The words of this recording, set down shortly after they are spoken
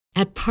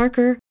At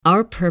Parker,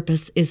 our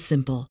purpose is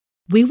simple.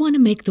 We want to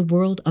make the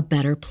world a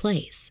better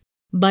place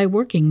by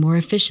working more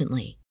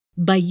efficiently,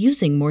 by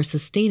using more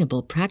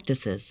sustainable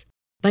practices,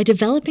 by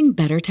developing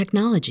better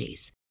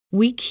technologies.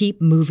 We keep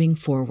moving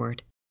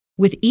forward.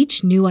 With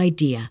each new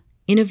idea,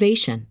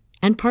 innovation,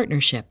 and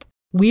partnership,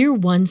 we're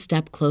one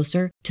step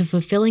closer to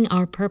fulfilling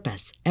our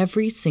purpose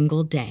every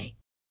single day.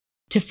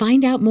 To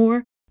find out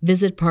more,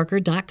 visit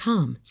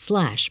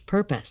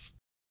parker.com/purpose.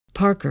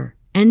 Parker,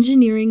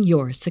 engineering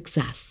your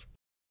success.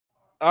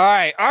 All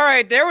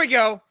right, there we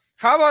go.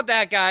 How about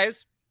that,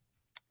 guys?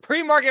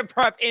 Pre-market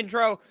prep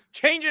intro,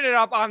 changing it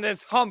up on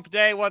this hump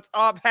day. What's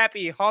up?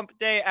 Happy hump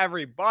day,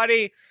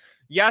 everybody.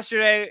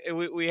 Yesterday,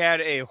 we had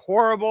a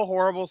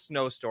horrible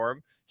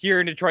snowstorm here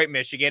in Detroit,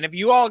 Michigan. If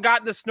you all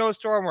got the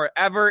snowstorm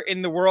wherever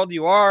in the world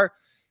you are,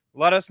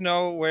 let us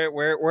know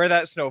where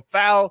that snow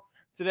fell.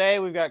 Today,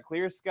 we've got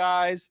clear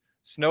skies.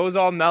 Snow's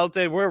all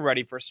melted. We're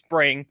ready for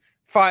spring.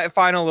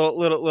 Final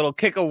little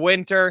kick of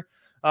winter.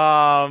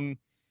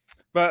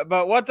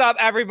 But what's up,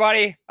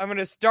 everybody? I'm going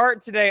to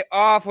start today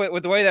off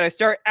with the way that I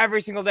start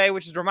every single day,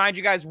 which is to remind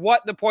you guys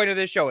what the point of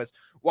this show is.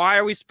 Why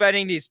are we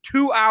spending these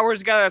 2 hours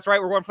together? That's right.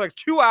 We're going for like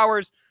 2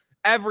 hours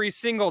every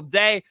single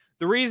day.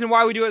 The reason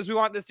why we do it is we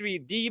want this to be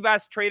the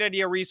best trade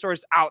idea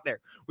resource out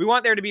there. We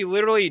want there to be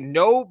literally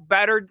no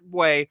better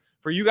way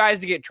for you guys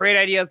to get trade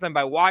ideas than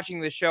by watching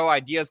the show.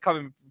 Ideas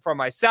coming from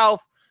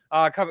myself,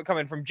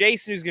 coming from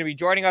Jason, who's going to be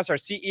joining us, our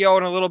CEO,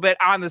 in a little bit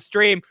on the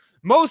stream.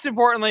 Most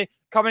importantly,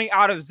 coming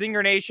out of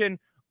Zinger Nation,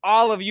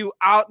 all of you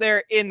out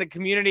there in the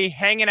community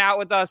hanging out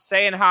with us,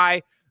 saying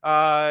hi.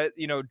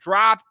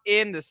 Drop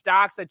in the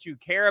stocks that you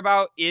care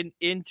about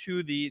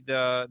into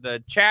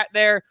the chat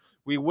there.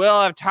 We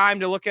will have time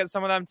to look at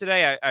some of them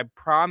today. I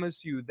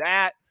promise you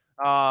that.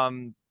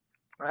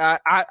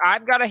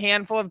 I've got a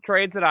handful of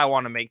trades that I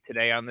want to make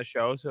today on the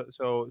show.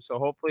 So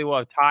hopefully we'll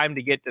have time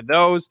to get to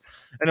those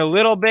and a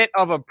little bit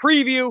of a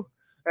preview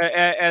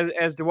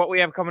as to what we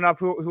have coming up,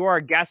 who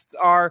our guests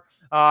are.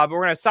 But we're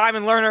going to have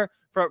Simon Lerner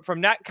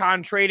from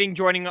Netcon Trading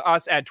joining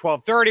us at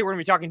 12:30. We're going to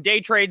be talking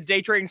day trades,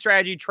 day trading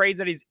strategy, trades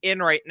that he's in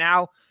right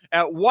now.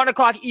 At 1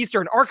 o'clock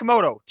Eastern,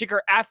 Arcimoto,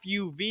 ticker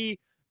FUV,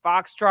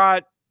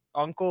 Foxtrot,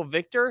 Uncle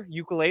Victor,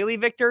 Ukulele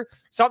Victor,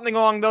 something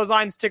along those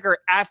lines, ticker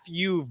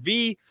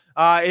FUV,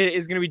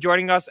 is going to be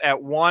joining us at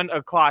 1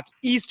 o'clock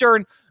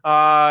Eastern.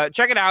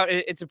 Check it out.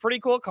 It's a pretty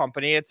cool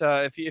company. It's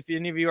if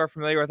any of you are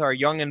familiar with our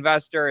Young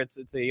Investor,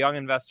 it's a Young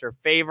Investor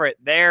favorite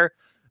there.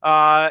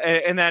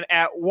 And then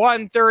at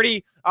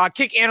 1:30,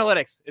 Kick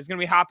Analytics is going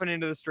to be hopping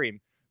into the stream.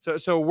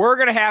 So we're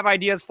going to have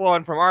ideas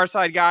flowing from our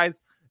side, guys.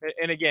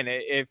 And again,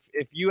 if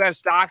you have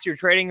stocks you're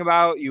trading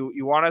about,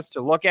 you want us to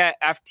look at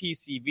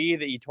FTCV,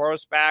 the eToro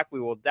SPAC, we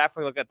will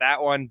definitely look at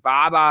that one.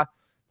 Baba,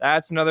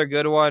 that's another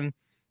good one.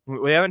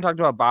 We haven't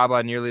talked about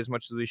Baba nearly as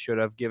much as we should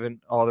have,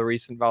 given all the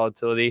recent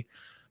volatility.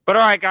 But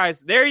all right,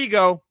 guys, there you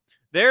go.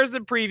 There's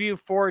the preview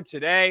for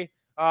today.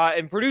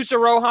 And producer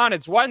Rohan,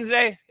 it's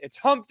Wednesday. It's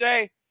hump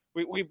day.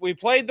 We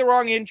played the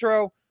wrong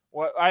intro.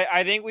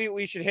 I think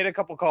we should hit a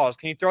couple calls.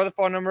 Can you throw the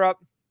phone number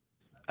up?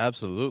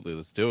 Absolutely.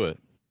 Let's do it.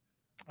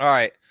 All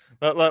right.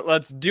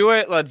 Let's do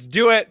it. Let's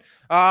do it.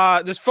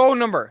 This phone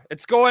number,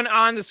 it's going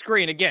on the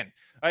screen again.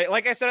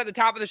 Like I said at the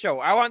top of the show,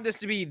 I want this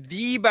to be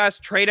the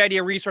best trade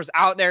idea resource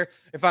out there.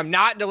 If I'm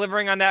not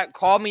delivering on that,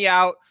 call me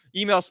out.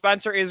 Email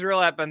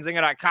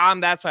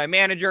SpencerIsrael@benzinga.com. That's my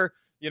manager.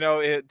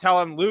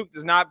 Tell him Luke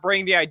does not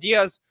bring the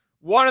ideas.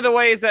 One of the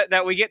ways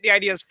that we get the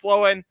ideas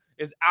flowing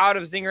is out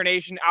of Zinger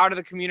Nation, out of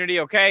the community,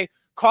 okay?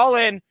 Call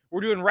in.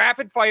 We're doing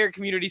rapid fire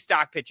community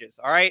stock pitches,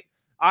 all right?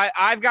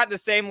 I've got the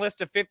same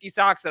list of 50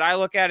 stocks that I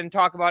look at and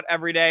talk about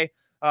every day.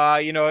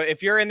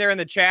 If you're in there in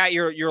the chat,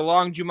 you're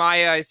Long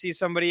Jumaya, I see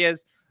somebody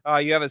is,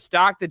 you have a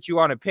stock that you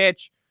want to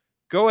pitch,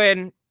 go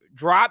in,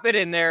 drop it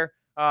in there.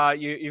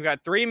 You've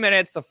got 3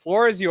 minutes. The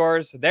floor is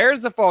yours. There's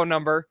the phone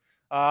number.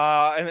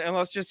 And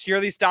let's just hear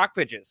these stock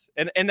pitches.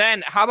 And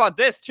then how about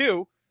this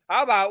too?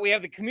 How about we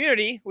have the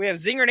community? We have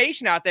Zinger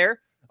Nation out there.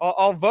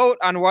 I'll vote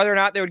on whether or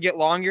not they would get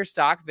long your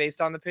stock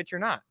based on the pitch or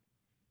not.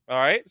 All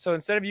right. So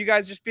instead of you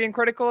guys just being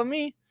critical of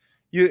me,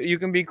 you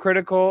can be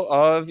critical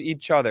of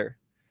each other.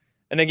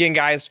 And again,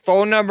 guys,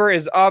 phone number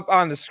is up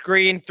on the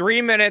screen.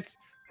 3 minutes.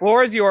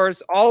 Floor is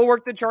yours. I'll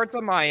work the charts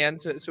on my end.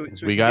 So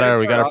we got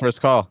our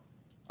first call.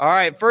 All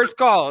right. First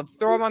call. Let's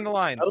throw them on the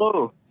lines.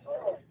 Hello.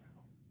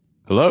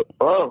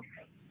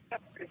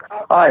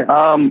 Hi.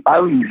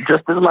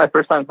 This is my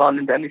first time calling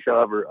into any show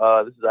ever.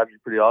 This is actually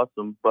pretty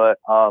awesome. But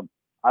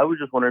I was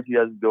just wondering if you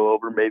guys could go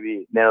over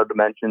maybe Nano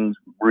Dimension's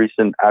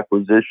recent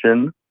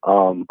acquisition.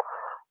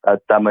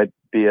 That might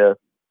be a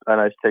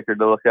nice ticker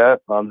to look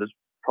at. There's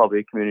probably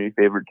a community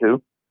favorite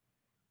too.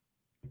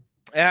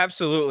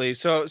 Absolutely.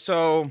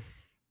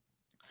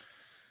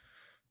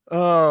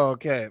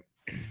 Okay.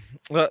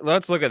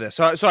 Let's look at this.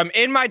 So I'm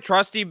in my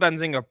trusty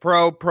Benzinga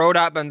Pro,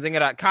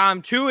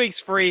 pro.benzinga.com, 2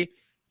 weeks free.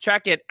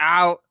 Check it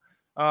out.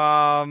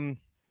 Oh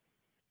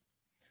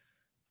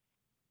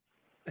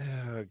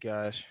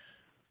gosh.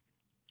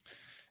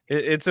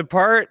 It's a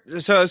part.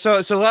 So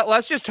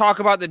let's just talk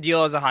about the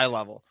deal as a high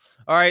level.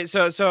 All right,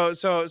 so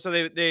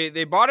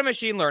they bought a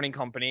machine learning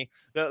company.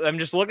 I'm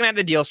just looking at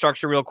the deal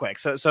structure real quick.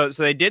 So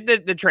they did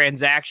the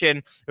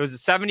transaction. It was a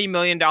 $70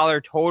 million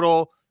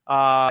total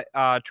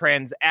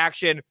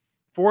transaction.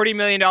 $40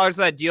 million of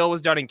that deal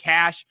was done in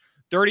cash.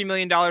 $30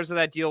 million of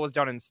that deal was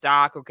done in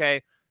stock.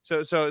 Okay,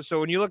 so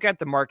when you look at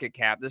the market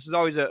cap, this is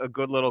always a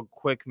good little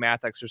quick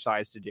math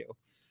exercise to do.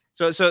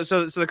 So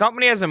the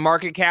company has a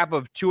market cap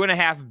of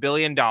 $2.5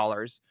 billion.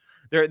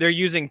 They're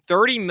using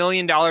 $30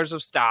 million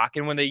of stock.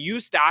 And when they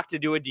use stock to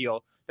do a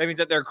deal, that means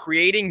that they're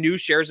creating new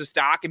shares of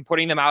stock and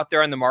putting them out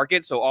there on the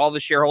market. So all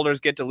the shareholders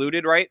get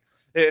diluted, right?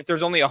 If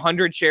there's only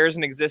 100 shares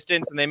in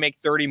existence and they make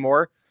 30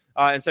 more,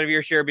 instead of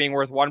your share being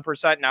worth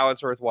 1%, now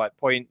it's worth what,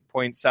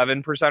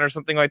 0.7% or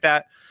something like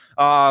that.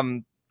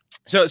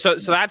 So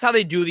that's how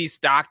they do these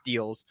stock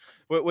deals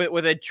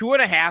with a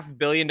 $2.5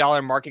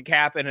 billion market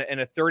cap and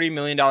a $30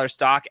 million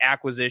stock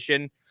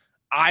acquisition.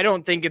 I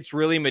don't think it's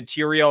really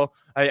material.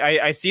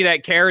 I see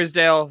that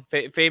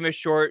Kerrisdale, famous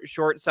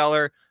short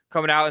seller,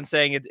 coming out and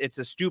saying it's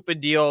a stupid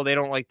deal. They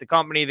don't like the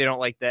company. They don't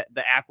like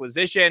the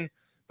acquisition.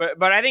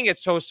 But I think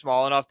it's so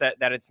small enough that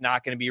it's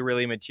not going to be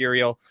really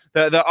material.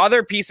 The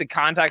other piece of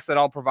context that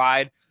I'll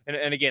provide,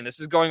 and again, this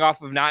is going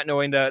off of not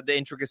knowing the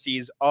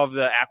intricacies of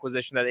the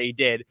acquisition that they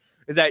did,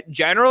 is that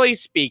generally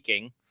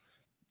speaking,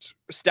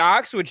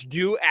 stocks which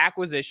do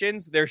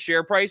acquisitions, their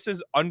share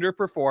prices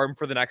underperform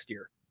for the next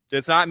year.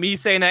 It's not me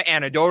saying that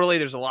anecdotally.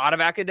 There's a lot of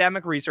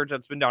academic research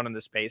that's been done in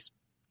this space.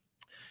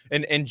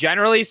 And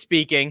generally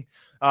speaking,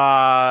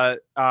 when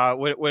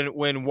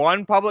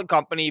one public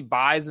company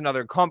buys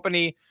another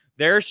company,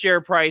 their share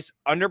price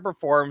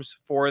underperforms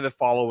for the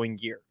following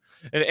year.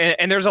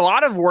 And there's a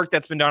lot of work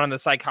that's been done on the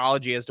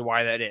psychology as to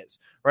why that is,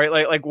 right?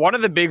 Like one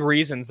of the big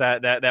reasons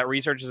that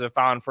researchers have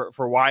found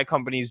for why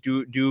companies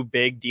do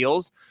big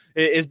deals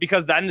is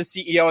because then the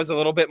CEO has a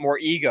little bit more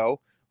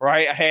ego,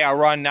 right? Hey, I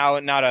run now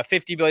not a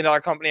 $50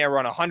 billion company, I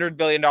run a $100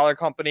 billion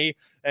company.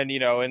 And,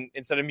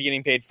 instead of me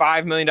getting paid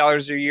 $5 million a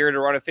year to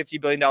run a $50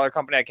 billion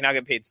company, I can now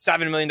get paid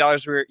 $7 million a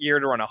year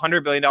to run a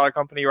 $100 billion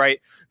company, right?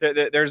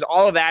 There's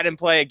all of that in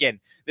play. Again,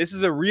 this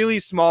is a really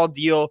small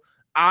deal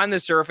on the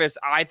surface.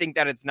 I think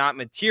that it's not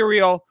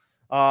material.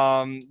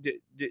 Thoughts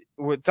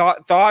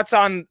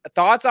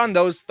on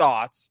those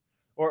thoughts,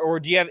 or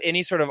do you have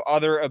any sort of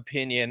other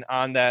opinion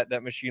on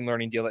that machine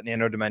learning deal that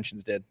Nano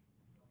Dimensions did?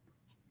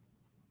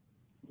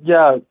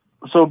 Yeah.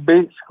 So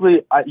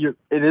basically, you're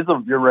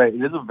right.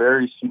 It is a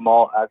very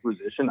small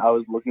acquisition. I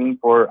was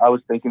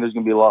thinking there's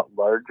going to be a lot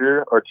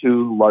larger or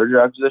two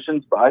larger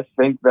acquisitions, but I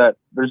think that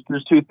there's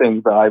two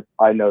things that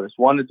I noticed.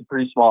 One, it's a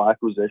pretty small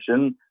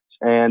acquisition,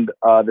 and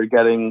they're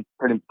getting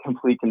pretty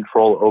complete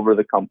control over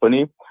the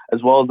company,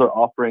 as well as they're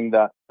offering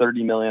that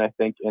 $30 million, I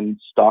think, in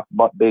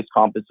stock-based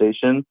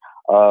compensation.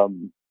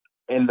 And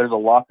there's a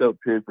lockout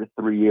period for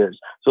 3 years.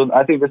 So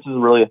I think this is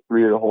really a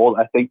 3-year hold.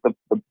 I think the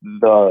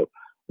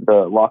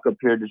lockup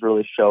period is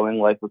really showing,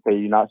 like, okay,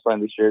 you're not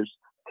selling the shares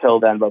till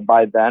then, but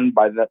by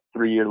that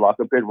 3-year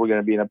lockup period, we're going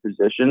to be in a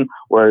position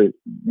where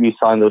you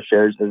selling those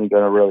shares isn't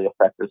going to really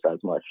affect us as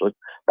much. Like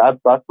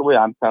that's the way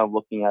I'm kind of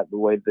looking at the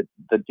way that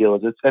the deal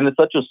is. It's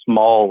such a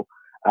small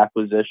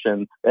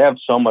acquisition. They have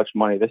so much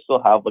money. They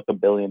still have like $1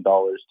 billion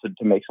to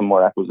make some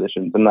more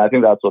acquisitions, and I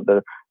think that's what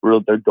their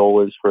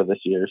goal is for this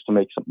year, is to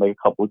make a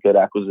couple of good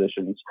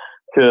acquisitions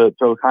to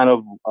kind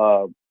of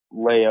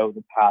lay out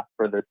the path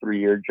for their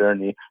 3-year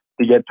journey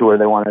to get to where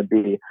they want to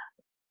be.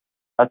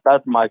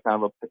 That's my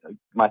kind of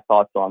my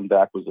thoughts on the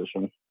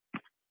acquisition.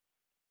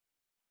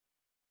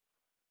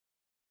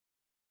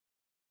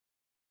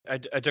 I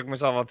took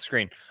myself off the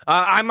screen.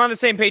 I'm on the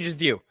same page as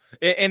you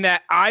in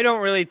that I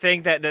don't really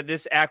think that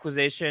this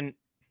acquisition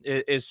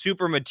is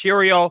super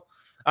material.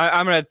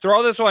 I'm going to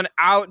throw this one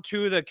out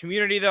to the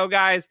community, though,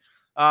 guys.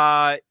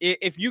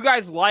 If you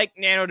guys like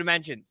Nano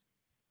Dimensions,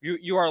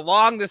 you are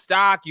long the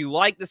stock, you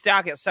like the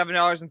stock at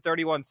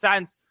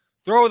 $7.31,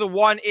 throw the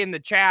 1 in the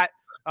chat.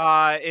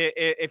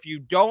 If you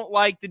don't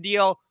like the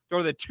deal,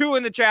 throw the 2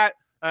 in the chat.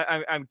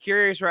 I'm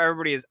curious where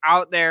everybody is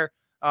out there.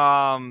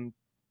 I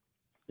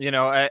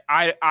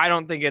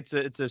don't think it's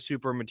a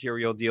super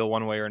material deal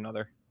one way or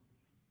another.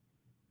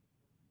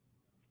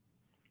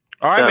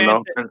 All right,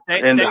 man.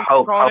 Thanks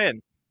for calling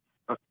in.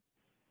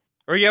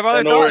 Or you have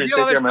other thoughts? You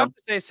have other stuff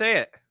to say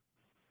it.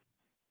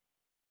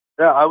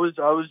 Yeah, I was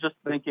just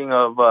thinking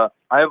of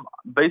I have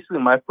basically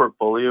my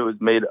portfolio is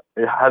made.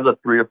 It has a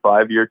 3 to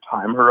 5 year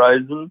time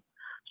horizon.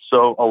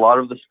 So a lot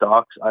of the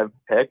stocks I've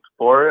picked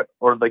for it,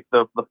 or like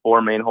the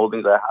 4 main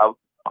holdings I have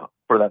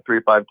for that 3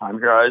 to 5 time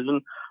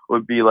horizon,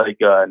 would be like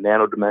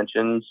Nano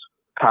Dimensions,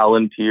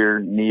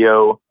 Palantir,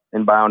 Neo,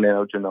 and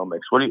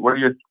Bionanogenomics. What are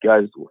your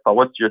guys?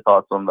 What's your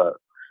thoughts on that?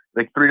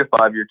 Like 3 to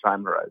 5 year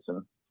time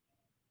horizon.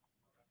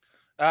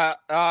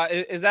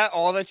 Is that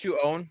all that you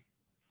own?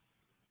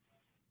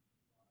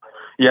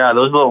 Yeah,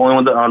 those are the only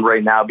ones I own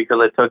right now because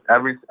I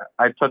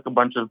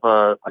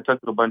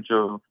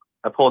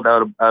pulled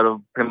out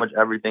of pretty much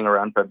everything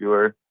around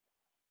February.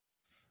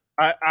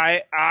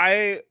 I'm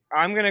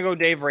gonna go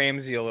Dave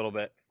Ramsey a little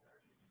bit.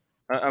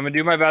 I'm gonna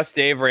do my best,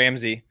 Dave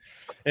Ramsey,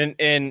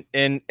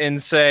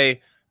 and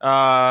say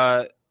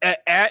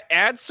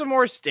Add some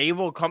more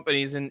stable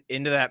companies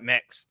into that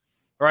mix,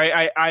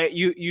 right?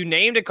 You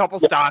named a couple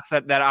stocks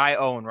that I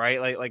own,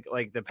 right?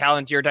 Like the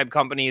Palantir type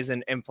companies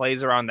and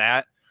plays around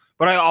that.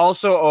 But I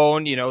also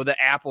own, the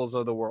Apples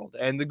of the world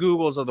and the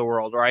Googles of the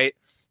world, right?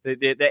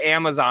 The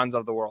Amazons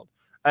of the world.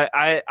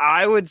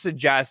 I would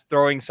suggest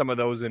throwing some of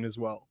those in as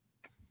well,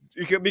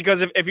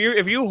 because if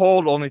you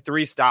hold only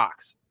 3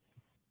 stocks,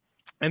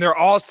 and they're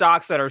all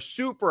stocks that are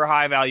super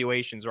high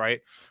valuations,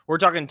 right? We're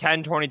talking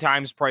 10, 20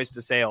 times price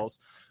to sales.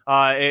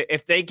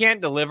 If they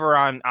can't deliver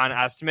on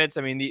estimates,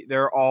 I mean,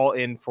 they're all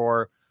in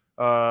for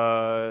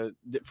some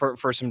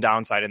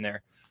downside in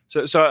there.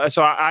 So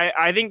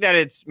I think that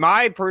it's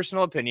my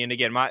personal opinion.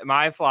 Again,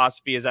 my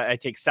philosophy is that I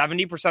take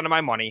 70% of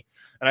my money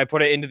and I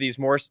put it into these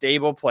more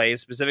stable plays,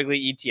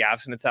 specifically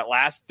ETFs. And it's that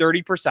last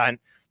 30%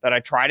 that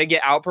I try to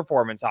get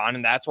outperformance on.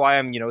 And that's why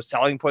I'm,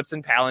 selling puts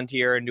in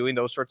Palantir and doing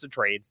those sorts of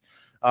trades.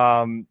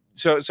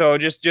 So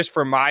just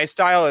for my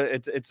style,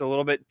 it's a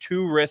little bit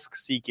too risk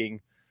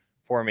seeking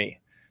for me.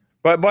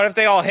 But if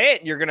they all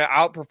hit, you're going to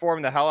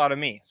outperform the hell out of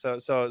me. So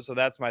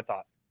that's my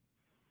thought.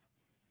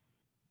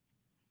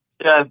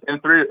 Yeah, in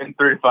 3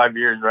 to 5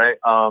 years, right?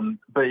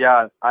 But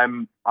yeah,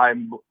 I'm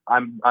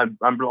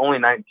only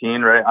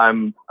 19, right? I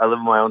live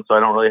on my own, so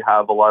I don't really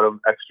have a lot of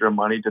extra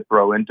money to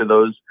throw into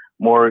those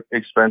more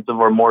expensive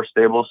or more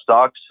stable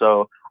stocks.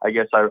 So I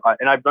guess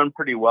I've done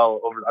pretty well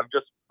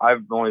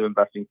I've only been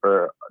investing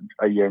for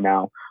a year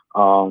now,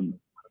 but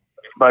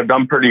I've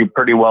done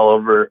pretty well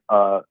over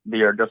the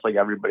year, just like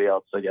everybody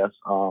else, I guess.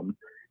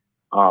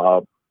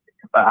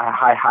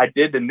 I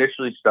did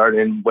initially start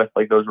in with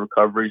like those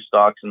recovery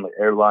stocks and like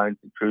airlines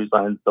and cruise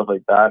lines and stuff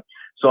like that.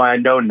 So I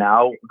know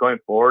now going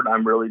forward,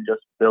 I'm really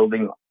just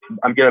building.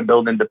 I'm gonna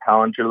build into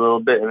Palantir a little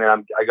bit, and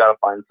then I gotta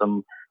find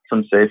some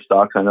safe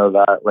stocks. I know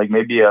that, like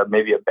maybe a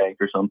bank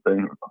or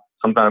something,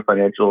 some kind of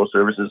financial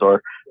services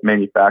or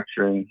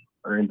manufacturing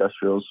or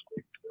industrials.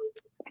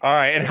 All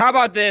right, and how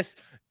about this?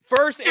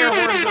 First air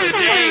horn for the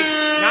day.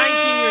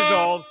 19 years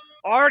old,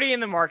 already in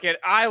the market.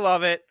 I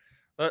love it.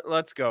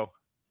 Let's go.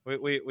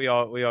 We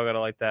all gotta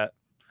like that.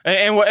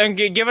 And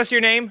give us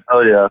your name. Oh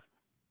yeah,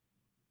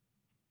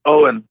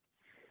 Owen.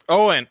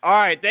 All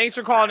right, thanks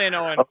for calling in,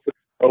 Owen.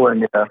 Owen,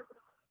 yeah.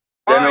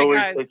 All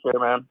right, guys. Take care,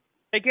 man.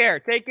 Take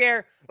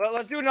care.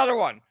 Let's do another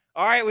one.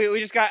 All right, we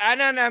just got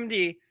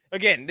NNMD.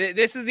 Again,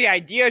 this is the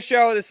idea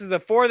show. This is the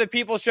For the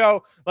People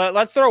show.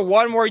 Let's throw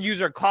one more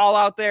user call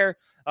out there.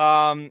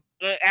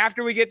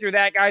 After we get through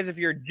that, guys, if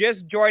you're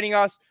just joining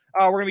us,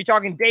 we're going to be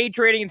talking day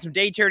trading and some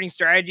day trading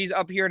strategies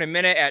up here in a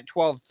minute at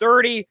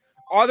 12:30.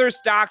 Other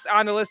stocks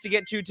on the list to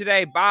get to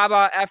today: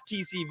 Baba,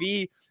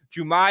 FTCV,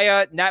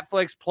 Jumaya,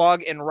 Netflix,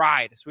 Plug, and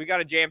Ride. So we got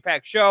a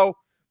jam-packed show,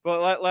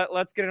 but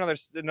let's get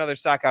another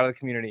stock out of the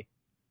community.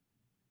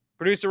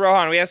 Producer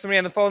Rohan, we have somebody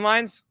on the phone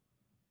lines?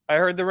 I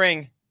heard the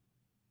ring.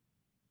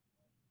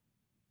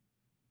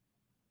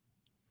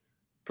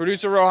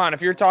 Producer Rohan,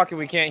 if you're talking,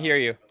 we can't hear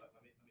you.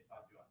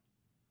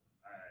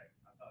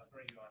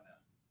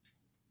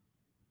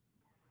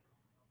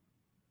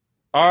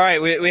 All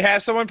right, we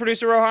have someone,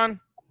 Producer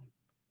Rohan?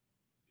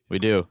 We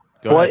do.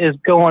 What is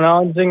going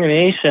on, Zinger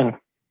Nation?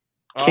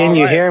 Can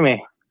you hear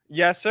me?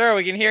 Yes, sir.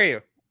 We can hear you.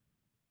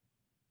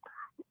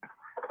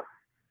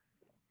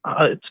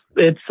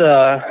 It's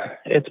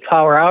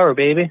Power Hour,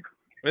 baby.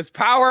 It's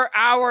Power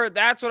Hour.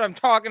 That's what I'm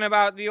talking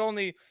about. The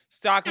only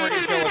stock market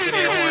show with an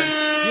air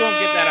horn. You won't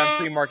get that on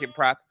pre-market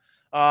prep.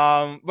 But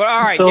all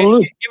right, so,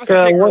 give us a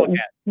take a look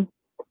at.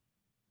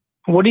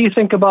 What do you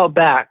think about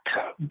BACT?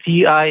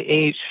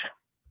 VIH.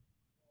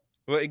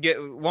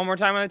 Get one more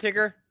time on the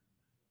ticker.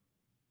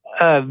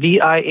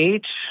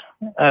 VIH,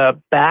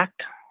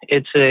 BACT.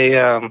 It's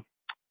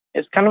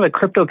kind of a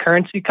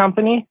cryptocurrency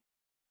company.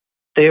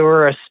 They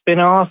were a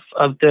spinoff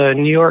of the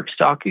New York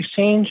Stock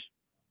Exchange,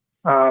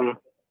 of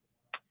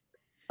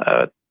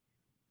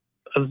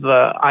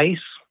ICE.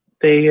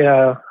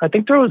 I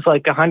think there was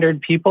like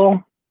 100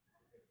 people,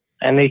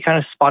 and they kind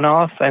of spun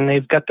off, and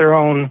they've got their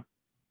own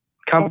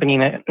company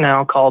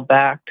now called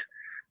BACT.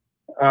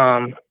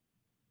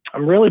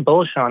 I'm really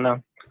bullish on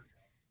them.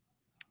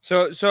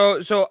 So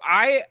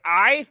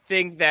I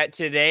think that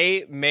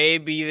today may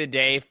be the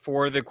day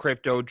for the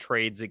crypto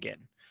trades again.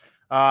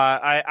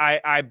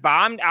 I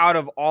bombed out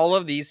of all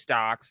of these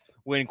stocks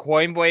when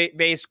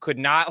Coinbase could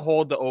not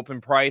hold the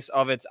open price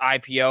of its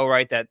IPO,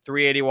 right? That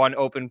 381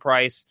 open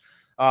price.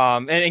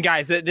 And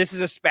guys, this is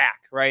a SPAC,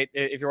 right?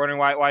 If you're wondering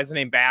why is the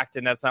name BACT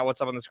and that's not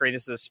what's up on the screen,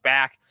 this is a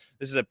SPAC.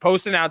 This is a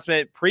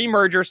post-announcement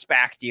pre-merger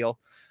SPAC deal.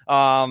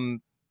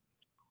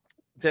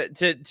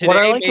 Today what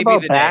I like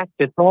about BACT,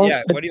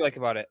 what do you like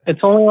about it?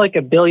 It's only like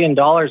 $1 billion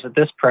at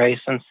this price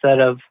instead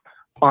of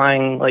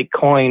buying like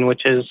Coin,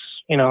 which is,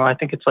 I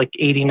think it's like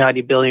 80,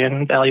 90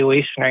 billion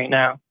valuation right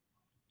now.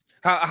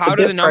 How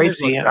do the numbers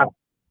look?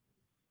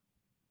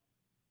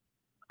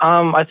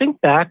 I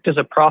think BACT is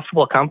a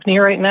profitable company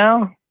right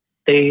now.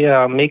 They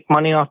make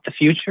money off the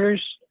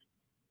futures.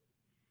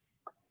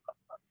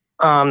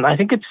 I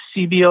think it's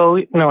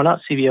CBOE. No,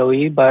 not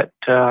CBOE, but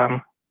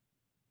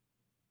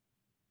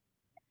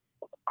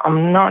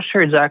I'm not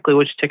sure exactly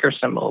which ticker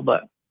symbol,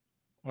 but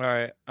all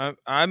right,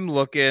 I'm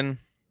looking.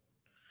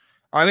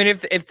 I mean,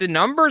 if the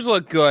numbers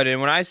look good,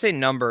 and when I say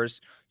numbers,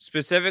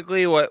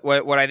 specifically what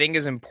I think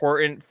is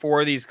important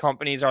for these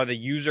companies are the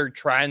user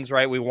trends,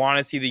 right? We want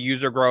to see the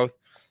user growth.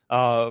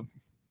 That's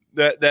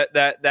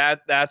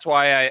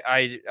why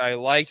I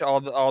liked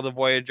all the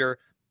Voyager.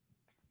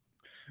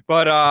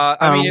 But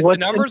I mean, if the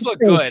numbers look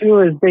good, too,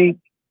 is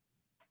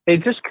they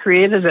just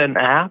created an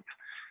app,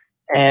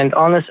 and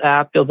on this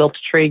app you'll be able to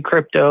trade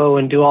crypto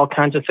and do all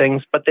kinds of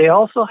things. But they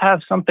also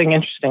have something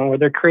interesting where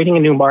they're creating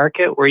a new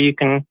market where you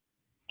can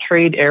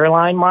trade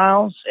airline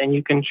miles and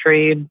you can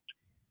trade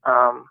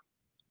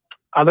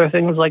other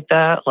things like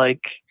that,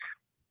 like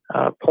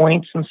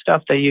points and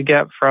stuff that you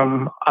get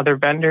from other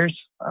vendors.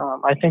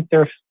 I think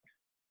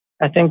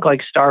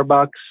like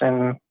Starbucks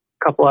and a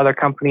couple other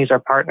companies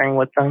are partnering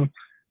with them,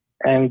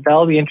 and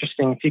that'll be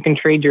interesting. If you can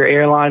trade your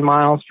airline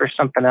miles for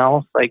something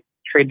else, like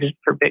trade it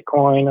for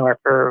Bitcoin or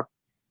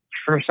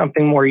for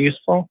something more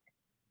useful.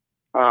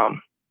 I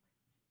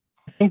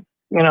think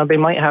they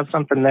might have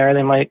something there.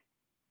 They might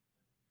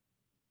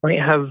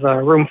have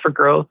room for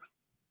growth.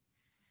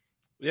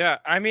 Yeah,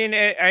 I mean,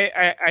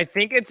 I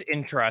think it's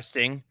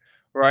interesting,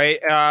 right?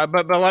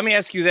 But let me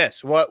ask you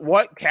this: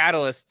 what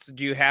catalysts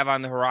do you have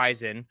on the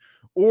horizon,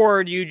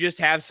 or do you just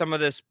have some of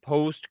this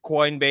post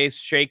Coinbase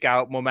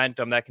shakeout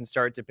momentum that can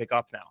start to pick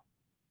up now?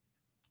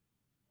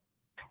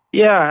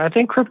 Yeah, I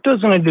think crypto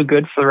is going to do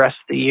good for the rest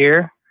of the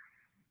year,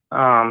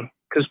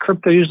 because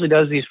crypto usually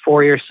does these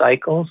 4-year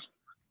cycles,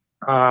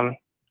 and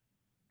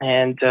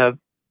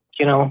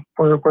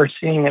we're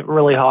seeing it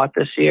really hot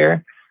this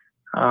year.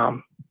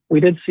 We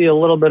did see a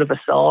little bit of a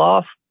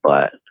sell-off,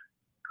 but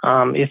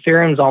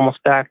Ethereum's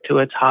almost back to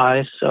its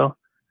highs. So,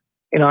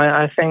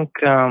 I think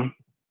the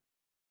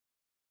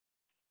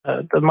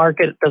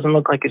market doesn't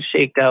look like it's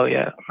shaked out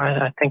yet.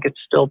 I think it's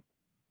still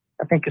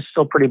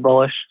pretty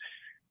bullish.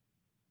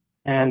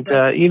 And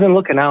even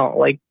looking out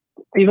like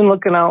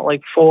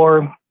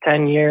 4-10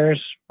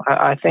 years,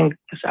 I think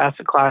this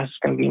asset class is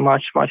going to be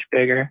much, much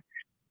bigger.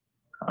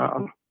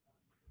 All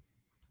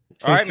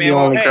right, man.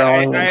 Well, hey,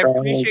 I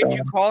appreciate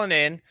you calling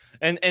in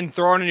and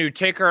throwing a new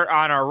ticker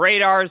on our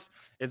radars.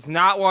 It's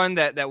not one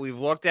that we've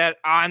looked at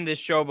on this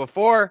show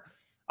before.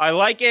 I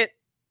like it.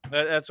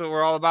 That's what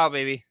we're all about,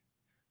 baby.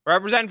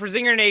 Representing for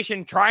Zinger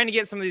Nation, trying to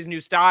get some of these new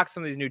stocks,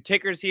 some of these new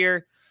tickers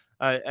here,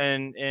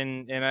 and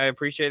I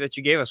appreciate that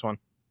you gave us one.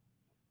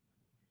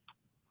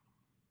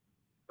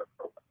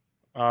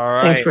 All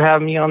right. Thanks for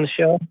having me on the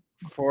show.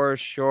 For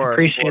sure.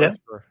 Appreciate it.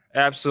 Sure.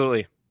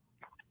 Absolutely.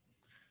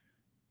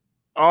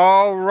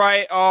 All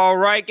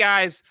right,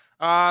 guys.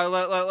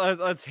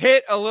 Let's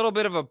hit a little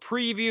bit of a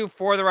preview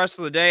for the rest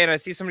of the day. And I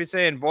see somebody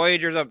saying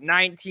Voyager's up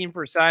 19%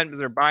 because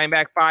they're buying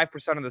back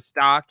 5% of the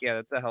stock. Yeah,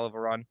 that's a hell of a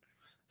run.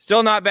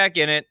 Still not back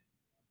in it.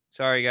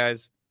 Sorry,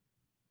 guys.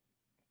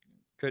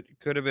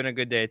 Could have been a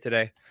good day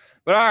today.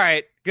 But all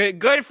right,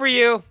 good for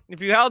you.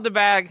 If you held the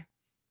bag,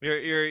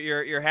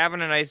 you're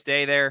having a nice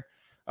day there.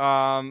 But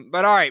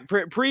all right,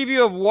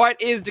 preview of what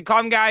is to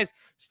come, guys.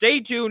 Stay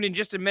tuned. In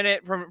just a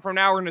minute from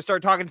now, we're going to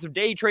start talking some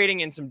day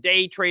trading and some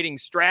day trading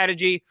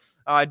strategy,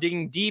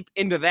 digging deep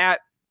into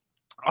that.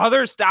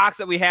 Other stocks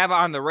that we have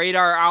on the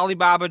radar: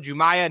 Alibaba,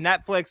 Jumia,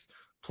 Netflix,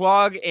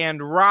 Plug,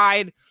 and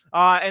Ride.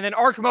 And then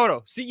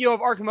Arcimoto, CEO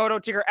of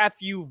Arcimoto, ticker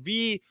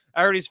FUV,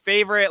 everybody's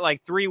favorite,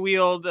 like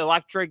 3-wheeled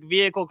electric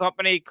vehicle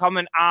company,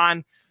 coming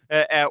on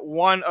at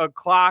 1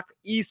 o'clock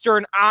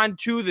Eastern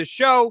onto the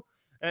show.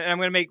 And I'm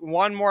going to make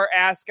one more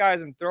ask,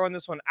 guys. I'm throwing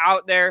this one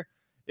out there.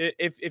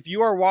 If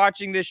you are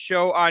watching this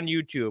show on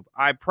YouTube,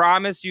 I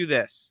promise you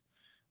this.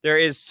 There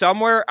is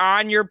somewhere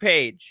on your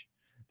page,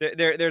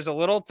 there's a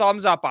little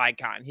thumbs up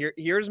icon.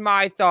 Here's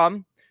my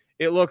thumb.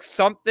 It looks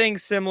something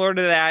similar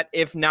to that,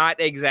 if not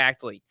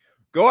exactly.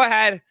 Go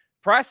ahead,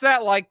 press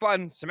that like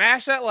button,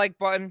 smash that like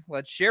button.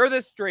 Let's share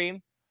this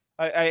stream.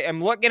 I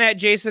am looking at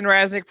Jason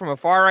Raznick from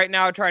afar right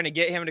now, trying to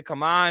get him to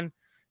come on.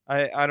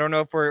 I don't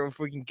know if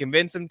we can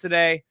convince him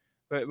today.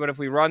 But if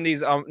we run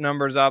these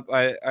numbers up,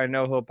 I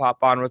know he'll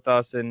pop on with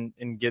us and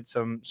get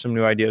some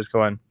new ideas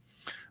going.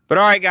 But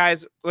all right,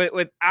 guys,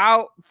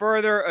 without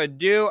further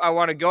ado, I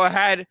want to go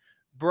ahead,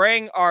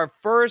 bring our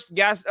first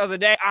guest of the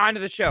day onto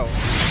the show.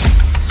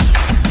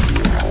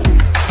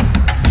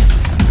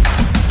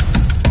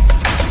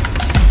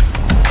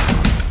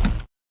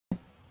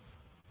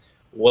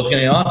 What's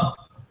going on?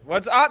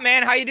 What's up,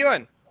 man? How you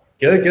doing?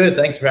 Good.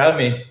 Thanks for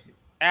having me.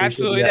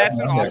 Absolutely. That's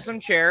an awesome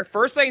chair.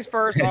 First things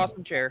first,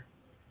 awesome chair.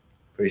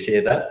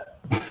 Appreciate that.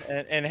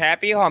 And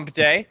happy hump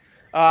day.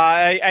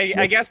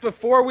 I guess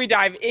before we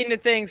dive into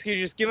things, can you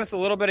just give us a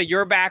little bit of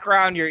your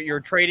background, your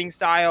trading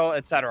style,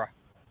 etc.?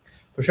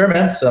 For sure,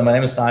 man. So my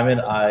name is Simon.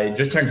 I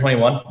just turned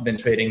 21. I've been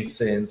trading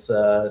since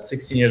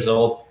 16 years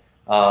old.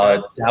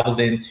 Dabbled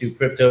into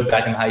crypto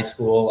back in high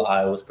school.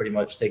 I was pretty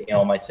much taking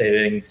all my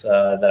savings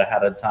that I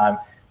had at the time.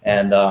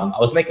 And I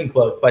was making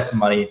quite some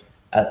money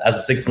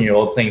as a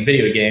 16-year-old playing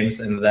video games.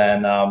 And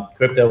then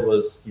crypto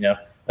was,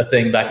 a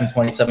thing back in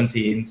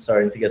 2017,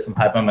 starting to get some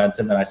high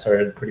momentum, and I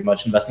started pretty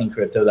much investing in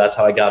crypto. That's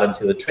how I got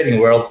into the trading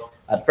world.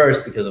 at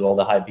first because of all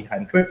the hype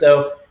behind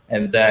crypto.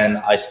 And then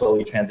I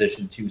slowly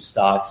transitioned to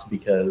stocks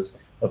because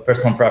of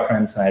personal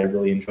preference, and I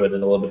really enjoyed it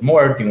a little bit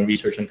more, doing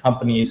research on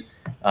companies,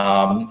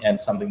 and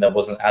something that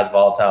wasn't as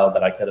volatile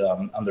that I could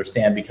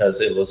understand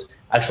because it was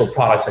actual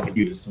products I could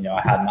use. You know,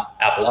 I had an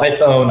Apple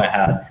iPhone,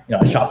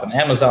 I shopped on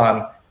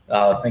Amazon,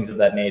 things of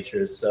that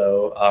nature.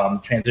 So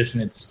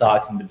transitioned into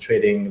stocks and been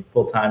trading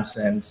full time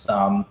since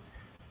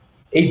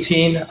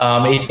 18.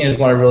 18 is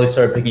when I really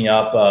started picking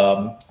up.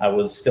 I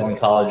was still in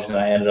college, and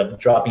I ended up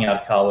dropping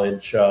out of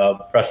college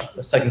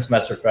second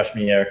semester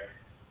freshman year.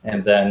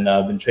 And then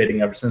I've been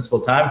trading ever since full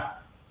time.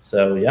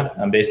 So yeah,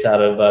 I'm based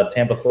out of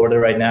Tampa, Florida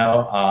right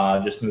now.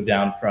 Just moved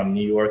down from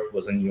New York,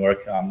 was in New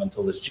York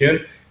until this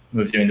June.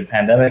 Moved during the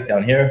pandemic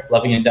down here,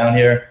 loving it down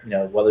here. You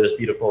know, weather is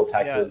beautiful,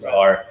 taxes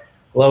are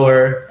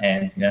lower,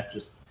 and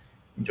just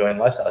enjoying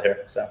the lifestyle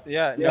here. So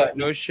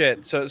no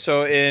shit.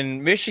 So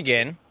in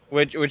Michigan,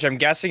 which I'm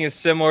guessing is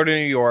similar to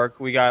New York,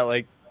 we got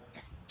like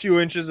 2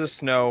 inches of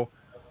snow,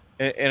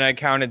 and I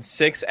counted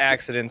 6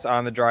 accidents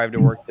on the drive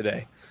to work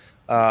today.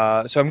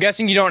 So I'm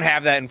guessing you don't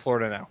have that in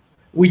Florida now.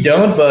 We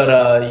don't, but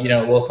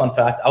well, fun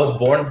fact, I was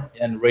born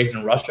and raised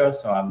in Russia,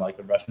 so I'm like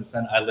a Russian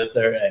descent. I live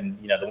there, and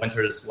the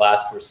winters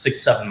last for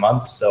 6-7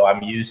 months, so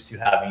I'm used to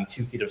having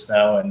 2 feet of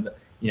snow. And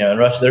in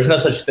Russia, there's no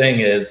such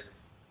thing as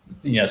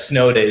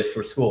snow days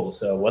for school.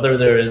 So whether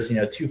there is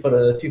 2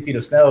 feet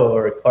of snow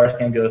or cars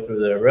can't go through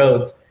the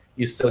roads,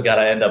 you still got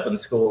to end up in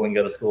school and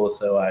go to school.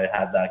 So I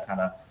had that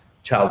kind of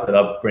childhood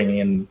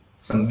upbringing and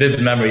some vivid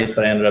memories,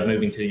 but I ended up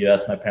moving to the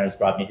U.S. My parents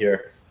brought me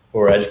here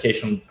for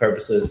educational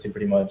purposes to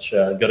pretty much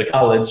go to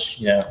college.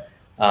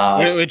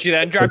 Which you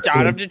then dropped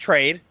out of to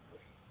trade.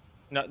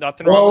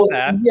 Nothing wrong with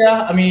that.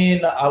 Yeah, I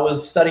mean, I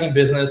was studying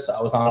business.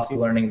 I was honestly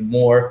learning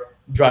more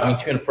driving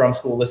to and from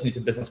school, listening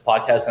to business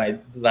podcasts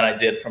than I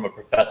did from a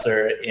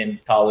professor in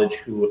college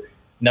who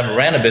never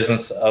ran a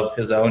business of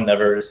his own,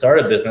 never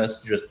started a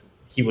business.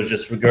 He was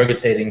just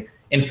regurgitating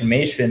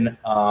information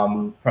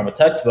from a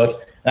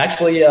textbook. And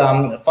actually,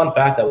 fun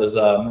fact, I was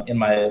in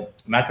my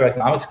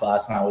macroeconomics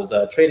class, and I was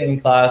trading in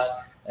class,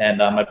 and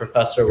my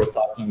professor was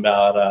talking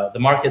about the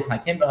markets, and I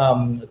came to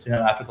him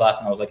after class,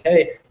 and I was like,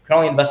 hey,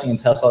 currently investing in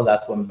Tesla.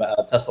 That's when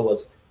Tesla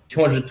was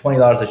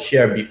 $220 a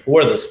share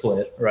before the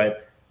split, right?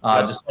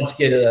 Just wanted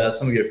to get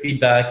some of your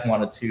feedback,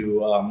 wanted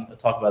to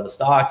talk about the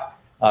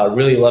stock.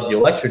 Really loved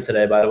your lecture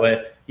today, by the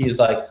way. He's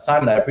like,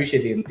 Simon, I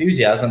appreciate the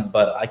enthusiasm,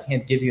 but I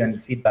can't give you any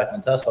feedback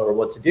on Tesla or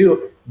what to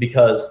do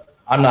because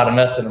I'm not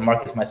invested in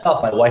markets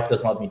myself. My wife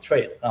doesn't let me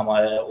trade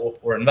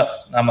or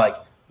invest. And I'm like,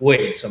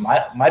 wait, so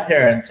my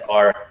parents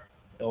are,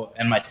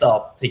 and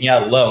myself, taking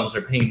out loans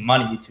or paying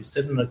money to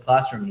sit in a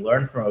classroom and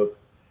learn from a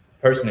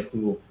person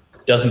who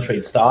doesn't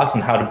trade stocks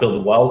and how to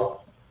build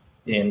wealth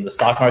in the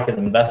stock market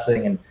and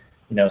investing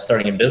and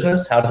starting a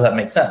business. How does that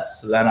make sense?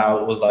 So then I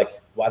was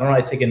like, why don't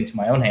I take it into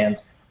my own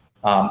hands?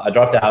 I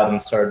dropped out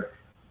and started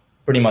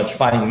pretty much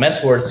finding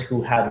mentors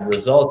who had the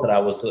result that I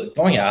was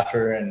going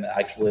after, and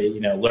actually,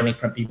 learning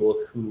from people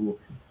who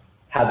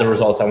had the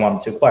results I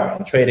wanted to acquire,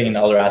 and trading and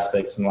other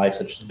aspects in life,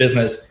 such as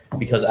business.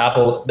 Because the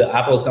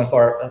apples don't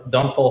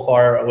fall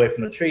far away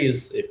from the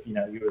trees. If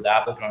you were the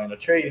apple growing in a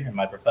tree, and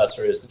my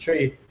professor is the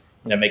tree,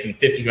 making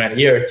 $50,000 a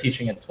year,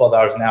 teaching at 12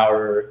 hours an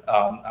hour,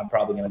 I'm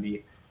probably going to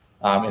be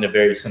in a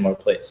very similar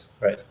place,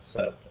 right?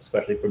 So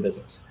especially for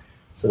business.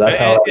 So that's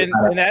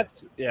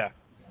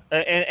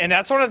And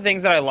that's one of the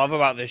things that I love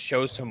about this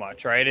show so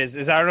much, right?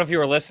 Is I don't know if you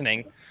were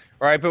listening,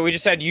 right? But we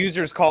just had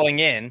users calling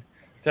in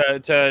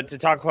to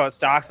talk about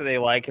stocks that they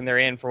like and they're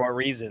in for what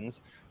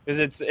reasons.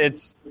 Because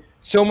it's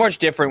so much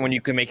different when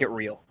you can make it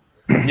real,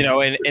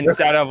 and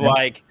instead of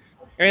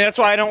that's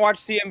why I don't watch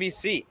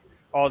CNBC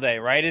all day,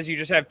 right? Is you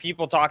just have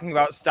people talking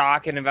about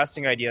stock and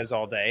investing ideas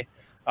all day.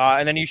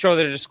 And then you show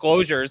the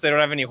disclosures, they don't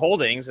have any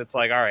holdings. It's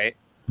like, all right.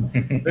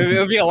 It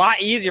would be a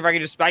lot easier if I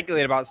could just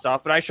speculate about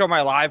stuff, but I show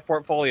my live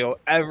portfolio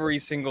every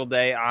single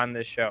day on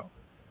this show.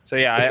 So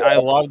yeah, I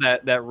love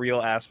that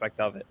real aspect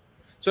of it.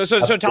 So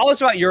tell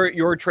us about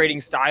your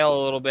trading style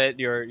a little bit,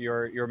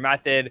 your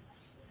method.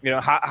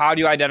 How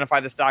do you identify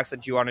the stocks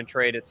that you want to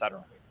trade, et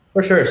cetera?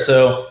 For sure.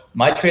 So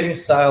my trading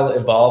style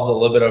evolved a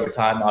little bit over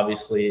time.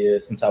 Obviously,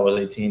 since I was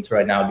 18 to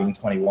right now being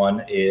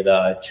 21,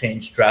 it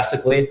changed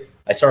drastically.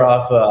 I started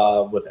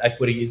off with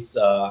equities.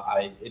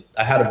 I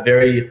had a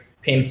very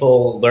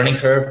painful learning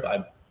curve.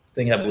 I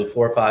think I blew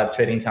 4 or 5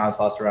 trading accounts,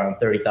 lost around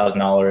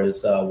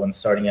 $30,000 when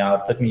starting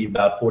out. It took me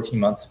about 14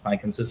 months to find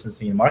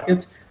consistency in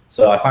markets.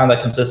 So I found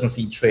that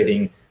consistency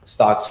trading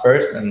stocks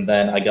first, and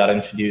then I got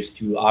introduced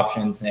to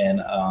options. And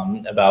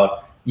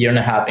about a year and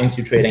a half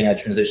into trading, I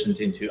transitioned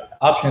into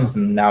options,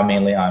 and now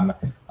mainly I'm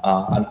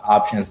an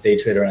options day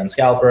trader and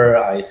scalper.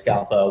 I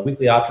scalp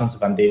weekly options.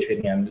 If I'm day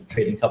trading, I'm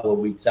trading a couple of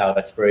weeks out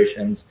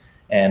expirations,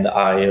 and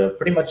I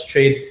pretty much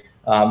trade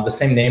the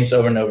same names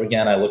over and over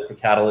again. I look for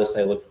catalysts,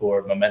 I look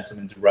for momentum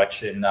and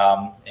direction,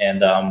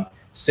 and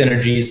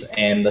synergies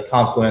and the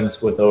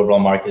confluence with the overall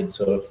market.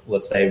 So if,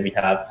 let's say, we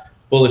have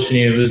bullish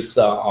news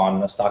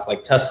on a stock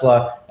like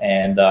Tesla,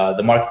 and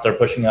the markets are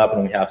pushing up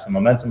and we have some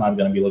momentum, I'm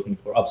going to be looking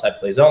for upside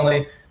plays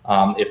only.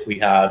 If we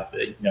have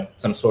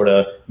some sort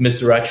of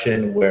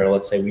misdirection where,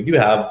 let's say, we do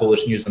have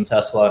bullish news on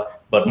Tesla,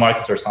 but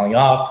markets are selling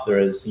off, there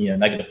is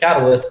negative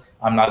catalyst,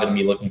 I'm not going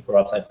to be looking for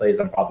upside plays.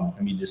 I'm probably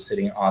going to be just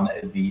sitting on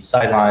the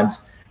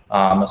sidelines.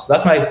 So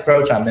that's my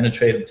approach. I'm in a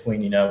trade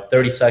between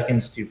 30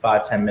 seconds to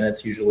 5-10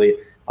 minutes usually.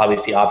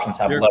 Obviously, options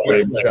have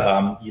leverage.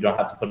 You don't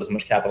have to put as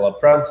much capital up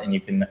front, and you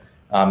can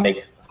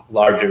make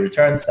larger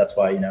returns. That's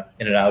why in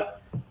and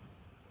out.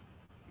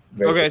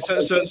 Okay, so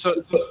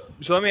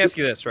let me ask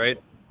you this,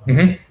 right?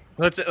 Mm-hmm.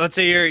 Let's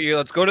say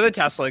let's go to the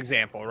Tesla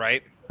example,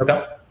 right?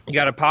 Okay. You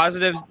got a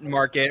positive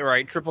market,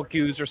 right? Triple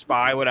Qs or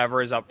SPY,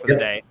 whatever is up for the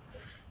day.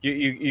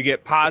 You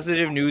get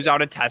positive news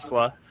out of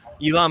Tesla.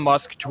 Elon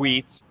Musk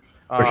tweets,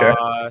 for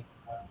sure,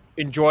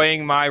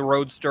 enjoying my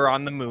Roadster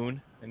on the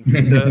moon. And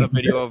it's a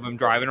video of him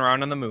driving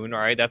around on the moon.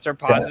 All right, that's our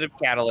positive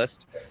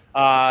catalyst.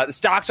 The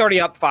stock's already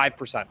up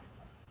 5%.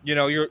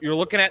 You're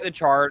looking at the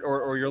chart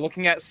or you're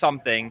looking at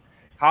something.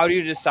 How do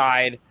you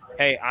decide,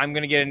 hey, I'm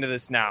going to get into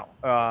this now?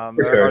 Are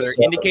there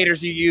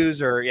indicators you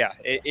use or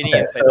any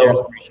insight there?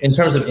 In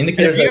terms of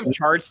indicators, if you have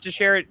charts to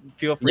share it,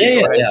 feel free to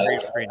go ahead and share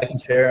your screen. I can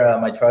share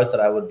my charts that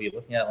I would be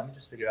looking at. Let me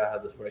just figure out how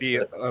this works.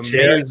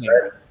 Amazing.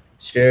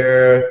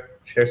 Share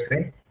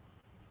screen?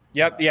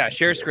 Yep,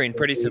 share screen.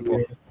 Pretty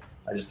simple.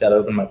 I just got to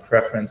open my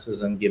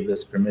preferences and give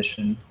this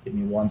permission. Give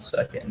me 1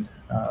 second.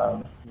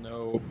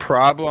 No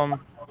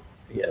problem.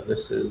 Yeah,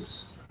 this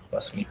is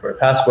asking me for a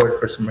password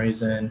for some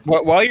reason.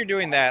 While you're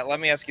doing that, let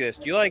me ask you this.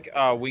 Do you like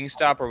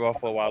Wingstop or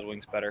Buffalo Wild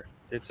Wings better?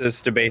 It's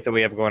this debate that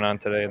we have going on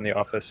today in the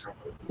office.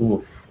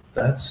 Oof,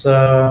 that's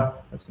an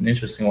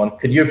interesting one.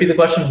 Could you repeat the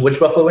question? Which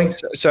Buffalo Wings?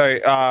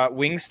 Sorry,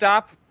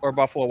 Wingstop or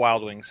Buffalo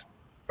Wild Wings?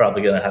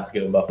 Probably going to have to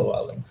go with Buffalo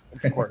Wild Wings.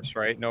 Of course,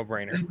 right? No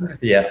brainer.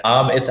 Yeah.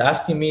 It's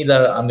asking me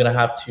that I'm going to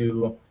have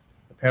to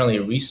apparently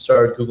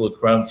restart Google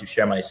Chrome to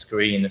share my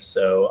screen.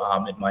 So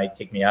it might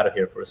kick me out of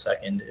here for a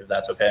second, if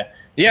that's okay.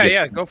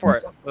 Yeah, go for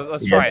it.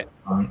 Let's try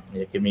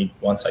it. Give me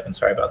 1 second.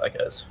 Sorry about that,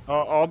 guys.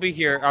 I'll be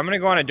here. I'm going to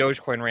go on a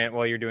Dogecoin rant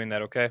while you're doing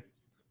that, okay?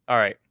 All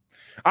right.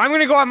 I'm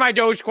going to go on my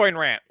Dogecoin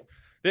rant.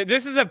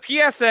 This is a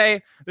PSA.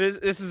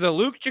 This is a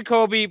Luke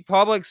Jacoby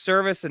public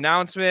service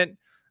announcement.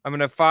 I'm going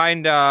to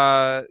find,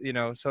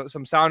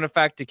 some sound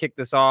effect to kick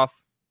this off.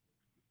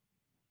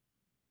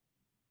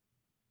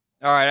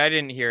 All right, I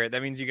didn't hear it.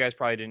 That means you guys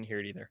probably didn't hear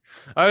it either.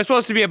 It was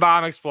supposed to be a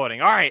bomb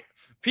exploding. All right,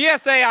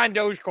 PSA on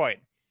Dogecoin.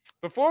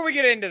 Before we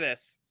get into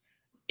this,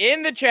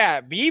 in the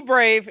chat, be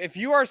brave. If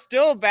you are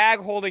still bag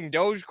holding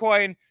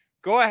Dogecoin,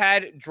 go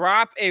ahead,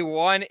 drop a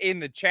 1 in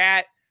the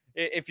chat.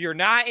 If you're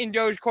not in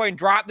Dogecoin,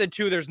 drop the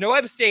 2. There's no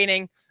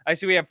abstaining. I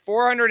see we have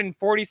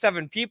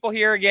 447 people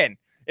here. Again,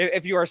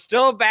 if you are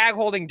still bag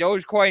holding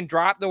Dogecoin,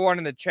 drop the 1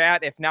 in the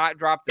chat. If not,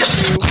 drop the 2.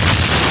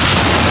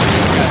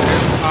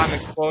 There's the bomb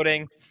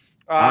exploding.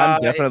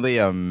 I'm definitely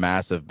a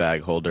massive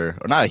bag holder.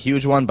 Or not a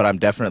huge one, but I'm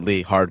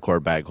definitely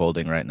hardcore bag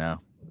holding right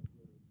now.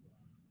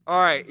 All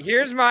right,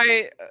 here's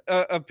my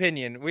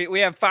opinion. We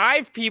have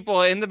 5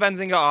 people in the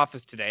Benzinga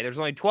office today. There's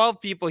only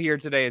 12 people here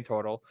today in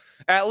total.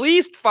 At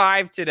least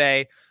 5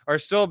 today are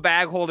still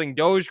bag holding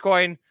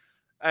Dogecoin.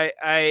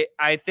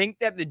 I think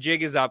that the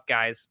jig is up,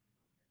 guys.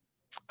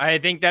 I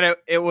think that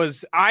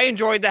I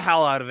enjoyed the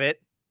hell out of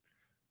it.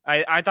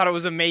 I thought it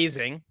was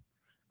amazing.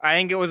 I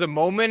think it was a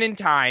moment in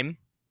time.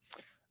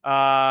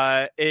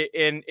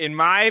 In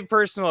my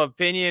personal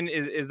opinion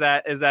is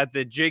that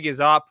the jig is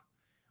up.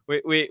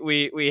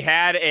 We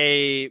had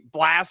a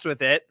blast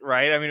with it,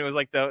 right? I mean, it was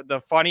like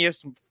the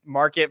funniest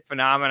market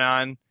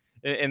phenomenon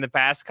in the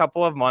past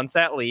couple of months,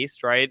 at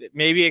least, right?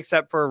 Maybe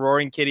except for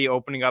Roaring Kitty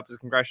opening up his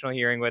congressional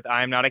hearing with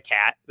 "I'm not a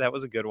cat." That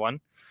was a good one.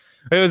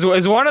 It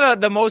was one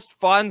of the most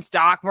fun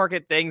stock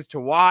market things to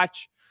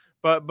watch,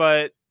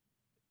 but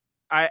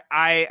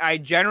I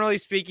generally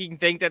speaking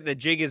think that the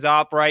jig is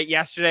up, right?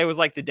 Yesterday was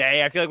like the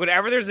day. I feel like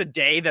whenever there's a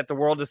day that the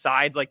world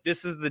decides, like,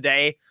 this is the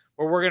day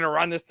where we're going to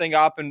run this thing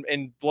up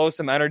and blow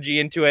some energy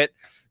into it,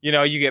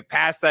 you get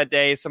past that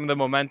day, some of the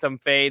momentum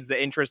fades,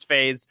 the interest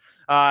fades.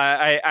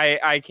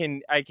 I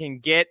can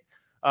get,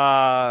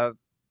 I'm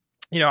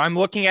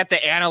looking at the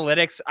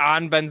analytics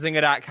on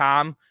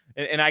benzinga.com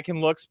and I can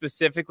look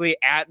specifically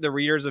at the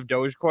readers of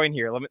Dogecoin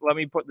here. Let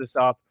me put this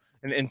up.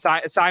 And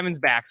Simon's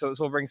back, so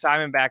we'll bring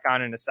Simon back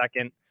on in a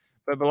second.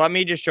 But let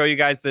me just show you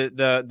guys the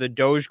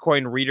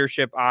Dogecoin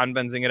readership on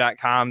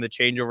benzinga.com, the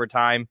change over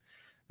time.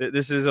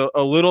 This is a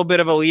little bit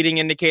of a leading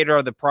indicator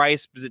of the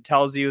price because it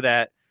tells you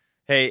that,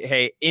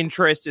 hey,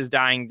 interest is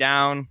dying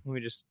down. Let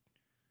me just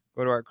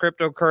go to our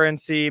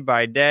cryptocurrency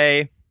by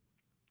day.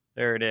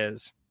 There it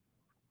is.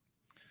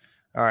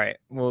 All right,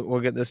 we'll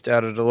get this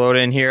data to load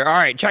in here. All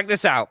right, check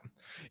this out.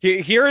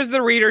 Here is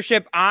the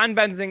readership on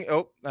Benzinga.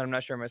 Oh, I'm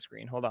not sure my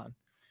screen. Hold on.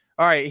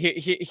 All right,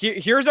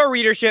 here's our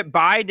readership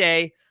by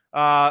day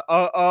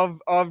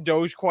of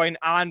Dogecoin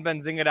on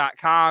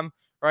benzinga.com.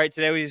 Right,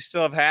 today we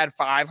still have had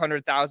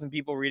 500,000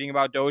 people reading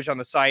about Doge on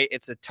the site.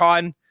 It's a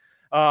ton.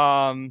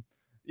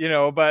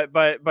 but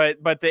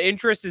the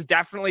interest is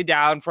definitely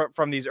down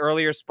from these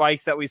earlier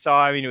spikes that we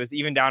saw. I mean, it was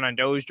even down on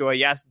Doge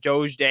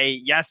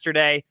Day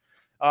yesterday.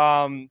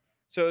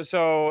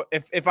 So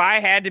if I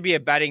had to be a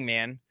betting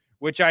man,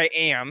 which I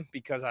am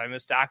because I'm a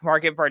stock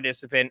market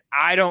participant,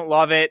 I don't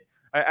love it.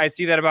 I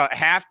see that about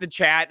half the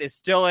chat is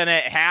still in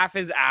it, half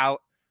is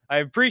out. I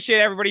appreciate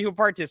everybody who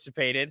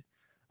participated.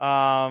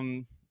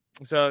 So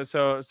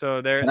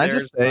there. Can I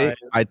just say,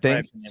 I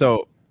think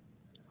so.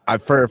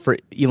 For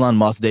Elon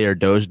Musk Day or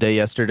Doge Day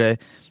yesterday,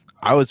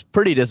 I was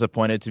pretty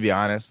disappointed, to be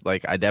honest.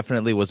 Like, I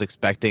definitely was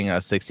expecting a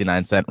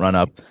 69-cent run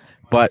up.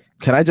 But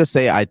can I just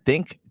say, I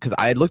think, because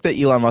I looked at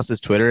Elon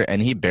Musk's Twitter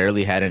and he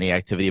barely had any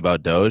activity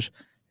about Doge.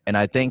 And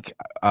I think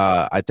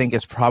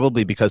it's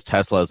probably because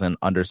Tesla is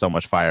under so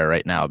much fire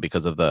right now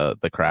because of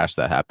the crash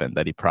that happened,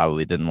 that he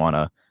probably didn't want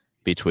to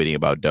be tweeting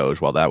about Doge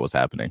while that was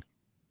happening.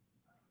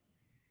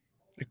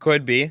 It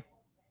could be.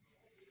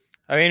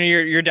 I mean,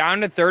 you're down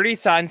to 30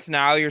 cents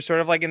now. You're sort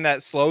of like in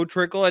that slow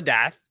trickle of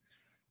death.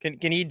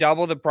 Can he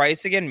double the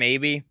price again?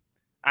 Maybe.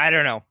 I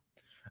don't know.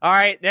 All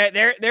right,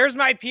 there's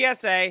my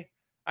PSA.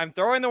 I'm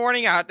throwing the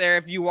warning out there.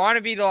 If you want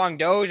to be long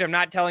Doge, I'm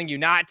not telling you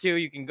not to.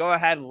 You can go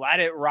ahead and let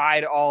it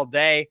ride all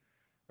day,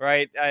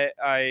 right?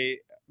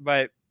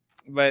 But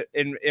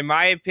in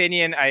my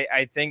opinion,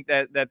 I think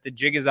that the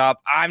jig is up.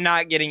 I'm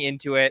not getting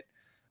into it.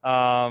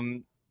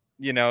 Will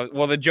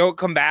the joke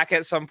come back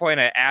at some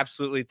point? I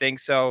absolutely think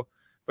so.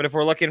 But if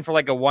we're looking for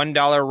like a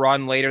 $1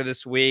 run later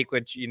this week,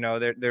 which,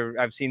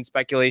 I've seen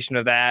speculation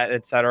of that,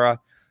 et cetera,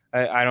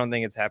 I don't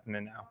think it's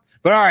happening now.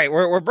 But all right,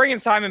 we're bringing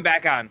Simon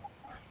back on.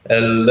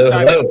 Hello.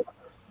 Simon,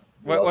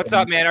 Hello. What's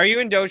up, man? Are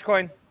you in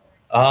Dogecoin?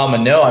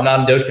 No, I'm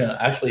not in Dogecoin.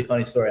 Actually,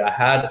 funny story.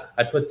 I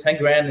put 10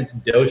 grand into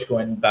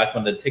Dogecoin back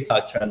when the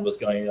TikTok trend was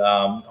going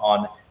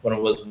on, when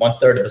it was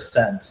 1/3 of a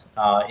cent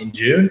in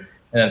June.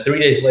 And then 3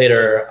 days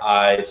later,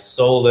 I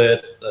sold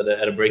it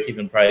at a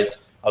break-even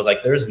price. I was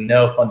like, there's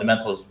no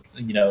fundamentals,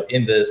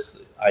 in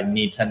this. I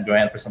need 10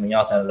 grand for something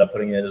else. I ended up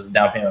putting it as a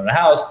down payment on a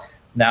house.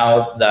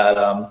 Now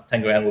that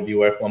 10 grand will be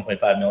worth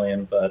 1.5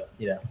 million, but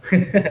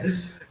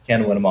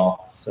can't win them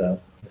all.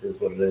 So it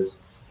is what it is.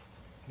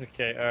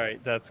 Okay, all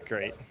right, that's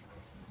great.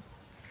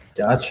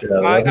 Gotcha.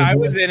 I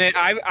was in it.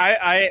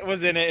 I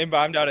was in it and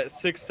bombed out at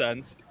 6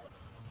 cents,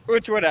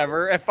 which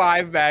whatever. A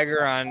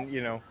 5-bagger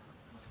on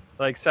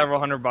like several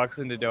 $100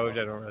 into Doge,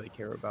 I don't really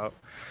care about.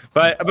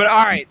 But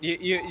all right,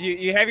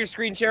 you have your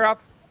screen share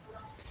up?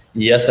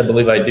 Yes, I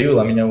believe I do.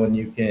 Let me know when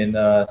you can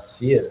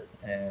see it.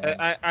 And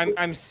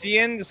I'm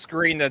seeing the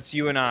screen that's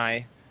you and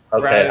I,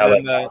 okay, rather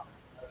than the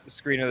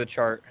screen of the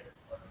chart.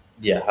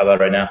 Yeah, how about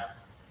right now?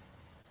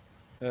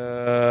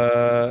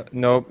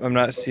 Nope, I'm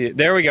not seeing.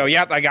 There we go.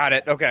 Yep, I got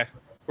it. Okay,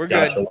 we're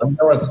good. Let me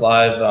know when it's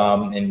live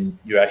and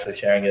you're actually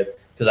sharing it,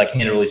 because I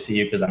can't really see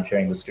you because I'm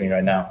sharing the screen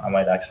right now. I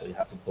might actually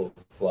have to pull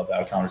up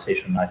our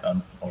conversation on my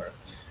phone or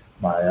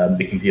my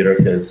big computer,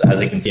 because as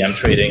you can see, I'm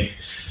trading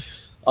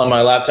on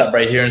my laptop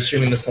right here and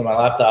streaming this on my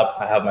laptop.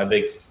 I have my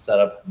big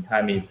setup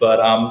behind me.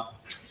 But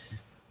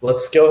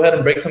let's go ahead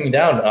and break something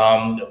down.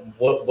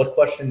 What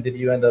question did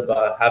you end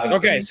up having?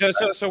 Okay,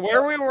 so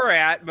where we were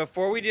at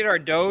before we did our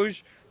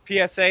Doge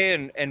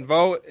PSA and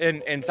vote,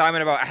 and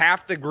Simon, about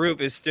half the group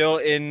is still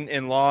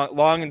in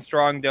long and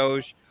strong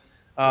Doge.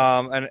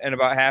 And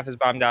about half is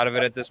bombed out of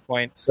it at this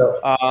point. So,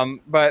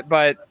 but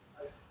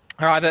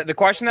the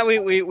question that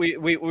we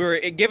were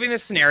giving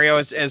this scenario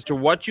as to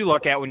what you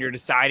look at when you're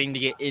deciding to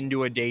get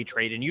into a day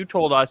trade, and you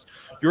told us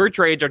your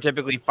trades are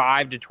typically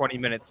 5 to 20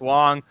 minutes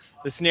long.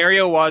 The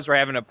scenario was we're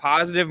having a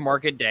positive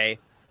market day.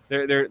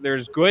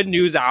 There's good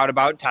news out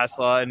about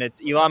Tesla, and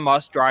it's Elon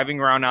Musk driving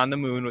around on the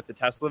moon with the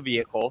Tesla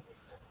vehicle.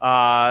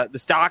 The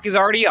stock is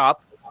already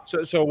up.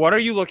 So what are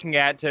you looking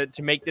at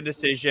to make the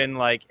decision,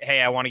 like,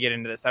 hey, I want to get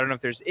into this? I don't know if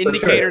there's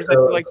indicators that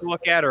you like to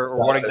look at or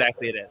what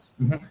exactly it is.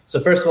 Mm-hmm. So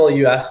first of all,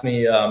 you asked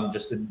me,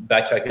 just to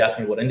backtrack, you asked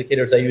me what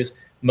indicators I use.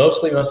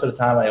 Most of the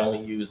time, I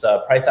only use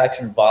price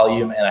action,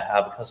 volume, and I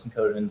have a custom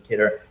coded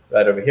indicator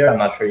right over here. I'm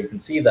not sure you can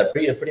see that.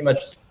 Pretty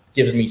much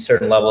gives me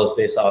certain levels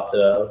based off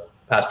the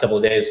past couple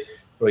of days.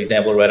 For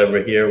example, right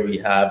over here, we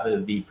have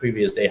the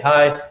previous day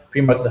high,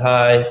 pre-market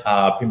high,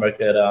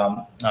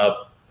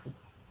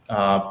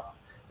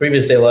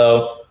 previous day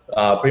low,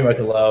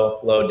 pre-market low,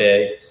 low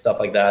day, stuff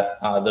like that.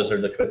 Those are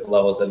the critical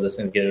levels that this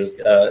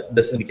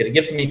indicator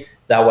gives me.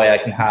 That way I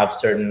can have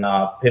certain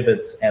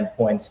pivots and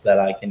points that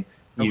I can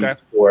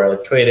use for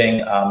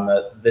trading.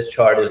 This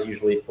chart is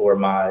usually for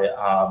my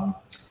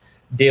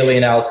daily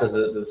analysis.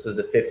 This is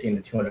the 15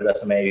 to 200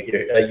 SMA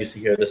you see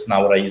here. This is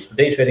not what I use for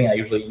day trading. I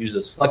usually use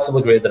this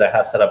flexible grid that I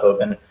have set up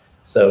open.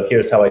 So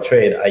here's how I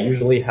trade. I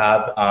usually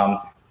have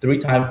 3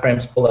 time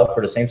frames pulled up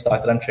for the same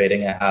stock that I'm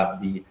trading. I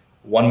have the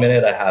 1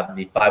 minute, I have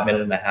the 5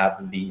 minute, and I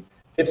have the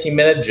 15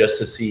 minute, just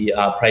to see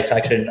price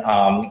action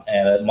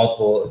and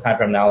multiple time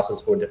frame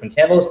analysis for different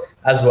candles,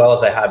 as well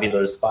as I have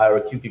either SPY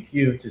or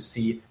QQQ to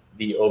see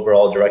the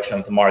overall direction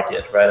of the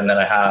market, right? And then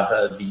I have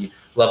the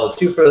level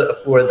 2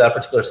 for that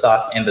particular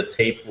stock, and the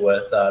tape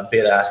with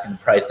bid ask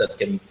and price that's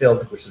getting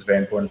filled, which is very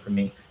important for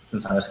me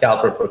since I'm a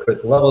scalper for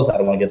critical levels. I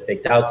don't want to get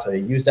faked out, so I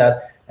use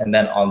that. And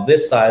then on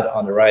this side,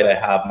 on the right, I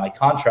have my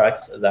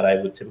contracts that I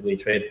would typically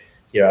trade.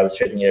 Here, I was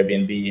trading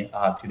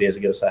Airbnb 2 days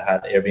ago, so I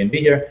had Airbnb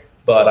here.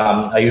 But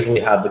I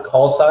usually have the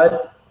call side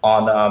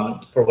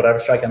on for whatever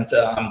strike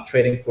I'm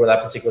trading for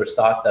that particular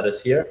stock that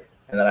is here.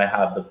 And then I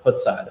have the put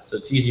side. So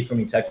it's easy for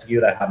me to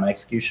execute. I have my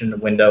execution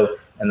window,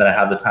 and then I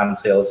have the time and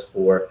sales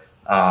for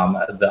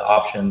the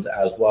options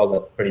as well.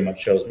 That pretty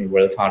much shows me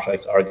where the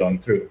contracts are going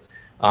through.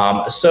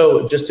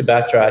 So just to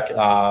backtrack,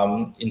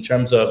 in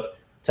terms of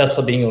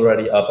Tesla being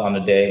already up on the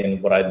day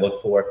and what I'd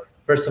look for,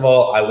 first of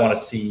all, I want to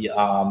see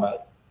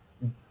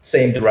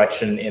same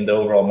direction in the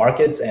overall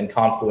markets and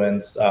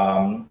confluence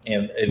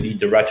in the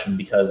direction,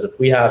 because if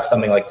we have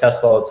something like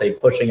Tesla, let's say,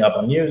 pushing up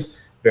on news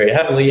very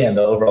heavily and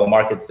the overall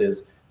markets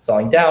is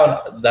selling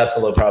down, that's a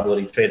low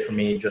probability trade for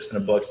me just in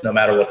the books, no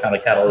matter what kind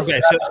of catalyst. Okay,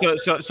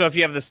 so if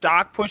you have the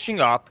stock pushing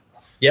up,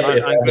 yep, on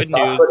good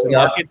news, the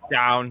market's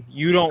down,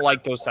 you don't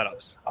like those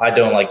setups. I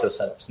don't like those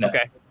setups. No.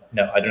 Okay.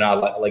 No, I do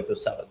not like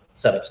those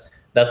setups.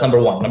 That's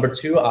number one. Number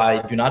two,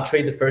 I do not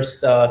trade the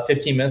first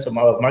 15 minutes of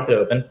market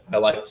open. I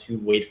like to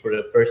wait for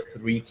the first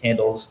 3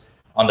 candles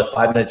on the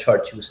 5-minute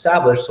chart to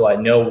establish, so I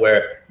know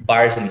where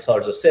buyers and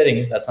sellers are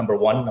sitting. That's number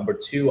one. Number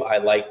two, I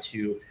like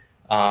to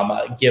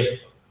give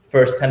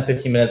first 10,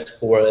 15 minutes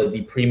for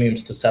the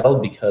premiums to settle,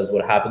 because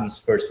what happens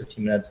first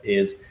 15 minutes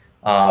is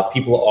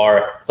people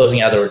are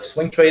closing out their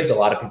swing trades. A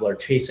lot of people are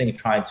chasing,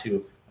 trying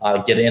to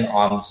get in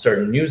on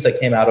certain news that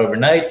came out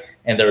overnight,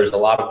 and there's a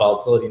lot of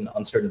volatility and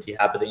uncertainty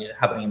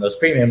happening in those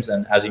premiums.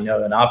 And as you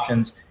know, in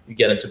options, you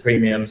get into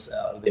premiums,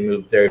 they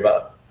move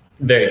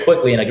very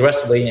quickly and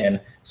aggressively, and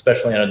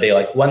especially on a day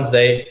like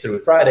Wednesday through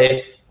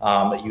Friday,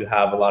 you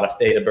have a lot of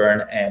theta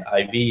burn and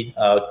IV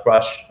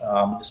crush,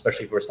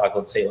 especially for a stock,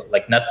 let's say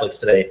like Netflix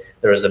today.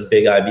 There was a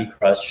big IV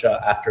crush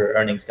after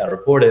earnings got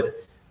reported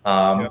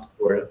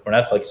for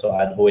Netflix, so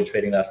I'd avoid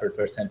trading that for the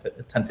first 10,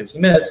 15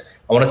 minutes.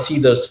 I want to see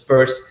those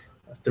first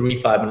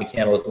 3 5-minute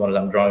candles, the ones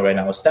I'm drawing right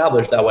now,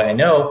 established. That way I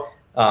know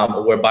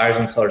where buyers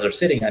and sellers are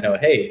sitting. I know,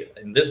 hey,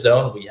 in this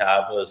zone, we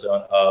have a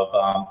zone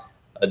of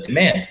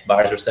demand.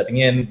 Buyers are stepping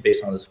in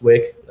based on this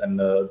wick, and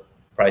the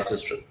price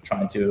is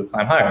trying to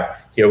climb higher.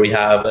 Here we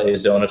have a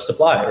zone of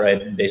supply,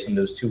 right, based on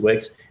those 2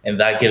 wicks. And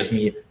that gives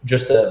me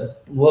just a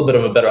little bit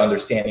of a better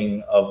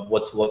understanding of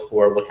what to look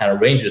for, what kind of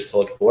ranges to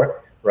look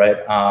for, right?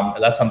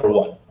 That's number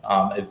one.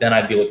 Then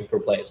I'd be looking for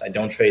plays. I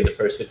don't trade the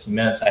first 15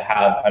 minutes.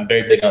 I'm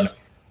very big on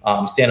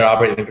standard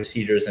operating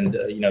procedures and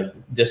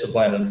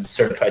discipline and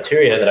certain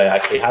criteria that I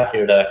actually have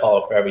here that I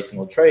follow for every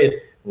single trade.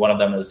 One of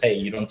them is, hey,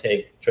 you don't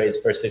take trades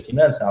first 15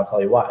 minutes, and I'll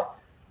tell you why.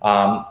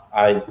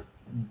 I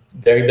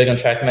very big on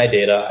tracking my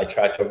data. I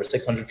tracked over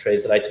 600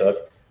 trades that I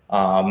took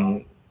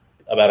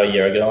about a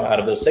year ago. Out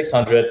of those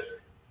 600,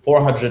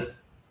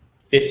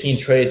 415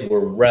 trades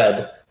were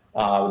red.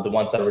 The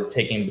ones that were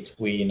taking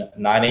between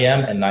 9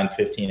 a.m. and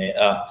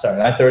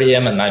 9:30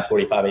 a.m. and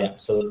 9:45 a.m.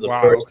 So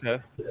the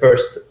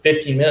first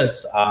 15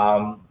 minutes,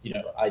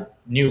 I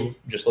knew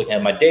just looking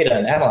at my data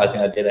and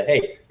analyzing that data,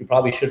 hey, you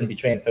probably shouldn't be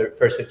trading for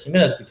first 15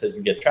 minutes because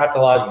you get trapped a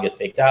lot, you get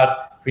faked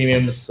out,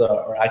 premiums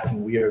are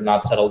acting weird,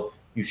 not settled.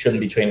 You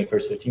shouldn't be trading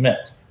first 15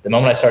 minutes. The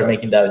moment I started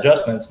making that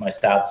adjustments, my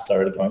stats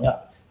started going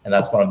up, and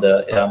that's one of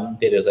the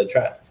data I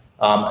tracked.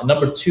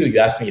 Number two, you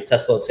asked me if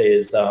Tesla, let's say,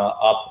 is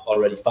up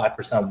already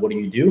 5%. What do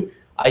you do?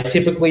 I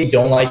typically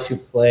don't like to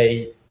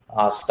play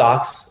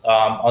stocks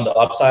on the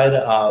upside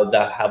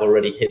that have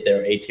already hit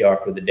their ATR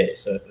for the day.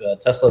 So if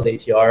Tesla's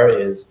ATR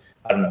is,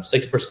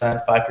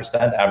 6%,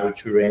 5%, average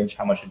true range,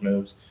 how much it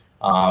moves,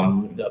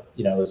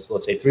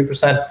 let's say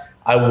 3%,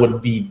 I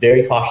would be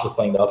very cautious of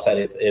playing the upside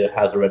if it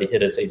has already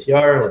hit its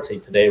ATR. Let's say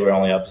today we're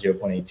only up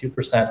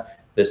 0.82%.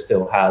 This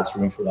still has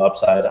room for the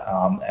upside,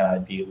 and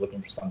I'd be looking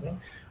for something.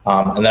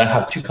 And then I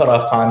have 2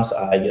 cutoff times.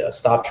 I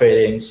stop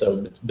trading.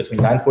 So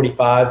between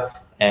 9:45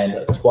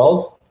 and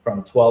 12,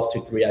 from 12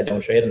 to 3, I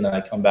don't trade. And then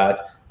I come back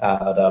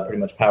at pretty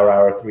much power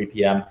hour, 3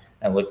 p.m.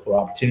 and look for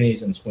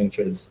opportunities and swing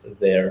trades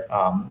there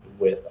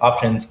with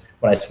options.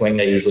 When I swing,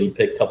 I usually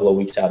pick a couple of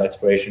weeks out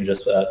expiration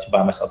just to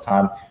buy myself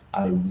time.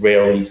 I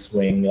rarely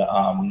swing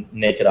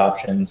naked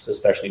options,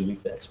 especially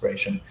weekly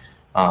expiration.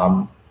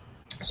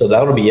 So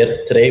that'll be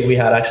it. Today we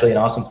had actually an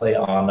awesome play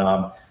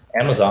on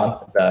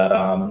Amazon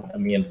that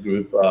me and the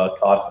group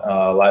caught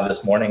live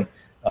this morning.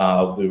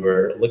 We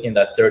were looking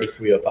at that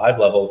 33.05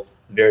 level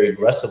very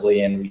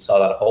aggressively, and we saw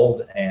that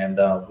hold, and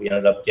we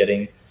ended up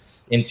getting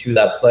into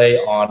that play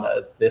on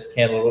this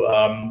candle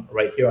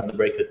right here on the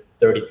break at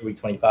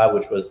 33.25,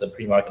 which was the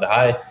pre-market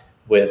high,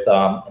 with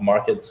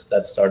markets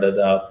that started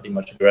pretty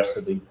much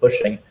aggressively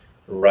pushing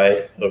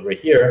right over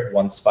here.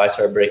 Once SPY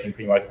started breaking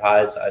pre-market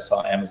highs, I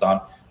saw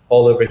Amazon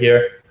hold over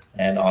here,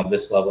 and on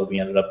this level we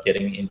ended up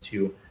getting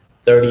into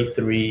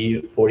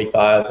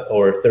 33.45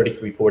 or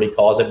 33.40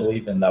 calls, I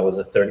believe, and that was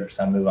a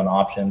 30% move on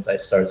options. I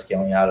started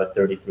scaling out at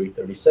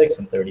 33.36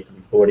 and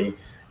 33.40,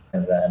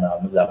 and then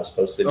that was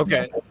posted.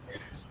 Okay.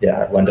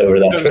 Yeah, I went over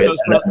that trade.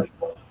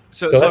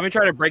 So let me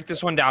try to break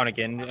this one down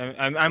again.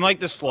 I'm like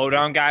the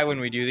slowdown guy when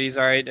we do these.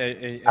 All right,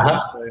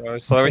 I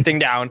slow everything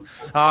down.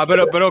 But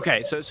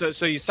okay.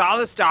 So you saw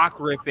the stock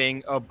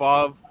ripping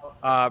above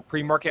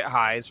pre-market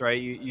highs,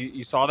 right?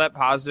 You saw that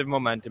positive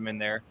momentum in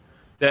there.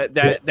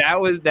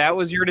 That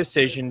was your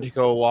decision to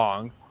go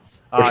long.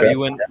 Sure. You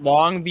went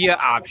long via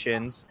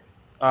options.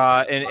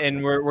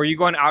 And were you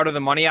going out of the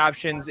money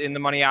options, in the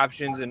money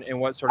options, and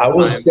what sort of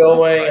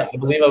I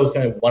believe I was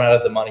going one out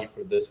of the money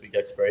for this week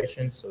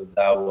expiration. So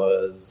that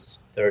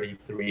was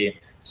 33.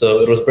 So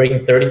it was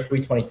breaking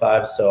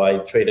 33.25. So I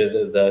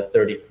traded the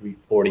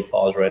 33.40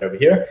 calls right over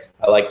here.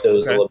 I like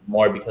those a little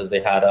more because they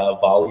had a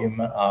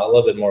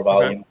little bit more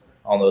volume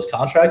on those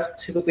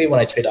contracts. Typically when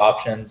I trade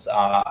options,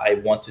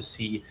 I want to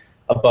see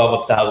above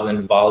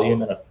 1,000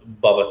 volume and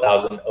above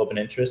 1,000 open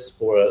interest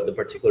for the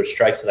particular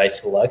strikes that I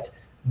select.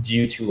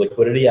 Due to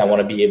liquidity, I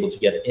want to be able to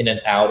get in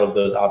and out of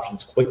those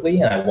options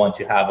quickly, and I want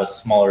to have a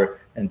smaller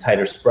and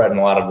tighter spread and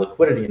a lot of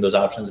liquidity in those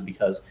options,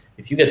 because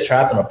if you get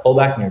trapped in a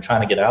pullback and you're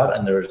trying to get out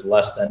and there's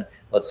less than,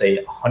 let's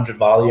say, 100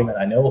 volume, and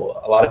I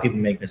know a lot of people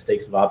make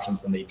mistakes with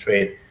options when they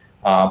trade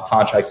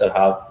contracts that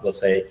have, let's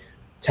say,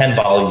 10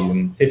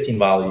 volume, 15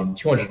 volume,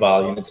 200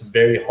 volume. It's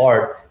very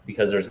hard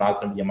because there's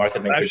not going to be a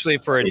market maker. Especially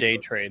for a day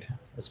trade.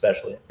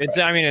 Especially. It's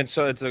right. I mean, it's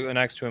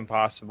next to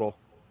impossible.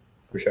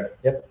 For sure.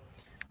 Yep.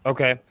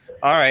 Okay.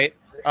 All right.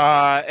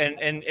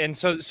 And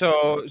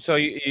so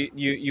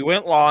you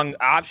went long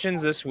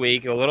options this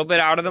week, a little bit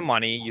out of the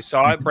money. You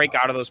saw it break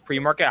out of those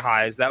pre-market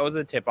highs. That was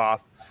a tip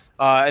off.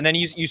 And then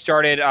you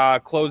started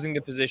closing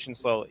the position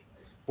slowly.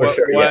 For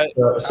sure.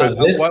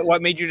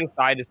 What made you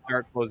decide to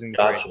start closing the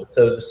trade?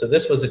 So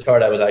this was the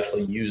chart I was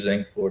actually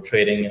using for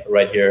trading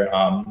right here.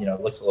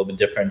 It looks a little bit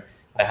different.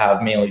 I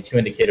have mainly two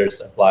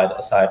indicators applied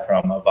aside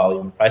from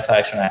volume and price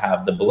action. I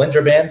have the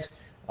Bollinger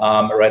Bands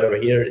right over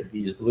here,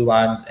 these blue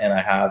lines, and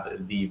I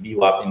have the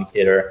VWAP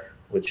indicator,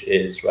 which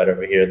is right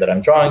over here that I'm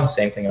drawing.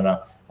 Same thing on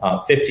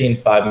a 15,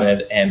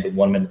 5-minute, and the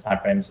 1-minute time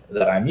frames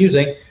that I'm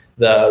using.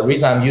 The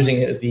reason I'm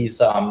using these,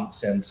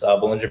 since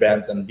Bollinger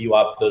Bands and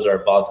VWAP, those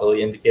are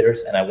volatility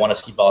indicators, and I want to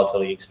see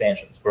volatility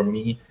expansions. For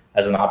me,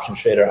 as an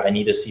options trader, I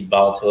need to see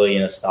volatility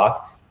in a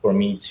stock for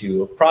me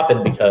to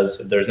profit, because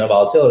if there's no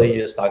volatility,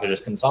 the stock is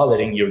just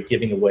consolidating. You're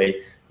giving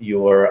away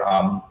your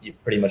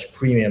pretty much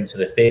premium to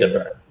the theta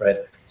burn, right?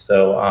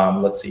 So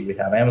let's see, we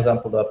have Amazon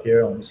pulled up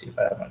here. Let me see if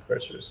I have my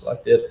cursor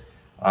selected.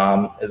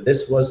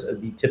 This was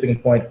the tipping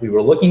point. We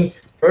were looking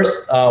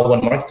first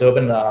when markets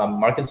opened.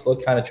 Markets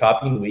looked kind of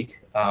choppy and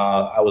weak.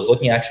 I was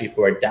looking actually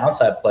for a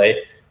downside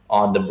play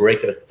on the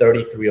break of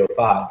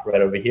 33.05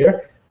 right over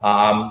here.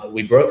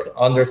 We broke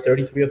under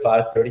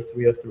 33.05.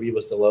 33.03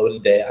 was the low of the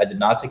day. I did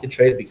not take a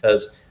trade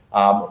because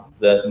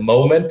the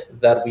moment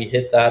that we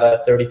hit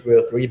that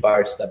 33.03,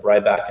 buyers stepped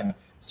right back and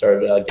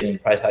started getting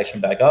price action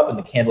back up, and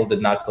the candle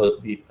did not close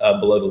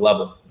below the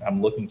level.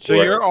 I'm looking for.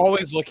 So you're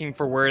always looking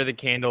for where the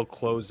candle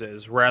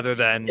closes rather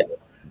than. Yeah.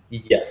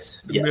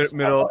 Yes.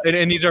 Middle.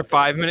 And these are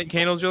 5-minute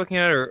candles you're looking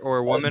at,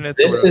 or 1 minute?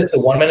 This is the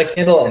 1-minute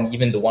candle, and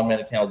even the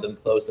 1-minute candle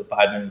didn't close. The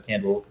 5-minute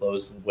candle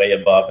closed way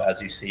above.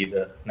 As you see,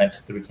 the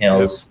next 3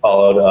 candles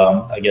followed,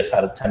 I guess,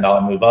 had a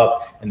 $10 move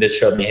up. And this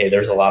showed me, hey,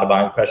 there's a lot of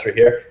buying pressure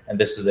here. And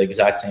this is the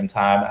exact same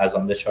time as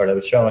on this chart I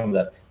was showing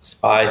that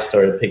SPY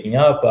started picking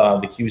up.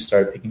 The Qs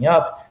started picking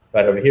up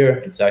right over here,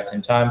 exact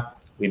same time.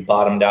 We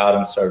bottomed out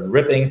and started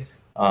ripping.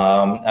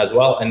 As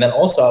well. And then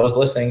also I was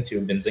listening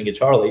to Benzinga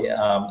Charlie.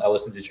 I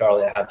listened to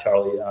Charlie. I have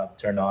Charlie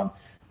turned on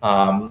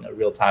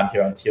real time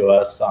here on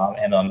TOS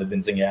and on the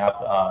Benzinga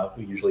app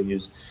we usually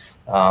use.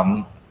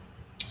 And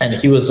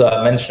he was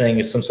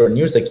mentioning some sort of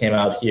news that came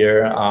out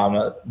here.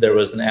 There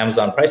was an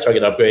Amazon price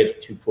target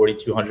upgrade to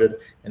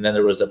 4,200. And then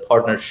there was a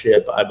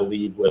partnership, I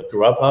believe, with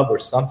Grubhub or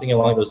something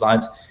along those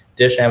lines.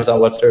 Dish, Amazon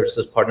Web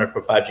Services partner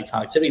for 5G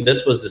connectivity.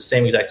 This was the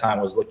same exact time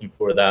I was looking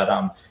for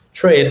that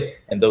trade,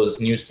 and those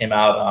news came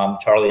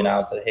out. Charlie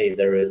announced that, hey,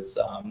 there is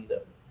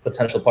the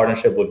potential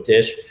partnership with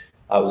Dish.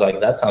 I was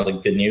like, that sounds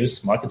like good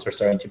news. Markets are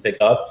starting to pick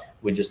up.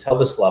 We just held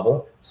this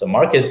level. So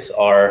markets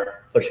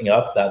are pushing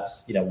up.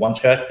 That's one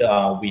check.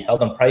 We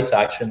held on price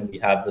action. We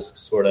have this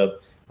sort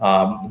of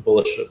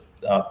bullish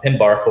pin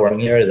bar forming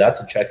here. That's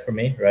a check for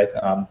me, right?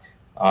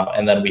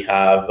 And then we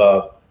have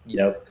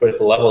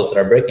critical levels that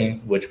are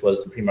breaking, which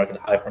was the pre-market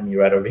high for me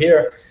right over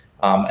here.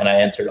 And I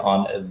entered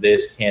on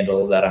this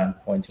candle that I'm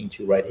pointing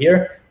to right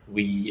here.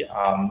 We,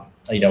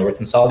 we're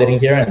consolidating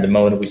here, and the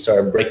moment we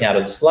started breaking out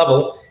of this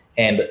level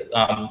and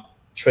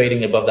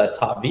trading above that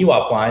top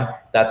VWAP line,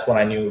 that's when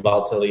I knew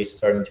volatility is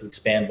starting to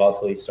expand,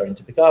 volatility is starting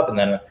to pick up. And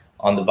then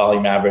on the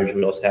volume average,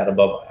 we also had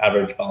above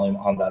average volume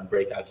on that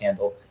breakout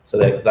candle. So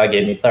that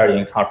gave me clarity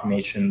and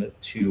confirmation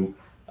to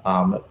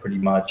pretty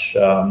much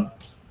take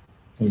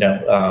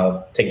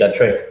that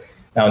trade.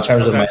 Now, in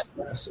terms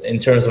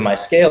of my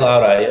scale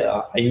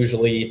out, I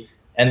usually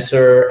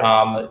enter.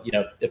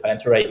 If I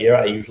enter right here,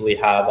 I usually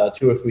have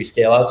 2 or 3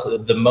 scale outs. So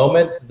the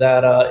moment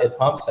that it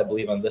pumps, I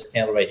believe on this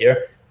candle right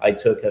here, I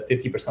took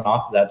 50%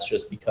 off. That's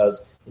just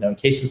because in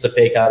case it's a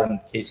fake out, in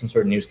case some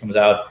sort of news comes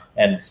out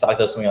and stock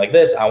does something like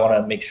this, I want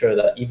to make sure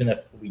that even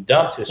if we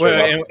dump to a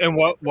certain and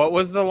what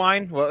was the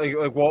line?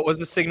 What was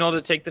the signal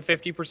to take the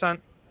 50%?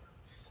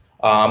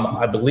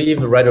 I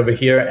believe right over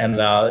here,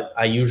 and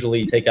I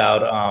usually take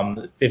out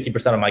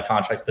 50% of my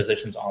contract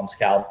positions on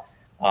scalp.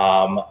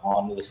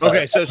 On the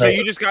okay, so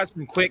you just got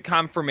some quick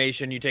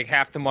confirmation. You take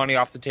half the money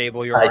off the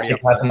table. I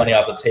take half the money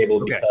off the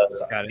table Okay,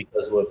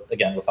 because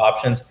with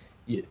options,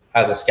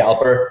 as a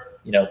scalper,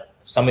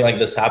 something like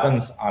this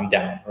happens, I'm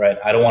down, right?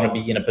 I don't want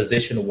to be in a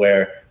position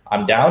where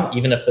I'm down,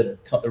 even if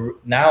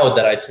now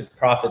that I took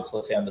profits,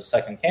 let's say on the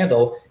second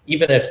candle,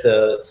 even if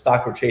the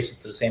stock retraces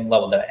to the same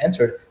level that I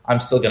entered, I'm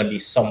still going to be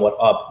somewhat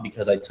up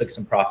because I took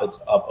some profits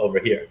up over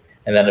here.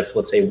 And then if,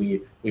 let's say,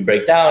 we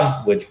break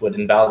down, which would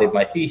invalidate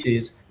my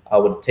thesis, I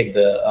would take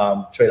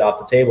the trade off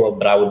the table,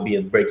 but I would be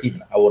at break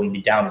even. I wouldn't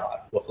be down a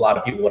lot. With a lot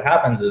of people, what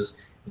happens is,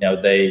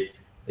 they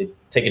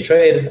take a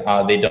trade,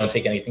 they don't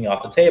take anything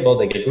off the table,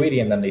 they get greedy,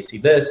 and then they see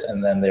this,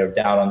 and then they're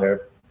down on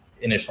their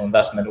initial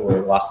investment or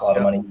lost a lot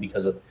of money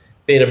because of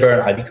theta burn,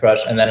 IB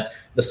crush. And then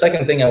the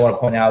second thing I want to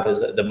point out is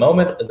that the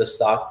moment the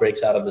stock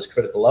breaks out of this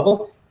critical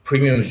level,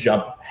 premiums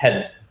jump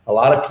heavy. A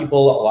lot of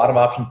people, a lot of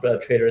option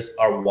traders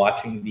are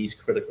watching these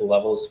critical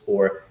levels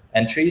for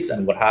entries.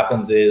 And what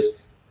happens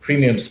is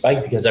premiums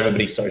spike because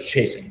everybody starts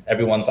chasing.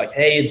 Everyone's like,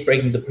 hey, it's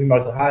breaking the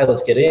pre-market high,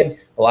 let's get in.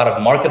 A lot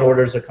of market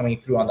orders are coming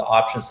through on the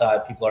option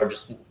side. People are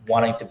just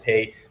wanting to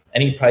pay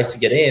any price to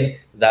get in.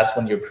 That's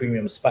when your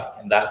premium spike.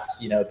 And that's,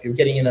 if you're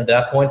getting in at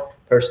that point,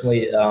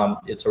 personally,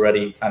 it's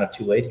already kind of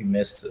too late. You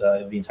missed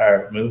the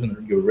entire move,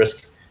 and your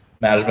risk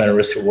management and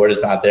risk reward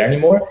is not there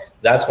anymore.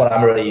 That's when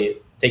I'm already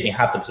taking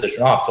half the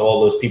position off to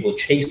all those people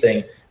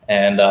chasing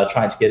and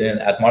trying to get in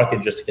at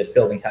market just to get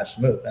filled and catch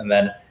the move. And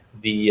then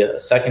the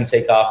second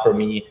takeoff for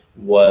me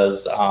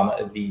was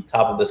at the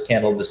top of this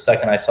candle. The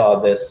second I saw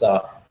this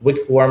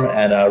wick form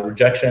and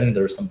rejection,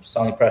 there was some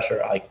selling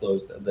pressure. I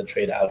closed the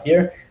trade out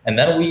here. And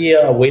then we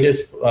waited.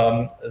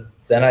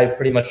 Then I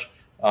pretty much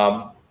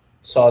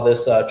saw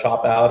this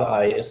chop out.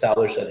 I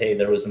established that, hey,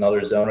 there was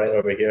another zone right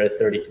over here at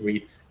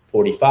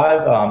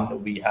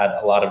 33.45. We had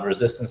a lot of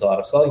resistance, a lot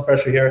of selling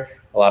pressure here.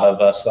 A lot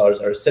of sellers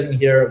are sitting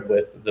here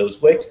with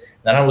those wicks.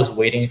 Then I was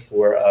waiting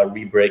for a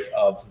rebreak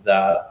of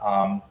that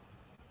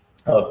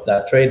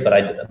trade, but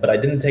I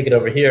didn't take it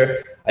over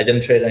here. I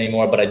didn't trade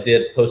anymore, but I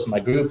did post in my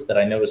group that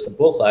I noticed a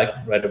bull flag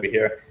right over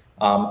here,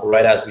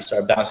 right as we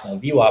started bouncing on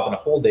VWAP and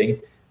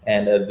holding.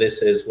 And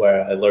this is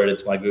where I alerted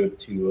to my group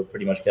to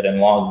pretty much get in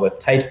long with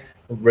tight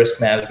risk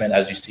management.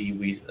 As you see,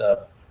 we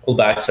pulled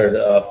back,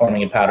 started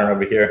forming a pattern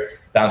over here,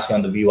 bouncing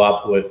on the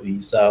VWAP with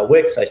these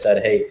wicks. I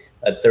said, hey,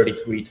 at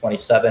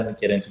 33.27,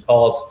 get into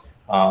calls.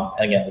 And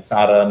again, it's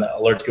not an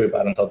alerts group.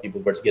 I don't tell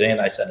people where to get in.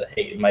 I said,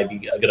 hey, it might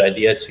be a good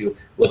idea to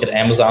look at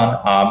Amazon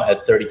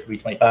at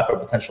 33.25 for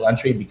potential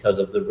entry because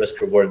of the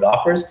risk rewarded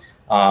offers.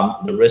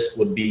 The risk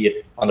would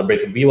be on the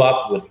break of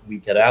VWAP. Would we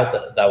get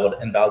out, that would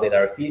invalidate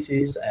our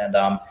theses. And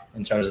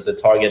in terms of the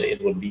target,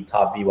 it would be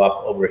top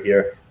VWAP over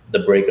here, the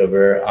break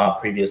over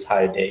previous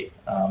high day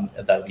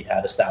that we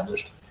had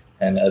established.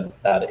 And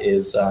that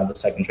is the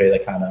second trade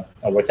that kind of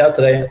worked out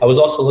today. I was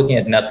also looking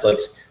at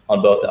Netflix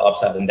on both the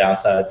upside and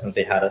downside since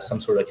they had some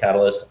sort of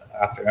catalyst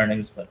after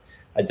earnings, but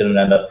I didn't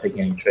end up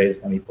taking any trades.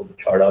 Let me pull the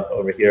chart up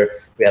over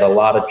here. We had a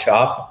lot of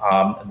chop.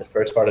 In the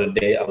first part of the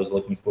day, I was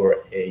looking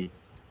for a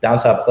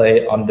downside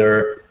play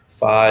under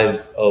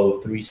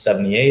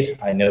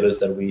 503.78. I noticed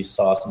that we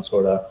saw some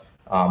sort of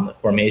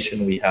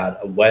formation. We had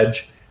a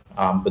wedge,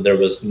 but there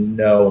was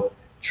no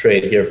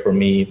trade here for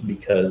me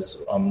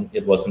because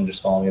it wasn't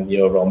just following the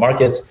overall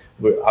markets.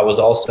 I was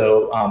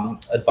also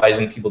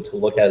advising people to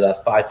look at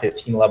that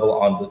 515 level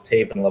on the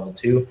tape and level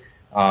 2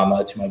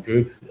 to my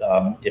group.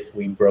 If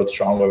we broke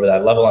strong over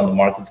that level and the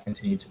markets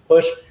continue to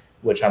push,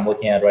 which I'm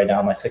looking at right now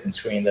on my second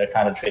screen, they're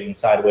kind of trading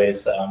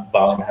sideways.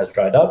 Volume has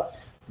dried up.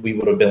 We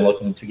would have been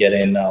looking to get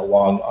in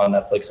long on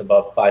Netflix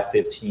above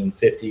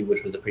 515.50,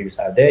 which was the previous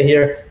high day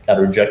here. Got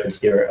rejected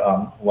here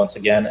once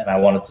again, and I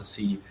wanted to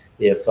see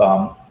if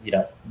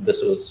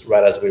this was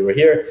right as we were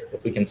here,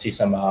 if we can see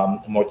some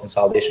more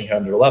consolidation here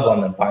under the level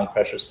and then buying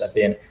pressure step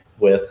in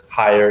with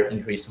higher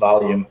increased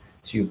volume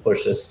to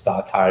push this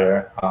stock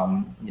higher,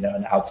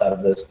 and outside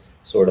of this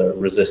sort of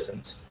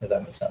resistance, if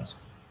that makes sense.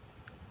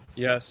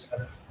 Yes.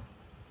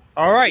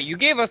 All right, you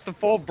gave us the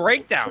full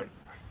breakdown.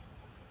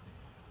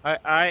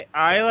 I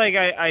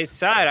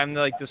said, I'm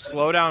like the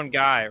slowdown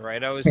guy,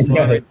 right? I was slowing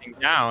everything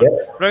down,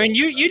 but I mean,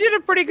 you did a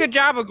pretty good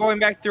job of going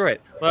back through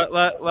it.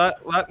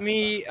 Let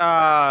me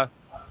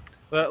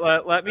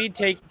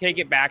take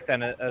it back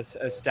then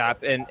a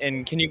step,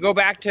 and can you go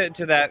back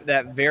to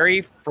that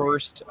very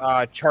first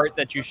chart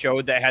that you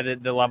showed that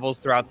had the levels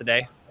throughout the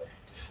day?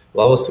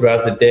 Levels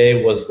throughout the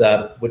day was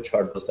that. What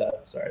chart was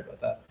that? Sorry about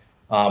that.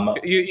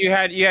 You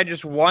had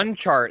just one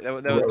chart that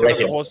was right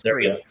the whole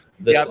screen.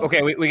 Yeah.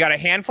 Okay. We got a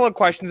handful of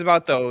questions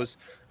about those.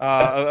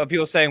 Of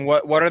people saying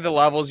what are the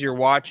levels you're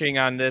watching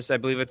on this? I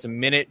believe it's a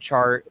minute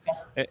chart.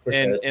 And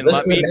this is a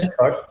minute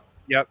chart.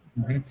 Yep.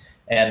 Mm-hmm.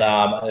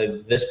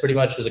 And this pretty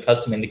much is a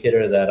custom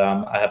indicator that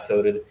I have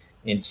coded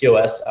in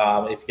TOS.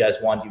 If you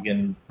guys want, you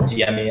can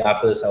DM me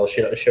after this. I'll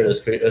share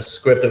a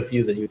script of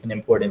you that you can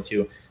import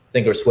into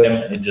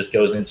Thinkorswim. It just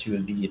goes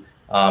into the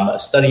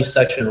studies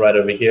section right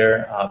over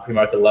here,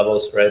 pre-market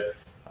levels, right?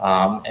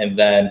 And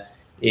then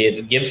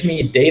it gives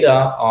me data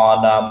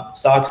on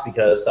stocks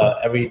because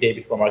every day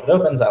before market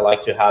opens, I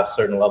like to have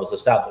certain levels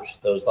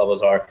established. Those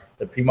levels are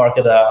the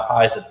pre-market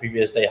highs, the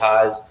previous day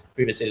highs,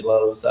 previous day's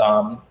lows,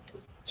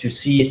 to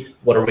see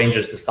what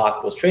ranges the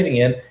stock was trading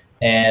in.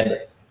 And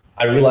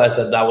I realized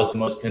that that was the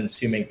most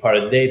consuming part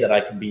of the day, that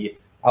I could be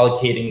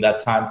allocating that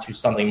time to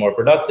something more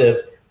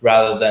productive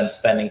rather than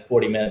spending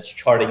 40 minutes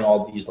charting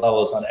all these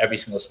levels on every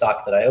single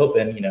stock that I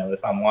open.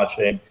 If I'm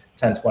watching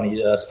 10,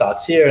 20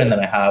 stocks here, and then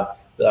I have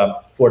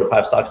 4 to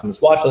 5 stocks on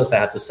this watch list, I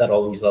have to set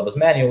all these levels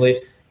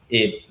manually.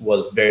 It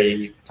was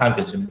very time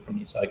consuming for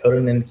me. So I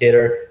coded an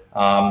indicator.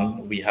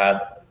 We had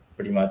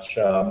pretty much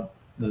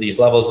these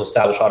levels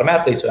established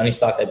automatically. So any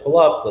stock I pull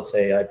up, let's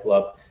say I pull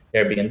up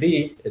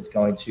Airbnb, it's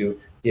going to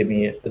give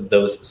me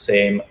those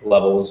same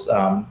levels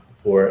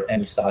for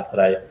any stock that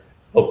I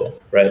open,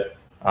 right?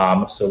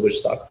 So which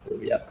stock were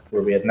we at?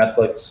 Were we at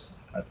Netflix?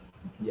 I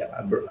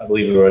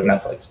believe we were at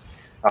Netflix.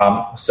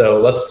 So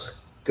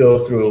let's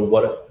go through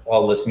what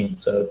all this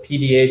means. So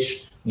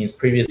PDH means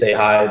previous day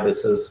high.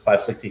 This is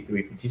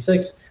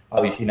 563.56.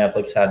 Obviously,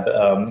 Netflix had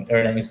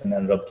earnings and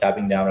ended up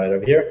capping down right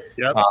over here.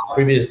 Yep.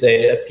 Previous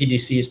day,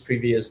 PDC's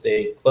previous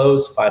day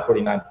close,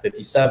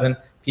 549.57.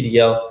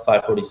 PDL,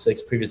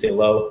 546, previous day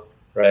low,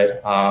 right?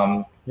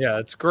 Yeah,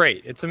 it's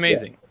great. It's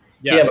amazing.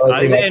 Yeah. Yes,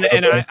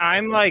 Yeah,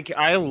 I'm like,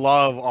 I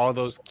love all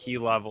those key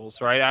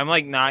levels, right? I'm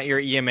like not your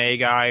EMA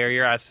guy or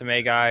your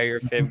SMA guy or your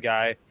FIB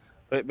guy,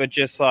 but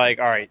just like,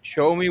 all right,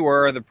 show me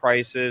where the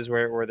price is,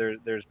 where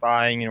there's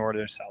buying and where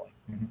they're selling.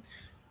 Mm-hmm.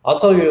 I'll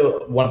tell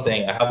you one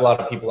thing. I have a lot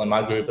of people in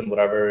my group and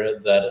whatever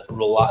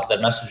that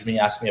message me,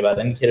 ask me about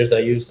indicators that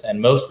I use, and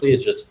mostly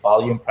it's just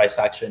volume, price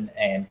action,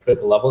 and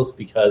critical levels,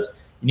 because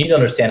you need to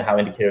understand how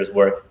indicators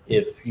work.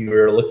 If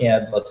you're looking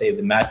at, let's say,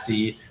 the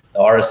MACD, the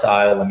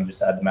RSI, let me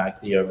just add the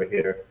MACD over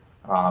here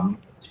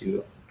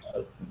to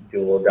do a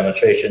little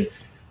demonstration.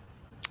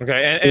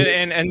 Okay,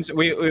 and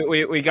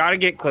we got to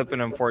get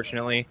clipping,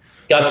 unfortunately.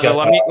 Gotcha.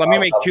 Let me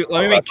make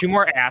two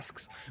more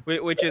asks,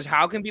 which is,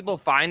 how can people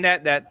find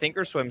that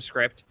Thinkorswim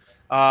script,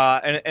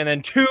 and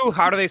then 2,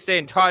 how do they stay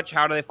in touch?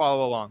 How do they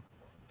follow along?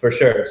 For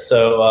sure.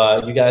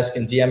 So you guys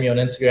can DM me on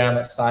Instagram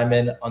at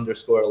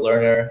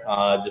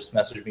Simon_learner. Just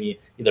message me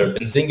either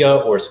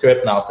Benzinga or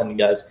script, and I'll send you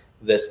guys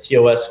this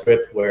TOS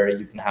script where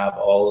you can have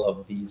all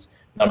of these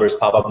numbers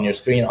pop up on your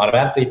screen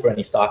automatically for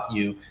any stock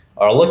you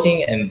are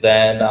looking. And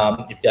then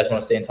if you guys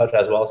want to stay in touch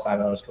as well,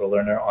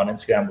 Simon_learner on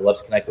Instagram. We'd love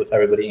to connect with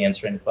everybody,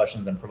 answer any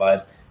questions, and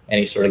provide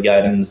any sort of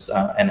guidance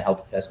and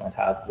help you guys might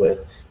have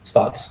with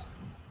stocks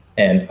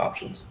and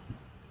options.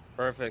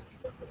 Perfect.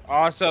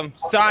 Awesome.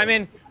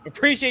 Simon,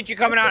 appreciate you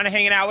coming out and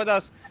hanging out with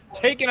us,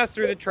 taking us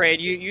through the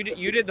trade.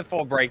 You did the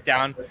full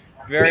breakdown.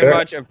 Very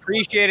much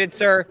appreciated,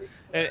 sir.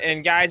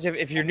 And guys,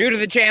 if you're new to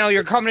the channel,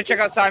 you're coming to check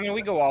out Simon,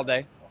 we go all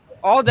day.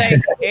 All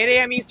day, 8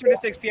 a.m. Eastern to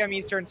 6 p.m.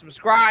 Eastern.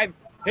 Subscribe,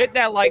 hit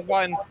that like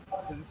button,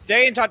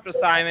 stay in touch with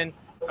Simon,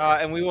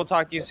 and we will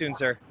talk to you soon,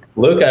 sir.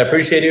 Luke, I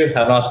appreciate you.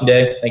 Have an awesome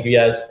day. Thank you,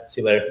 guys.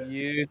 See you later.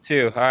 You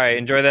too. All right,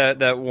 enjoy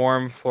that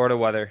warm Florida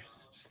weather.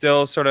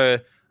 Still sort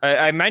of,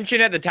 I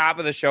mentioned at the top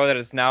of the show that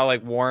it's now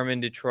like warm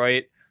in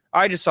Detroit.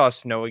 I just saw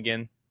snow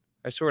again.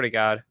 I swear to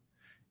God.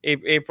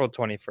 April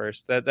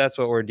 21st. That's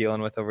what we're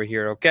dealing with over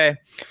here, okay?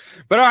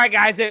 But all right,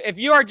 guys, if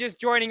you are just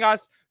joining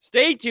us,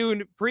 stay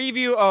tuned.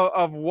 Preview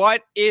of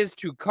what is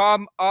to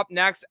come up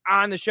next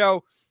on the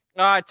show.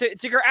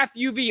 Ticker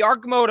FUV,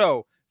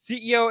 Arcmoto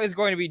CEO is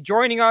going to be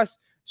joining us.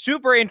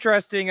 Super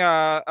interesting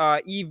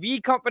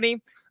EV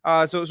company.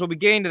 So we'll be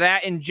getting to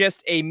that in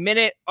just a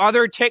minute.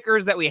 Other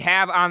tickers that we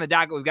have on the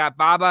docket, we've got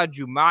Baba,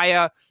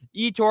 Jumaya,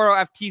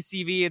 eToro,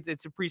 FTCV.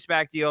 It's a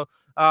pre-SPAC deal.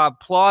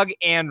 Plug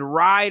and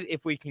Ride,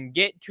 if we can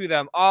get to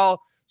them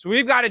all. So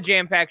we've got a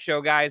jam-packed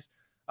show, guys.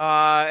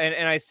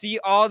 And I see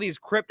all these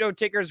crypto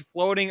tickers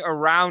floating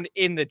around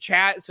in the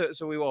chat. So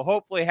we will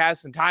hopefully have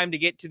some time to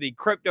get to the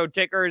crypto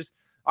tickers.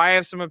 I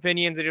have some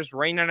opinions. I just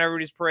rained on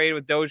everybody's parade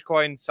with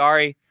Dogecoin.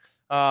 Sorry.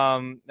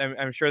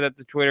 I'm sure that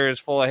the Twitter is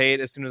full of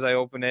hate as soon as I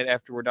open it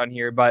after we're done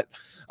here. But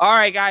all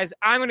right, guys,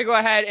 I'm going to go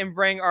ahead and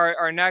bring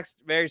our next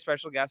very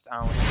special guest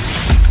on.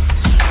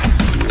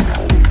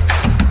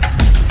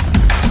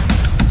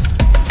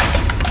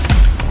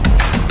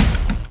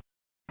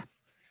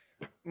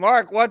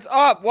 Mark, what's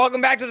up?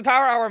 Welcome back to the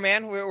Power Hour,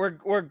 man.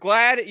 We're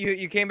glad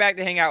you came back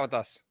to hang out with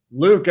us.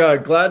 Luke,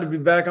 glad to be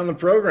back on the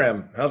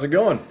program. How's it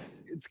going?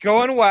 It's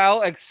going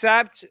well,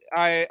 except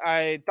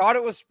I thought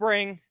it was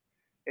spring.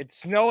 It's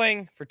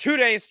snowing for 2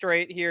 days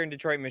straight here in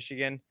Detroit,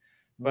 Michigan.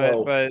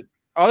 But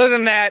other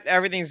than that,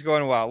 everything's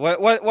going well.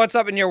 What's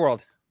up in your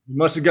world? You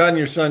must have gotten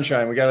your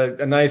sunshine. We got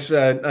a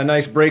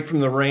nice break from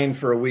the rain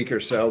for a week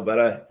or so, but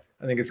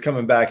I think it's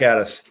coming back at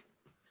us.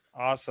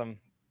 Awesome.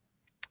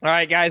 All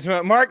right, guys.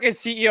 Mark is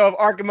CEO of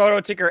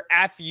Arcimoto, ticker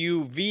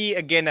FUV.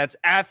 Again, that's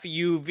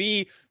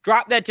FUV.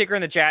 Drop that ticker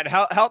in the chat.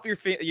 Help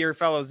your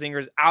fellow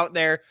zingers out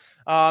there.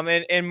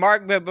 And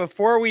Mark, but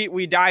before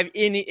we dive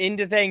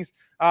into things,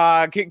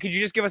 could you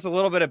just give us a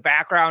little bit of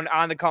background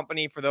on the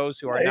company for those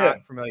who are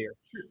not familiar?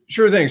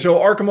 Sure thing. So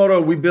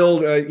Arcimoto, we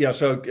build.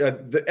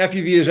 The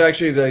FUV is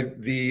actually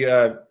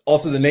the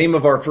also the name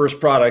of our first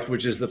product,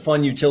 which is the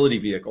Fun Utility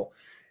Vehicle,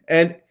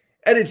 and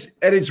at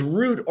its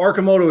root,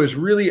 Arcimoto is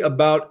really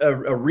about a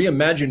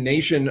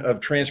reimagination of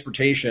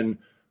transportation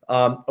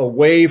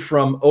away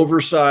from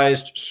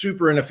oversized,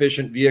 super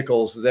inefficient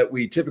vehicles that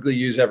we typically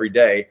use every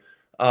day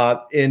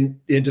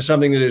into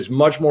something that is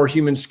much more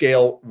human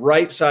scale,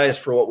 right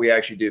sized for what we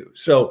actually do.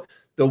 So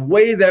the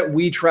way that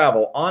we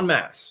travel en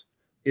masse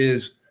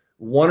is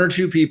one or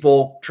two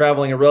people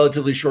traveling a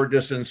relatively short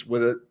distance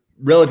with a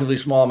relatively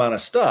small amount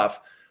of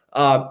stuff.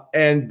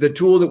 And the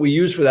tool that we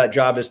use for that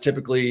job is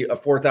typically a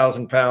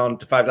 4,000 pound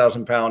to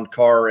 5,000 pound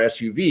car or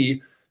SUV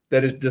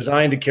that is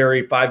designed to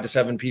carry 5 to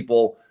 7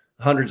 people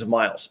hundreds of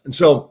miles. And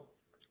so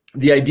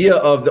the idea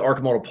of the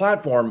Arcimoto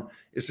platform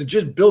is to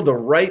just build the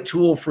right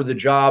tool for the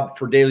job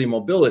for daily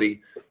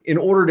mobility in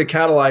order to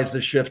catalyze the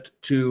shift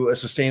to a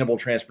sustainable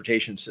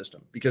transportation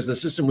system, because the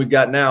system we've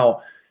got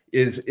now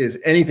is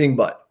anything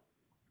but.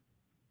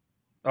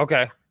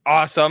 Okay.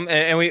 Awesome.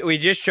 And we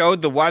just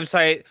showed the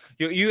website.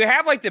 You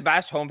have like the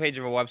best homepage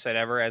of a website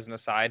ever, as an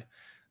aside.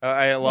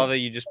 I love that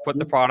you just put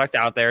the product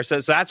out there. So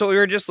that's what we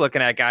were just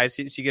looking at, guys.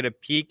 So you get a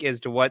peek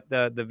as to what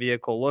the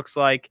vehicle looks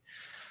like.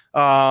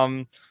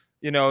 You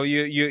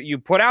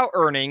put out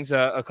earnings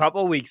a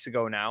couple of weeks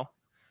ago now.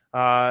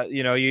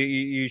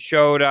 You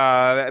showed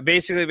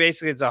basically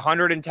it's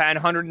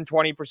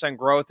 120%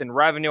 growth in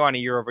revenue on a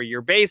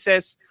year-over-year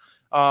basis.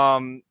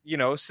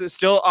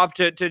 Still up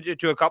to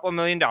a couple $1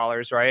 million,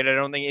 right? I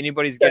don't think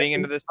anybody's getting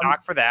into the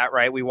stock for that,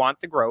 right? We want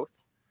the growth.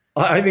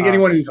 I think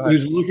anyone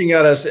who's looking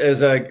at us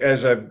as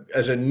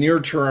a near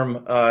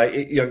term,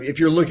 if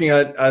you're looking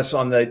at us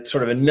on the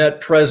sort of a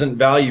net present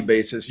value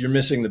basis, you're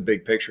missing the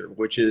big picture,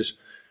 which is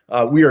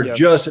we are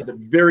just at the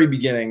very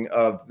beginning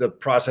of the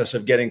process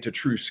of getting to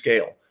true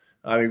scale.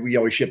 I mean,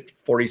 we shipped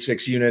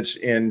 46 units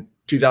in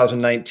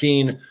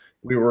 2019.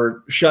 We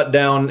were shut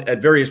down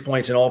at various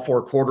points in all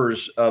 4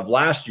 quarters of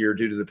last year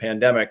due to the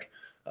pandemic,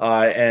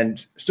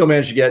 and still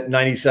managed to get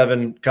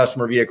 97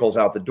 customer vehicles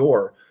out the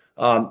door.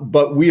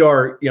 But we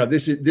are,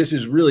 this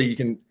is really, you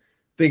can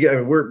think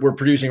we're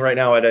producing right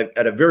now at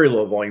a very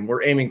low volume.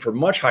 We're aiming for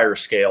much higher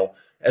scale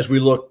as we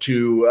look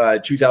to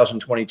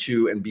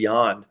 2022 and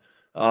beyond.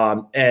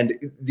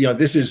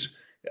 This is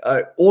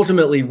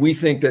ultimately, we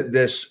think that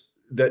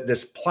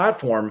this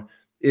platform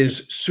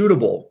is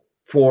suitable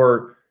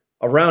for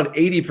around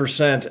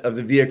 80% of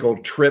the vehicle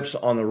trips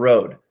on the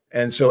road.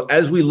 And so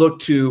as we look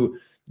to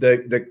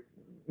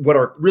what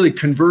are really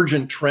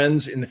convergent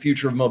trends in the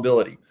future of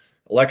mobility,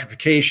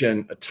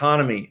 electrification,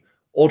 autonomy,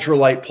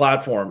 ultralight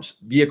platforms,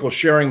 vehicle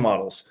sharing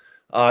models,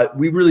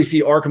 we really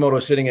see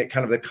Arcimoto sitting at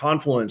kind of the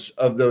confluence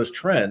of those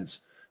trends.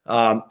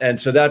 And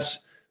so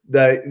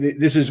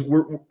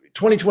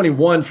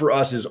 2021 for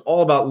us is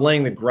all about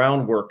laying the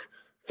groundwork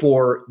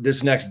for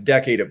this next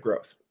decade of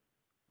growth.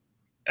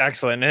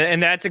 Excellent.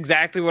 And that's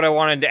exactly what I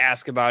wanted to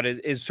ask about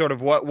is sort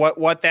of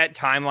what that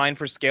timeline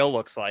for scale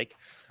looks like.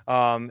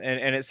 And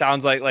it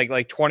sounds like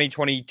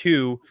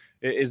 2022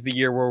 is the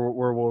year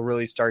where we'll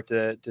really start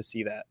to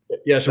see that.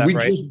 Yeah. So we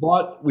just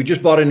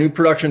bought a new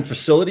production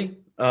facility.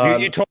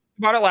 You told us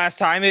about it last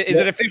time. Is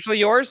it officially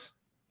yours?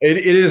 It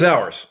is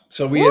ours.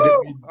 So we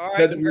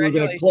said that we were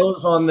going to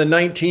close on the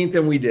 19th,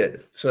 and we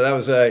did. So that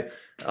was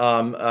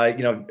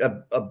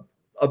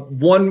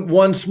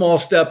one small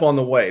step on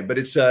the way, but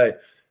it's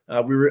I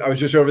was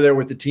just over there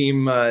with the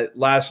team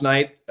last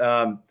night,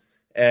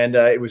 and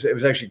it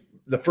was actually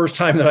the first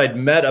time that I'd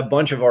met a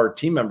bunch of our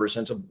team members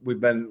since we've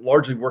been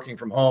largely working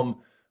from home,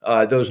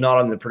 those not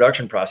on the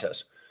production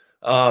process.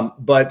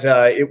 But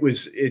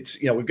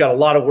we've got a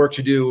lot of work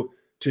to do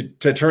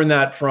to turn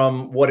that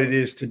from what it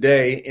is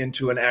today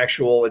into an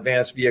actual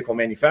advanced vehicle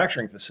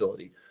manufacturing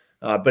facility.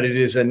 But it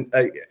is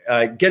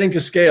getting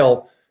to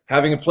scale.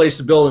 Having a place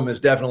to build them is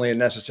definitely a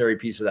necessary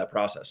piece of that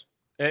process.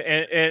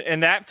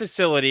 And that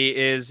facility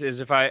is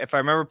if I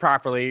remember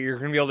properly, you're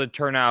going to be able to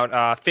turn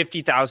out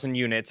 50,000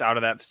 units out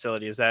of that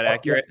facility. Is that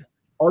accurate?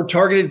 Our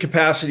targeted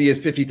capacity is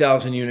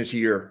 50,000 units a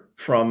year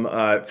from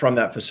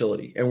that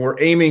facility, and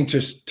we're aiming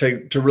to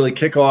really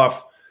kick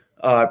off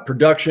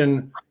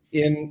production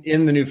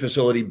in the new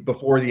facility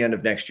before the end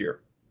of next year.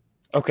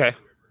 Okay,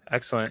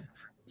 excellent.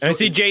 And I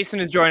see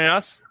Jason is joining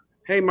us.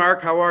 Hey,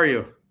 Mark, how are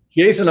you?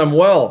 Jason, I'm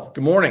well.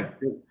 Good morning.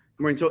 Good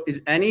morning. So,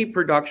 is any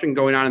production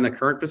going on in the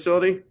current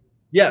facility?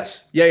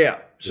 Yes. Yeah.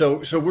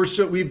 So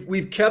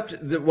we've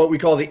kept what we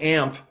call the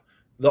AMP,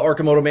 the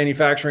Arcimoto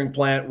manufacturing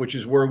plant, which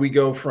is where we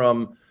go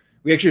from.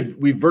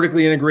 We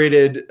vertically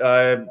integrated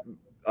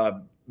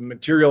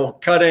material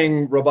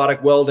cutting,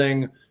 robotic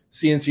welding,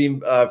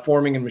 CNC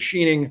forming and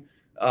machining,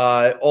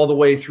 all the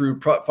way through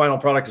final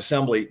product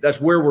assembly. That's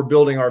where we're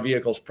building our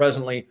vehicles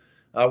presently.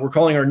 We're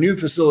calling our new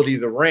facility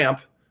the Ramp,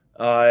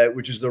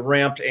 which is the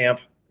ramped amp,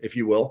 if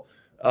you will.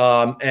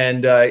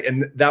 And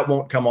that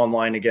won't come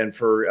online again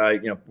for,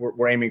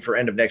 we're aiming for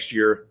end of next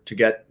year to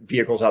get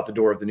vehicles out the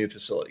door of the new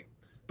facility.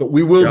 But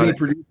we will be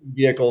producing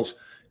vehicles.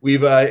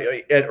 We've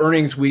at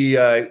earnings, we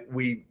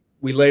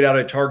laid out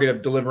a target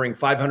of delivering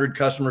 500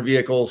 customer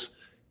vehicles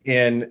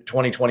in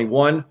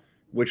 2021,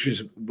 which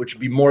would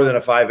be more than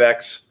a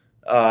 5x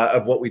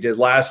of what we did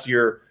last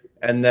year.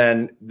 And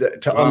then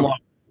to unlock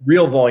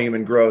real volume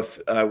and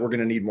growth, we're going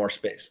to need more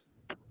space.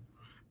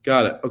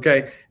 Got it.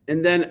 Okay.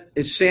 And then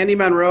is Sandy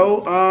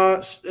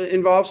Monroe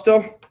involved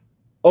still?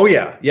 Oh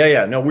yeah.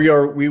 No, we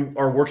are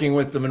working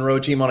with the Monroe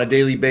team on a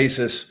daily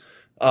basis,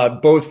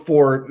 both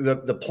for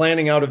the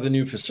planning out of the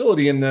new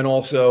facility and then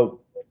also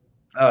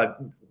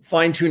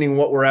fine tuning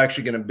what we're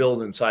actually going to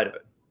build inside of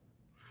it.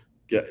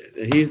 Yeah,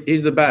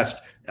 he's the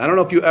best. I don't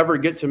know if you ever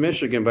get to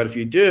Michigan, but if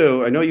you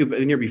do, I know you've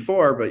been here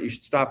before, but you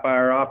should stop by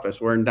our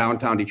office. We're in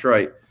downtown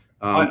Detroit.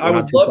 I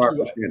would love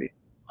to.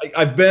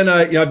 I've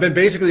been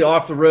basically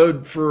off the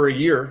road for a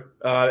year,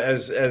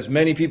 as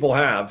many people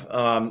have,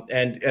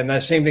 and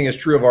that same thing is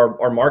true of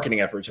our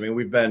marketing efforts. I mean,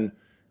 we've been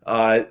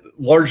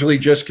largely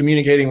just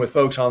communicating with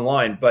folks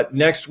online. But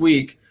next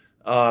week,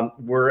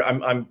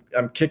 I'm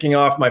kicking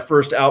off my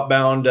first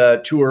outbound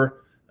tour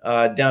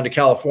down to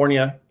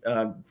California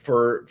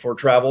for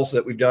travels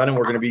that we've done, and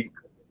we're going to be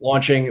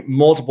launching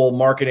multiple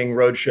marketing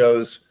road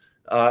shows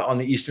on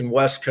the East and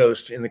West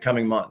Coast in the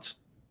coming months.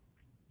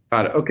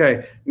 Got it.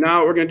 Okay.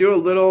 Now we're going to do a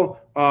little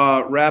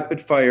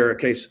rapid fire.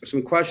 Okay. So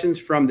some questions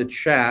from the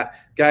chat.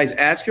 Guys,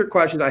 ask your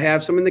questions. I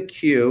have some in the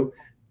queue.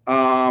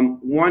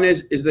 One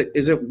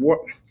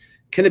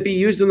can it be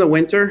used in the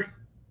winter?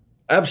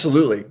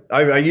 Absolutely.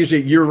 I use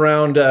it year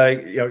round.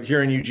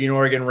 Here in Eugene,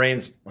 Oregon,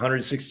 rains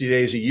 160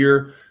 days a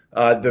year.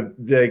 Even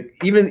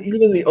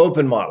the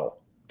open model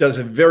does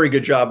a very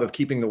good job of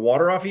keeping the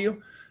water off of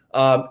you.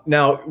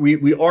 Now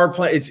we are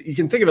planning. You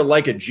can think of it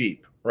like a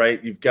Jeep,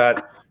 right? You've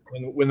got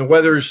when the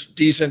weather's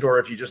decent, or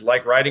if you just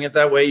like riding it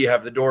that way, you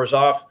have the doors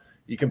off.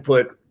 You can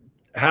put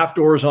half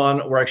doors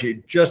on. We're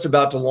actually just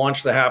about to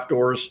launch the half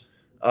doors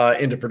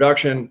into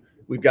production.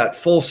 We've got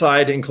full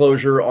side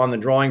enclosure on the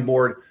drawing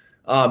board.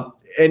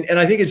 And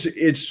I think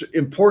it's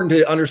important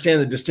to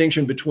understand the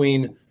distinction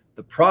between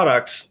the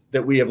products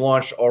that we have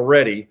launched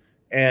already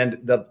and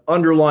the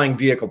underlying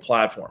vehicle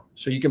platform.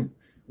 So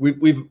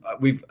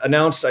we've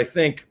announced, I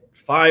think,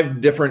 5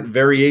 different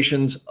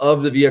variations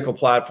of the vehicle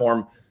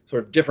platform,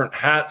 sort of different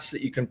hats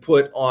that you can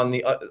put on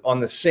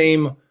the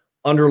same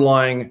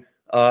underlying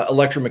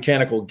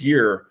electromechanical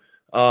gear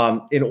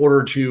in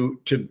order to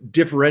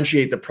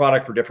differentiate the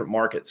product for different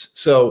markets.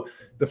 So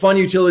the Fun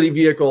Utility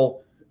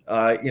Vehicle,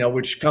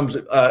 which comes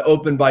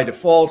open by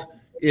default,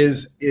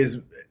 is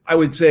I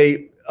would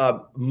say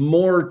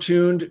more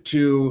tuned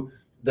to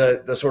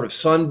the sort of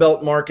Sun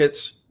Belt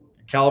markets.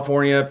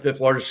 California, 5th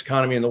largest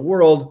economy in the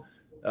world,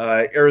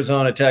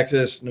 Arizona,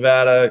 Texas,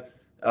 Nevada,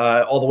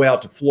 all the way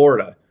out to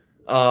Florida.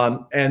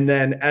 And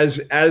then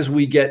as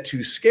we get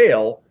to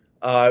scale,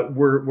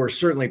 we're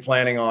certainly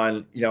planning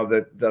on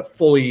the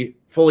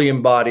fully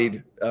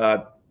embodied,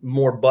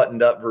 more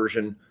buttoned up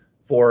version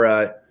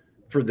for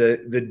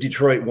the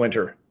Detroit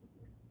winter.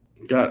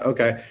 Got it.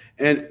 Okay.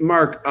 And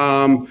Mark,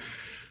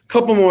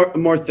 couple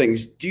more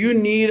things. Do you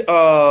need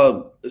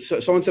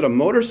someone said a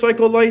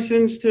motorcycle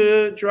license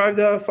to drive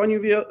the Fun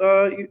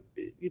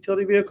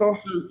utility vehicle?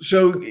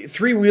 So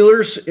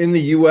 3-wheelers in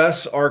the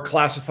U.S. are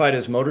classified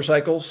as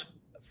motorcycles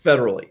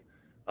federally,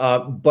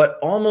 but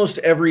almost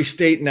every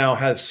state now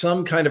has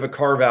some kind of a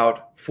carve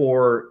out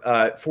for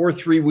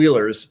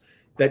 3-wheelers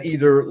that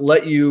either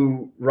let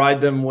you ride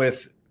them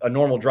with a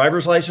normal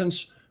driver's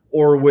license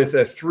or with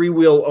a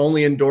 3-wheel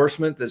only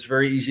endorsement that's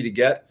very easy to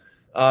get.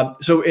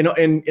 So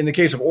in the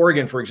case of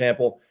Oregon, for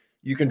example,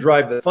 you can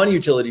drive the Fun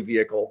Utility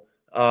Vehicle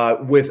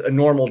with a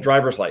normal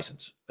driver's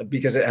license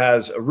because it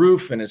has a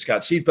roof and it's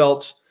got seat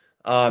belts.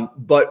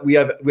 But we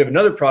have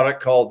another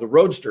product called the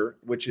Roadster,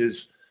 which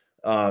is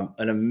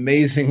an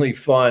amazingly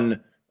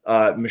fun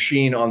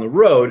machine on the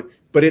road,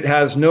 but it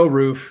has no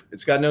roof.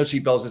 It's got no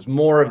seat belts. It's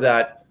more of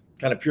that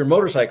kind of pure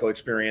motorcycle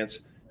experience.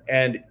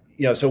 And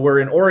so we're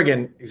in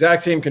Oregon,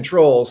 exact same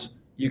controls.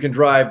 You can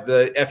drive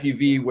the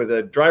FUV with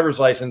a driver's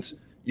license.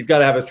 You've got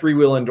to have a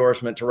 3-wheel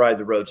endorsement to ride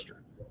the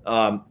Roadster.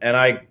 And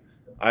I,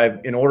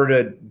 in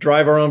order to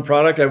drive our own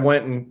product, I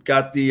went and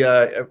got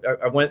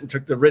I went and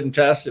took the written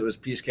test. It was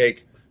piece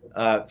cake.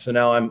 So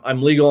now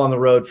I'm legal on the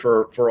road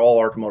for all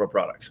Arcimoto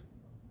products.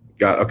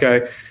 Got it.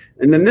 Okay.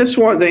 And then this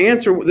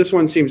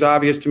one seems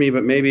obvious to me,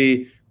 but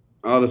maybe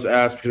I'll just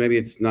ask because maybe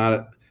it's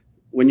not.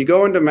 When you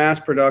go into mass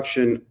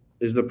production,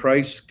 is the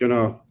price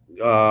gonna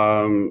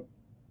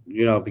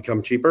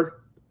become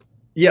cheaper?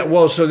 Yeah,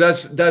 well, so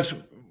that's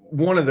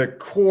one of the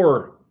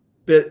core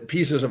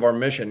pieces of our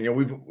mission.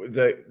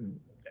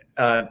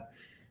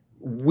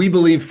 We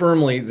believe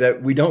firmly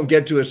that we don't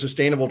get to a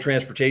sustainable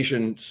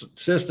transportation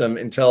system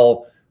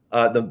until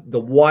the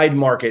wide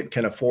market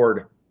can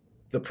afford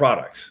the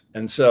products,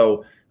 and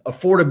so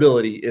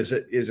affordability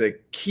is a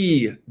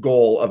key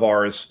goal of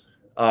ours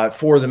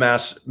for the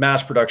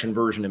mass production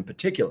version in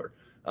particular.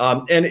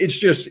 And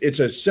it's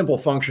a simple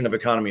function of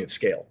economy of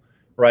scale,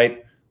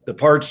 right? The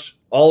parts,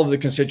 all of the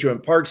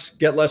constituent parts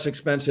get less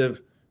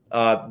expensive.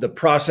 The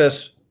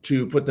process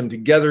to put them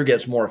together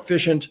gets more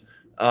efficient.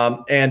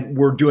 And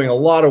we're doing a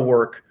lot of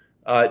work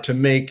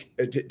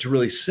to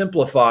really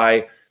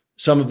simplify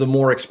some of the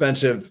more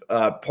expensive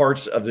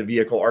parts of the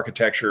vehicle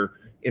architecture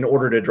in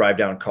order to drive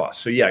down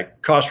costs. So yeah,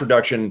 cost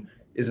reduction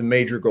is a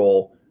major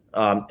goal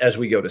as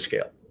we go to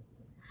scale.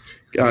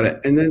 Got it.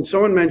 And then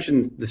someone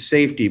mentioned the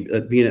safety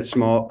being a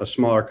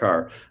smaller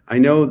car. I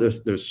know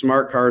there's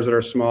smart cars that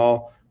are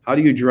small. How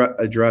do you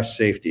address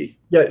safety?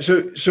 Yeah.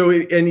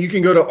 And you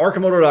can go to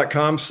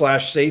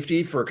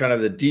arcimoto.com/safety for kind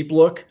of the deep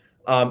look.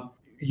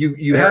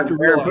 You have to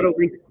realize,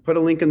 put a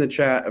link in the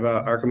chat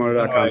about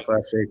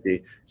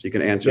arcimoto.com/safety so you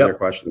can answer their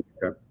questions.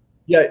 Okay.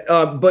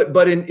 Yeah,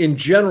 but in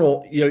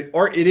general,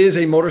 it is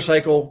a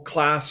motorcycle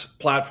class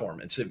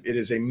platform. It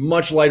is a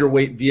much lighter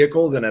weight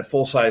vehicle than a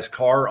full size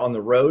car on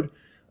the road.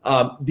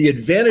 The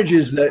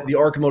advantages that the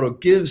Arcimoto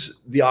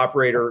gives the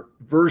operator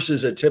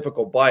versus a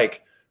typical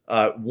bike: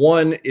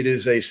 one, it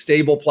is a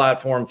stable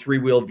platform,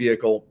 3-wheeled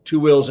vehicle, 2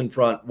 wheels in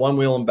front, 1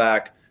 wheel in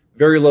back,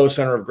 very low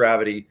center of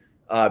gravity,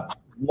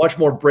 much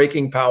more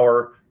braking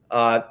power,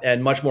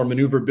 and much more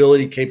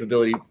maneuverability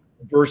capability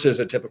versus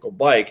a typical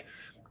bike.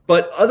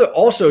 But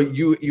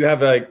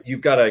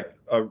you've got a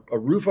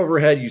roof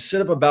overhead. You sit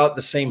up about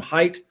the same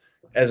height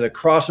as a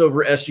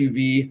crossover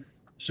SUV,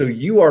 so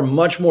you are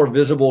much more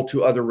visible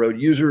to other road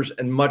users,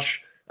 and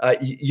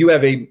you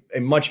have a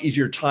much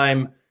easier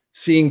time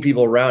seeing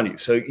people around you.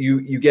 So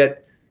you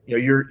get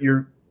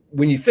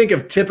when you think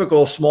of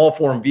typical small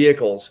form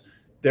vehicles,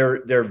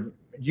 they're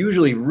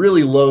usually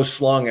really low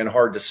slung and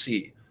hard to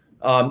see.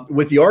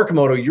 With the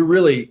Arcimoto,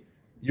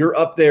 you're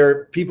up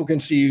there. People can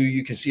see you.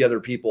 You can see other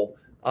people.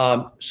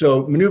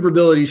 So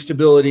maneuverability,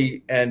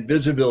 stability, and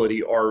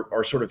visibility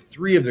are sort of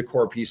 3 of the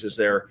core pieces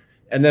there.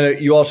 And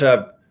then you also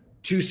have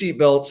 2 seat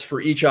belts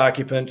for each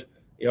occupant,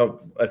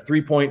 a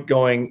 3-point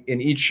going in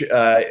each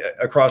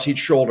across each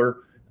shoulder,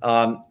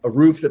 a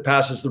roof that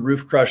passes the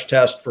roof crush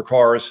test for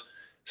cars.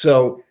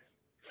 So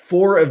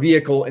for a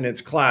vehicle in its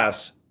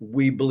class,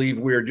 we believe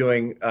we are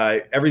doing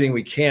everything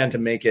we can to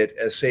make it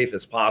as safe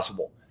as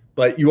possible.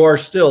 But you are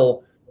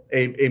still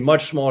a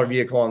much smaller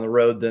vehicle on the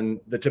road than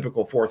the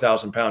typical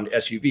 4,000-pound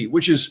SUV,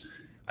 which is,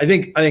 I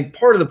think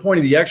part of the point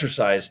of the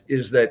exercise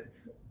is that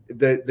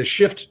the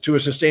shift to a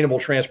sustainable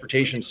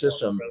transportation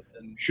system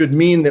should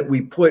mean that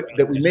we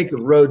make the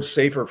roads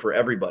safer for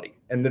everybody,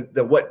 and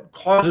that what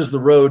causes the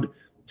road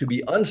to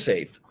be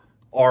unsafe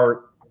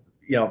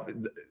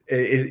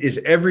is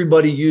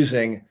everybody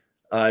using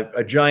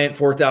a giant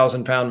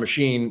 4,000-pound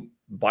machine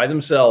by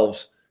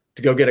themselves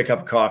to go get a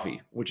cup of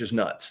coffee, which is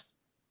nuts.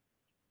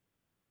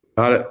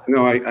 Got it.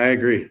 No, I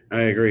agree.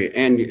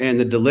 And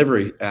the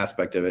delivery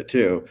aspect of it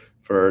too,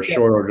 for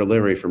short order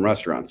delivery from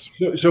restaurants.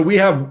 So we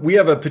have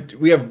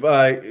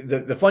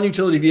the Fun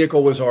Utility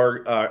Vehicle was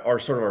our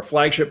sort of our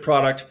flagship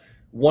product.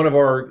 One of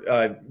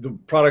the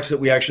products that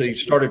we actually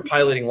started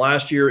piloting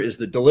last year is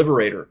the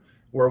Deliverator,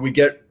 where we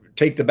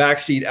take the back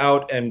seat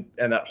out and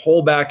that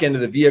whole back end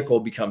of the vehicle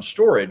becomes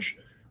storage.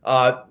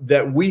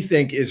 That we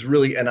think is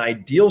really an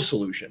ideal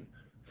solution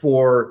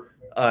for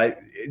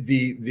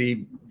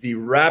the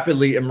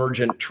rapidly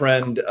emergent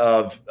trend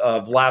of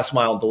last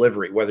mile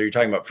delivery, whether you're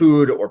talking about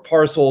food or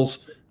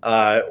parcels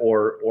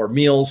or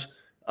meals.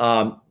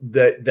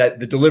 That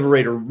the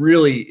Deliverator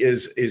really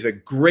is a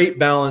great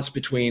balance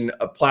between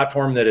a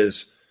platform that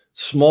is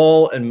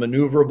small and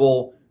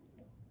maneuverable,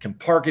 can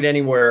park it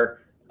anywhere,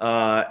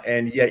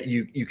 and yet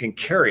you can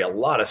carry a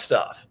lot of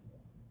stuff.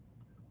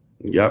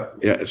 Yep.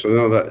 Yeah.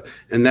 So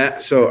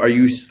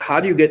how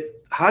do you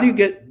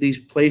get these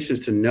places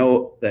to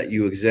know that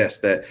you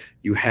exist, that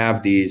you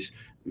have these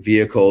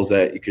vehicles,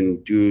 that you can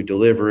do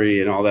delivery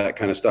and all that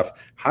kind of stuff?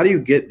 How do you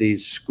get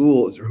these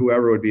schools or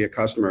whoever would be a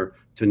customer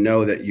to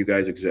know that you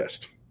guys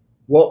exist?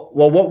 Well,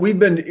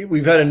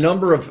 we've had a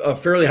number of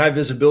fairly high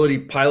visibility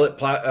pilot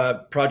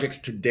projects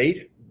to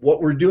date.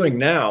 What we're doing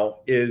now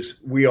is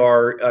we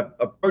are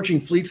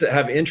approaching fleets that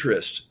have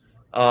interest.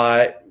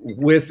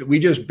 We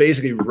just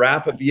basically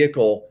wrap a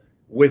vehicle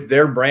with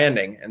their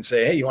branding and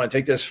say, hey, you want to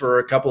take this for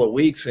a couple of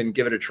weeks and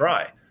give it a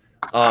try.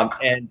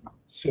 And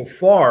so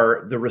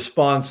far, the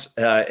response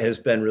has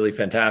been really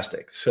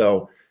fantastic.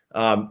 So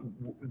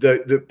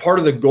the part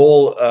of the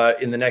goal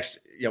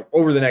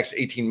over the next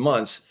 18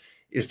 months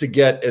is to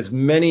get as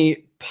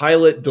many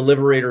pilot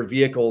Deliverator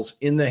vehicles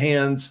in the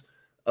hands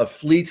of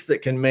fleets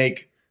that can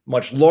make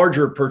much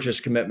larger purchase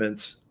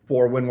commitments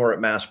for when we're at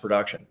mass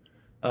production.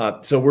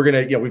 So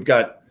we're we've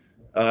got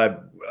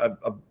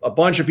a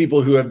bunch of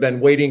people who have been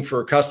waiting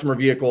for customer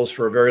vehicles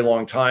for a very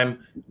long time.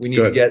 We need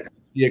to get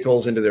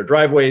vehicles into their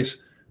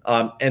driveways.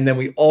 And then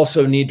we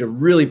also need to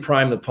really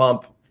prime the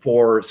pump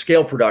for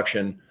scale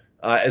production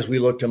as we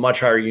look to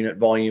much higher unit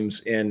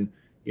volumes in,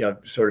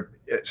 sort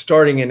of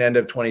starting in end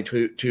of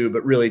 2022,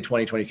 but really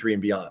 2023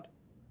 and beyond.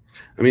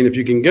 I mean, if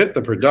you can get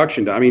the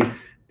production,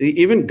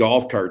 even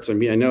golf carts. I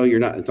mean, I know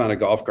it's not a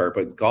golf cart,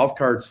 but golf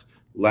carts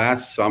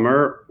last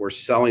summer were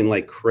selling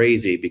like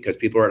crazy because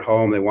people are at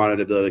home. They wanted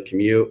to be able to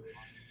commute.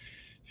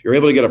 If you're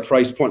able to get a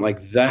price point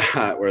like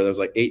that, where there's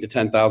like $8,000 to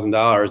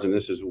 $10,000, and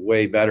this is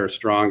way better,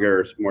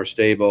 stronger, more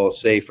stable,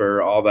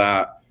 safer, all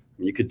that,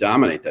 you could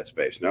dominate that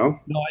space. No,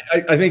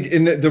 I think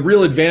in the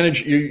real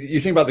advantage, you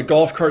think about the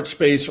golf cart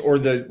space or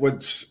the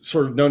what's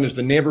sort of known as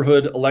the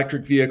neighborhood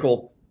electric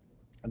vehicle.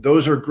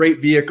 Those are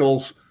great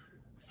vehicles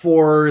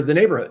for the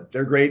neighborhood.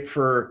 They're great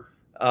for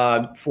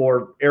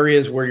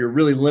areas where you're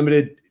really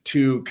limited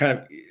to kind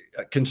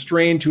of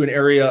constrained to an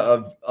area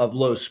of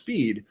low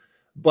speed.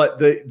 But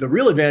the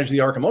real advantage of the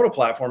Arcimoto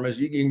platform is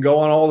you can go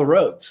on all the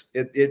roads.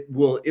 It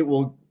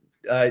will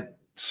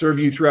serve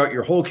you throughout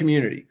your whole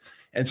community.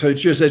 And so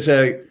it's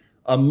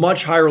a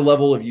much higher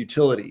level of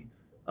utility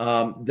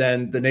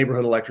than the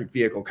neighborhood electric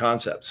vehicle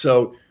concept.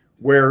 So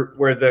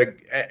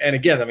and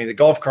again, I mean, the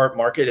golf cart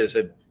market is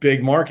a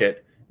big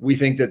market. We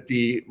think that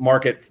the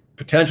market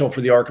potential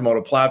for the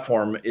Arcimoto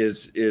platform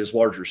is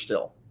larger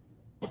still.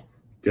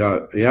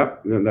 Yeah.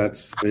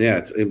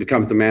 It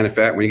becomes the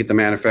when you get the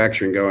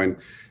manufacturing going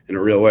in a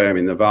real way. I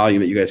mean, the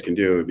volume that you guys can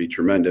do would be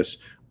tremendous.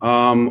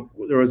 Were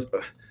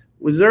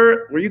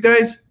you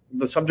guys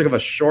the subject of a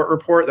short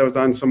report that was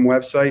on some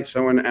website?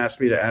 Someone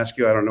asked me to ask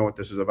you. I don't know what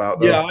this is about,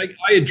 though. Yeah,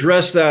 I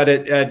addressed that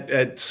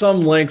at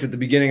some length at the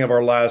beginning of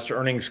our last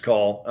earnings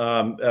call.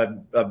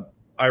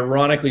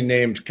 Ironically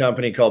named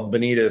company called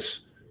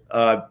Bonitas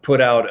put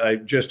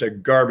out just a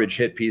garbage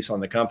hit piece on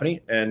the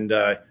company, and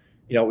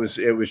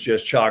it was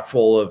just chock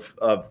full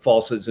of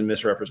falsehoods and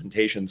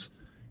misrepresentations.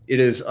 It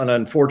is an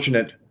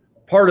unfortunate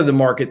part of the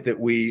market that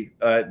we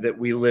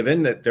live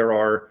in, that there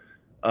are.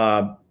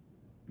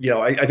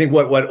 I think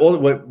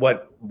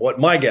what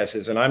my guess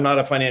is, and I'm not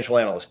a financial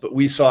analyst, but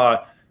we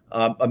saw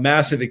a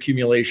massive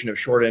accumulation of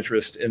short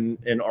interest in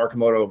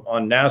Arcimoto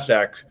on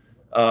NASDAQ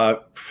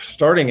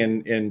starting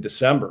in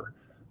December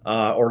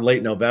or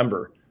late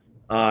November,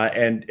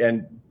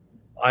 and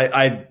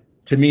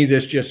to me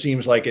this just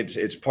seems like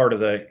it's part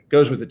of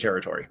goes with the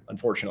territory,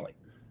 unfortunately.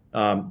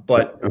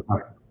 But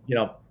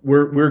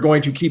we're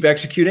going to keep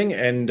executing,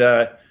 and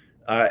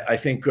I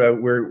think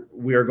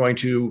we are going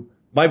to.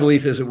 My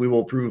belief is that we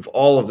will prove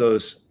all of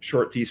those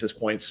short thesis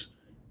points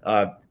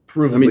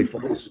provably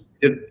false.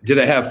 Did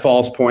it have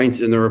false points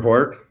in the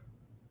report?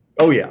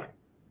 Oh yeah.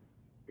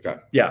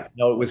 Okay. Yeah.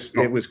 No, it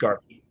was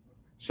garbage.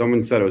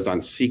 Someone said it was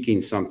on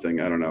Seeking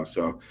something. I don't know.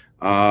 So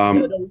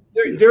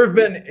there have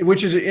been,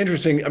 which is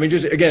interesting. I mean,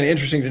 just again,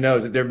 interesting to know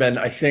that there have been,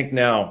 I think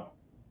now,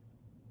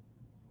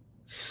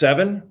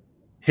 7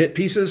 hit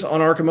pieces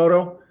on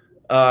Arcimoto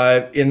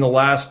in the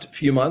last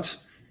few months.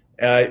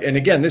 And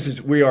again,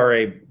 we are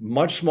a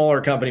much smaller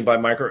company by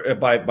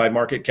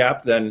market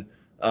cap than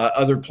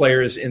other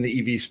players in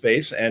the EV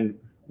space, and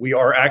we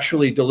are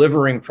actually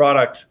delivering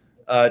product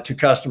to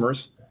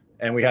customers,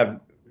 and we have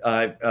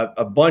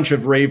a bunch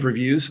of rave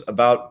reviews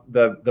about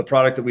the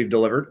product that we've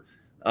delivered.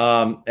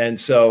 And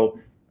so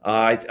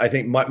I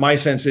think my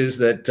sense is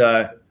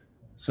that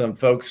some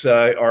folks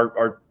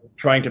are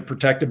trying to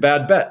protect a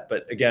bad bet.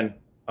 But again,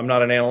 I'm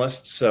not an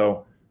analyst,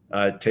 so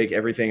take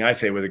everything I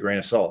say with a grain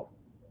of salt.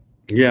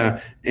 Yeah.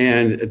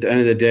 And at the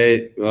end of the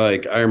day,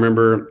 like I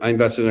remember I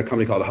invested in a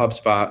company called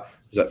HubSpot. It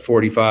was at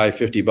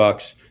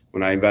 $45-50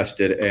 when I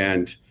invested,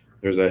 and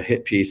there's a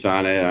hit piece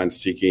on it on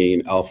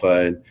Seeking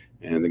Alpha,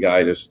 and the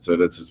guy just said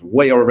it's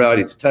way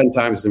overvalued. It's 10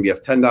 times. It's going to be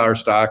a $10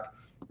 stock,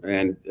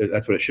 and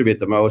that's what it should be at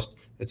the most.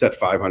 It's at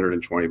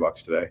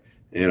 $520 today,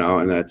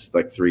 and that's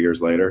like 3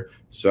 years later.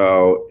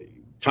 So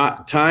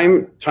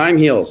time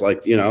heals.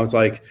 Like, it's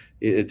like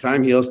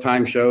time heals,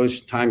 time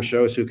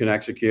shows who can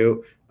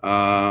execute.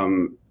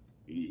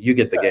 You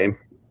get the game.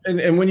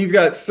 And when you've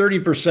got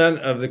 30%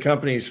 of the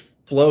company's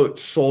float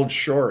sold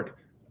short,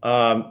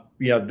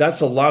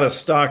 that's a lot of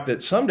stock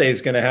that someday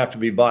is going to have to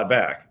be bought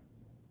back.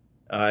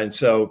 And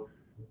so,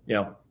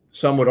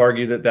 some would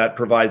argue that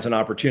provides an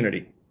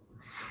opportunity.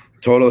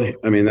 Totally.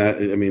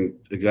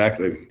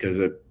 Exactly. Because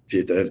if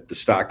the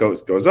stock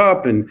goes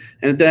up, and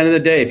at the end of the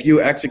day, if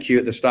you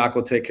execute, the stock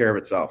will take care of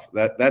itself.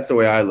 That's the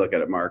way I look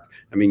at it, Mark.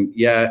 And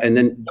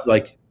then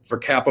like for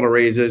capital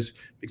raises,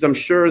 because I'm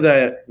sure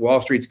that Wall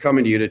Street's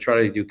coming to you to try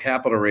to do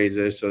capital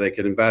raises so they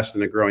can invest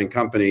in a growing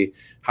company.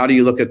 How do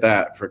you look at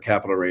that for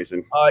capital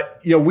raising?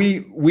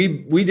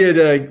 We did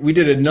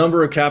a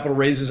number of capital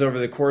raises over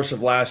the course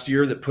of last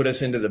year that put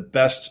us into the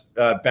best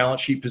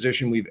balance sheet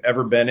position we've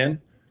ever been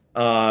in.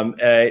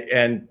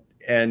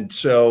 And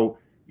so,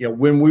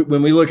 when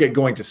we look at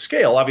going to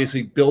scale,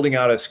 obviously building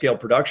out a scale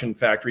production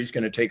factory is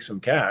going to take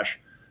some cash.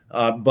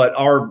 But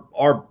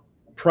our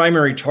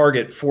primary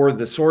target for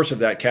the source of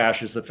that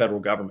cash is the federal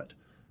government.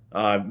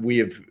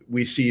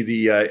 We see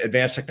the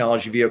Advanced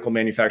Technology Vehicle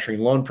Manufacturing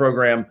Loan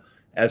Program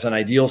as an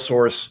ideal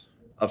source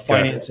of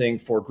financing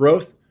for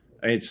growth.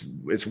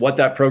 It's what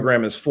that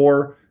program is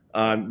for.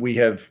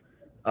 We're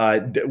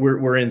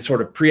in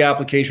sort of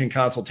pre-application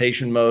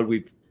consultation mode.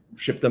 We've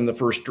shipped them the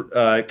first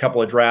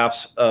couple of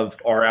drafts of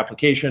our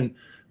application,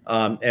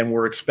 and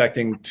we're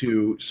expecting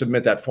to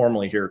submit that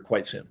formally here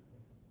quite soon.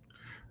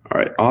 All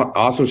right.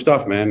 Awesome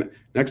stuff, man.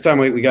 Next time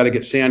we got to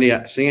get Sandy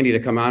to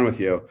come on with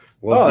you.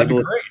 Well, that'd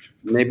be great.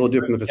 Maybe we'll do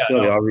it from the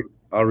facility.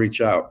 I'll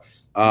reach out.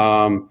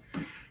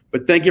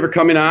 But thank you for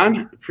coming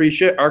on.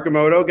 Appreciate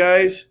Arcimoto,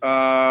 guys.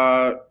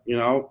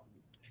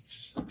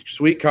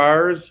 Sweet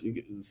cars.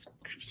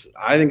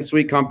 I think a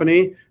sweet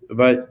company,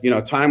 but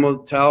time will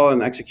tell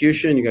and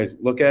execution. You guys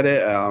look at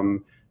it,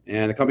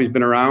 and the company's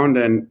been around.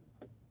 And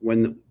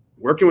when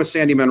working with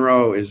Sandy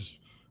Munro is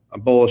a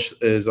bullish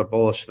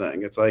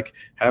thing. It's like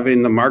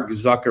having the Mark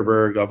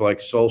Zuckerberg of like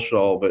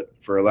social, but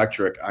for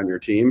electric on your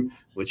team,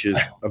 which is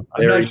a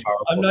very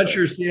powerful. I'm not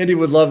sure Sandy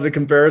would love the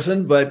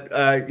comparison, but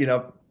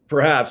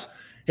perhaps.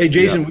 Hey,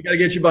 Jason, we got to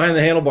get you behind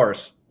the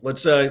handlebars.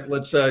 Let's do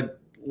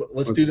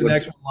the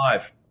next one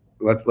live.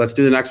 Let's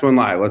do the next one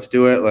live. Let's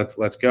do it.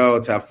 Let's go.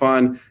 Let's have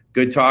fun.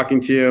 Good talking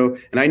to you.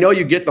 And I know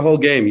you get the whole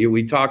game.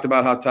 We talked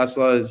about how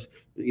Tesla is,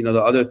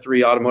 the other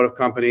 3 automotive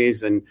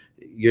companies, and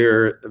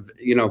you're,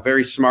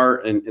 very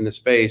smart in the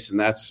space. And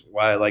that's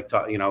why I like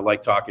talking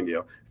to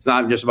you. It's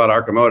not just about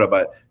Arcimoto,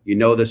 but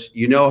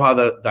how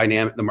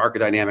the market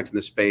dynamics in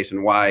the space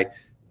and why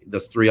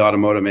those 3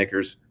 automotive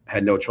makers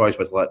had no choice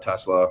but to let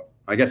Tesla.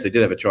 I guess they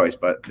did have a choice,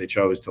 but they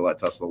chose to let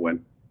Tesla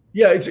win.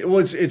 Yeah.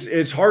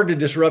 It's hard to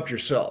disrupt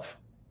yourself.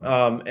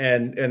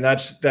 And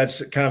that's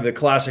kind of the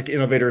classic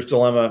innovator's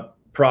dilemma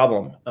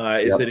problem,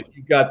 is that if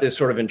you've got this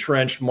sort of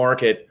entrenched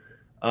market,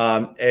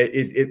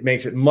 it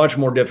makes it much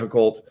more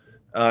difficult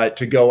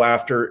to go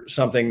after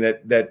something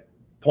that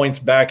points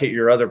back at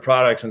your other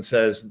products and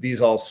says, these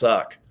all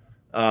suck.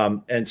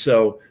 And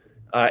so,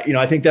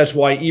 I think that's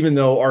why, even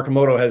though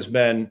Arcimoto has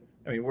been,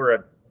 we're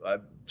a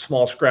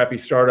small, scrappy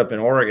startup in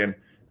Oregon,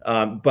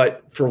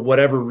 but for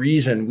whatever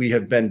reason, we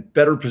have been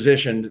better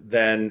positioned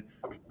than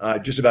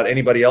just about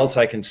anybody else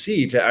I can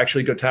see to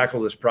actually go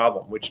tackle this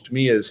problem, which to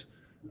me is,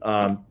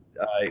 I've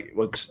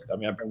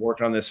been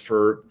working on this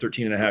for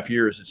 13 and a half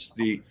years.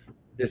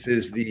 This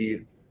is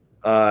the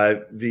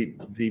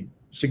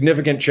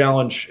significant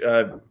challenge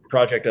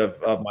project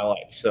of my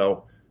life.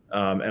 So,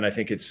 and I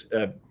think it's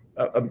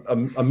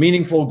a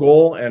meaningful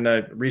goal and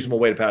a reasonable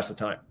way to pass the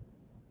time.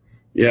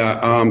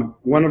 Yeah.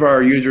 One of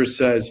our users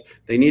says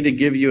they need to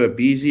give you a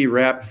BZ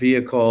wrapped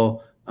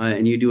vehicle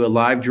and you do a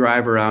live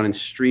drive around and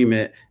stream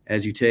it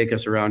as you take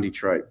us around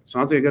Detroit.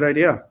 Sounds like a good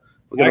idea.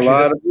 We'll get a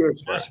lot of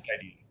viewers.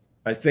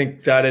 I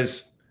think that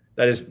is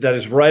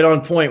right on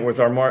point with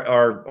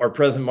our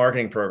present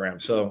marketing program.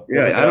 So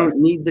I don't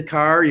need the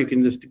car. You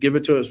can just give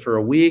it to us for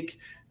a week,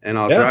 and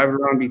I'll drive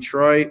around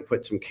Detroit,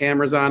 put some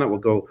cameras on it. We'll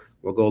go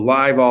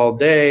live all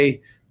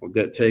day. We'll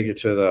take it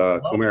to the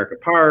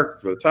Comerica Park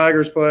where the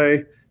Tigers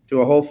play.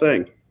 Do a whole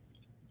thing.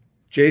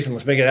 Jason,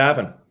 let's make it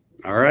happen.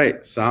 All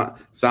right.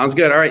 Sounds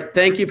good. All right.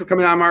 Thank you for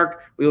coming on,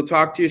 Mark. We will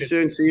talk to you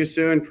soon. See you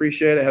soon.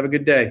 Appreciate it. Have a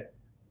good day.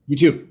 You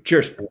too.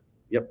 Cheers.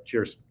 Yep.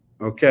 Cheers.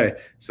 Okay.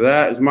 So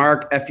that is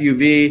Mark,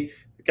 FUV.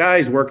 The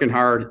guy's working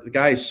hard. The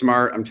guy is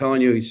smart. I'm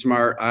telling you, he's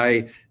smart.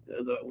 I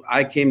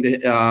came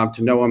to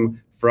know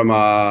him from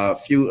a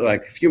few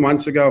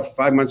months ago,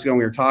 5 months ago. And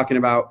we were talking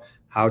about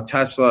how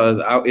Tesla has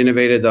out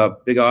innovated the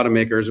big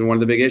automakers. And one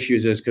of the big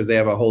issues is because they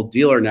have a whole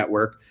dealer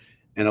network.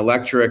 And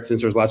electric, since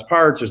there's less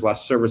parts, there's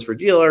less service for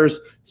dealers.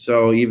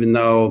 So even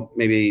though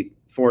maybe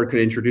Ford could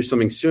introduce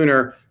something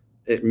sooner,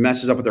 it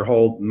messes up with their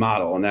whole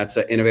model. And that's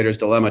the innovator's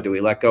dilemma. Do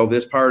we let go of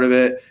this part of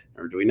it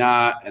or do we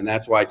not? And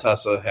that's why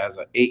Tesla has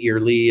an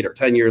 8-year lead or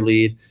 10-year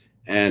lead.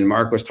 And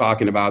Mark was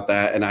talking about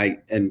that.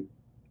 And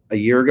a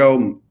year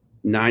ago,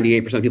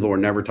 98% of people were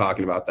never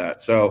talking about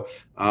that. So,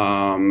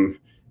 and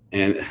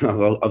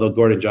although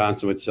Gordon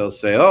Johnson would still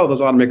say, oh,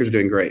 those automakers are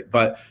doing great.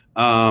 But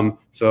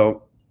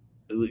so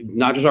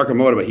not just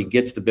Arcimoto, but he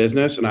gets the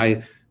business.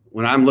 And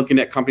when I'm looking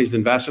at companies to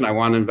invest in, I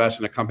want to invest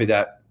in a company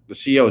that the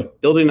CEO is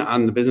building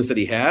on the business that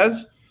he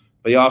has,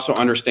 but he also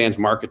understands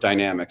market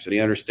dynamics and he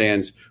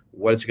understands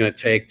what it's going to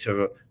take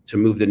to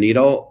move the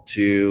needle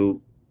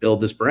to build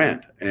this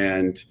brand.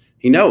 And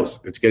he knows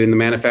it's getting the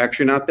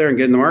manufacturing out there and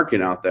getting the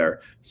marketing out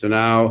there. So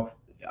now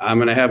I'm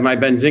going to have my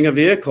Benzinga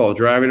vehicle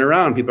driving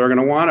around. People are going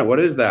to want it.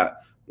 What is that?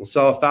 We'll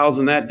sell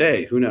 1,000 that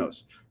day. Who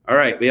knows? All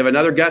right. We have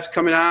another guest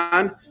coming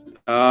on.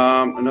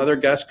 In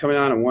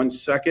 1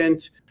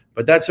 second,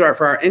 but that's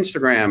for our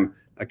Instagram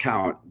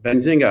account,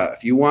 Benzinga.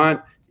 If you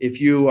want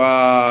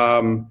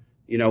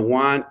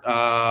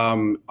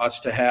us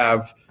to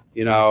have,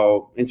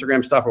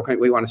 Instagram stuff, what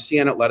we want to see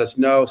on it, let us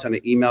know. Send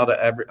an email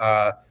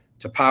to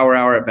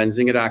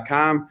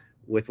powerhour@benzinga.com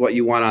with what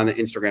you want on the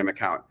Instagram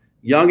account.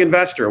 Young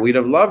investor, we'd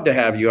have loved to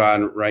have you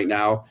on right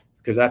now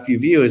because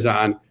FUView is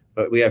on,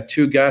 but we have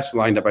 2 guests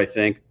lined up, I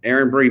think.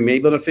 Aaron Bree may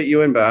be able to fit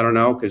you in, but I don't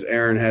know because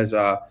Aaron has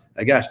a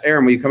guest.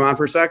 Aaron, will you come on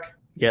for a sec?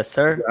 Yes,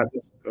 sir.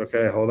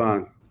 Okay, hold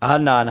on.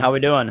 Adnan, how we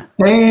doing?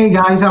 Hey,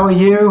 guys, how are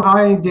you?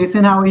 Hi,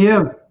 Jason, how are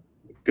you?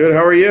 Good,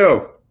 how are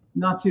you?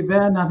 Not too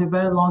bad.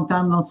 Long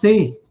time no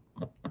see.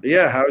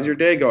 Yeah, how's your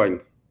day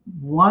going?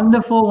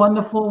 Wonderful.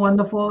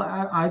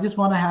 I just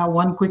want to have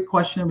one quick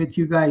question with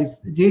you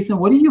guys. Jason,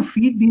 what do you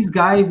feed these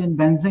guys in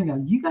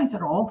Benzinga? You guys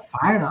are all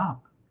fired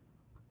up.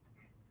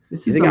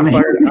 This You is think I'm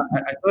amazing. fired?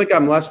 I feel like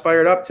I'm less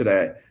fired up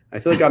today. I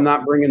feel like I'm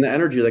not bringing the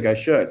energy like I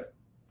should.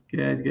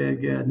 Good.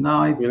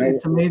 No, You know,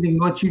 it's amazing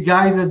what you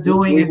guys are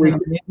doing. Is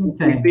an amazing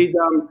thing. We feed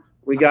them.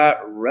 We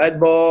got Red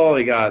Bull.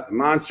 We got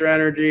Monster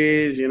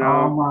Energies. You know.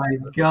 Oh my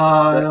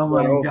God! Oh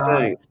my God!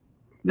 Thing,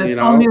 That's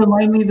only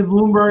remind me of the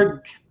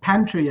Bloomberg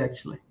pantry,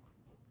 actually.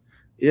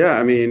 Yeah,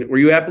 I mean, were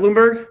you at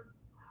Bloomberg?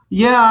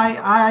 Yeah,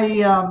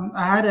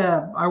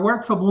 I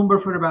worked for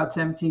Bloomberg for about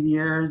 17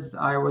 years.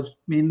 I was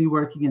mainly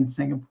working in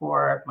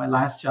Singapore. My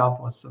last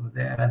job was over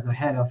there as a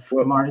head of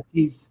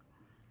commodities.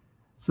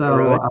 So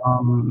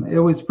really? It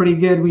was pretty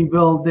good. We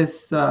built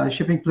this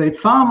shipping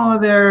platform over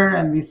there,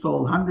 and we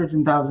sold hundreds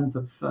and thousands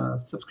of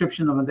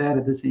subscription over there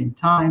at the same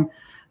time.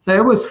 So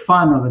it was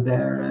fun over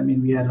there. I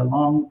mean, we had a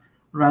long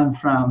run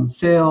from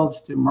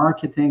sales to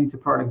marketing to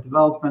product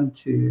development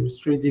to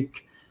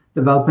strategic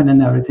development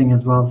and everything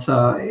as well.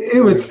 So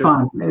it was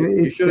fun.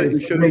 You should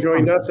have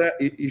joined us.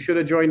 You should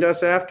have joined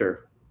us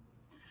after.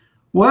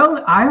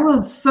 Well,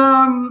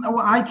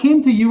 I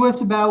came to US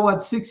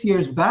about 6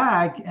 years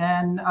back,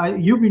 and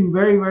you've been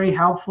very, very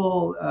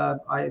helpful.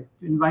 I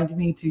invited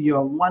me to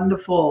your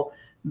wonderful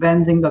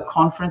Benzinga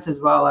conference as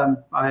well, and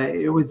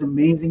it was an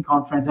amazing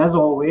conference as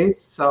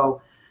always.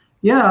 So,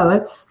 yeah,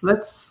 let's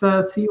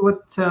see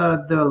what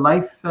the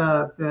life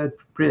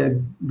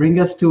bring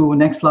us to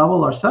next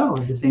level or so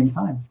at the same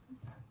time.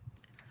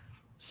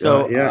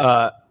 So,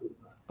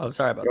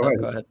 sorry about that.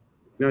 Go ahead.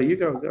 No, you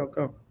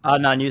go.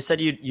 Nan, you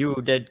said you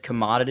did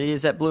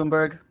commodities at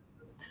Bloomberg?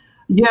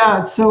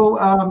 Yeah. So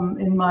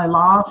in my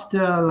last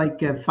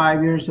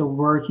 5 years of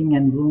working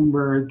in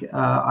Bloomberg,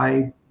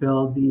 I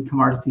built the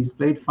commodities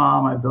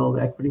platform. I built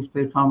the equities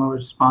platform. I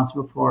was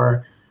responsible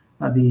for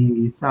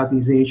the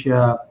Southeast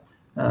Asia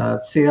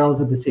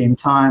sales at the same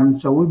time.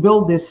 So we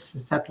built this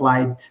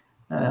satellite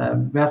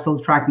vessel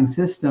tracking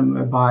system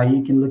whereby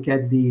you can look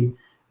at the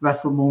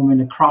vessel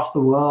movement across the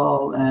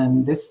world,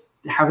 and this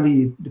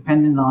heavily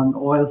dependent on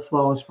oil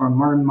flows from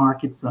one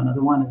market to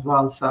another one as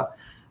well. So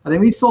I think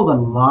we sold a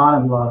lot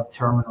of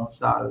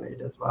terminals out of it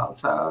as well.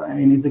 So I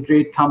mean, it's a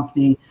great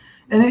company,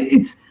 and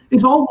it's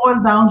all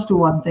boiled down to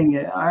one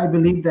thing. I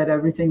believe that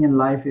everything in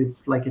life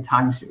is like a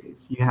time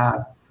series. You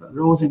have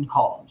rows and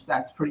columns.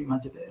 That's pretty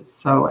much it is.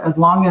 So as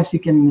long as you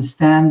can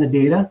understand the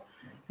data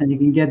and you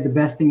can get the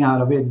best thing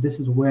out of it, this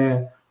is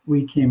where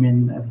we came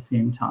in at the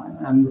same time,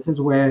 and this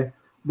is where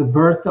the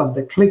birth of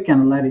the Qlik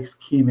Analytics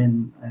came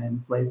in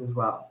place as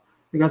well,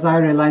 because I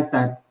realized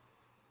that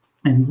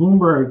in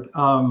Bloomberg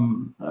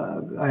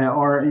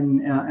or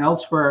in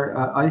elsewhere,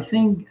 I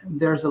think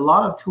there's a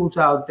lot of tools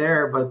out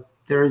there, but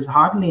there's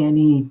hardly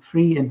any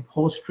pre and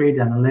post-trade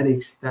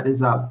analytics that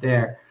is out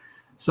there.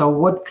 So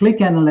what Qlik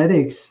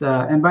Analytics,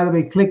 and by the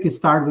way, Qlik is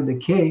started with a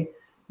K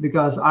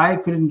because I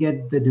couldn't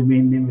get the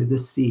domain name with a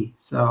C.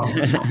 So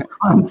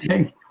one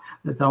thing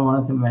that I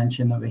wanted to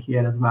mention over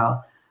here as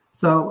well.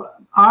 So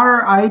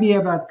our idea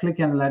about Qlik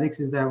Analytics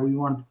is that we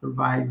want to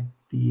provide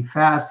the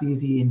fast,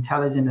 easy,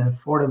 intelligent, and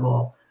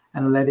affordable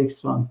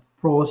analytics on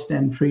post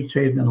and free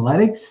trade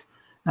analytics.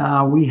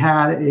 We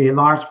had a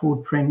large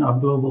footprint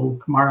of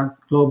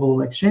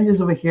global exchanges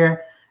over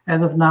here.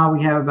 As of now,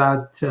 we have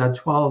about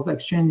 12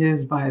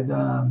 exchanges. By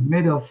the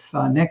mid of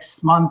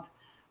next month,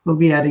 we'll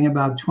be adding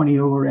about 20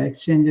 over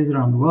exchanges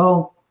around the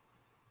world.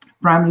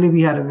 Primarily,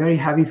 we had a very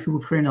heavy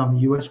footprint on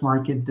the US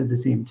market at the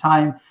same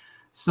time.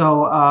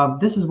 So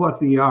this is what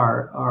we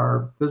are.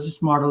 Our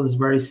business model is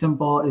very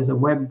simple. It's a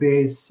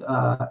web-based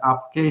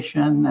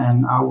application,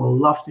 and I will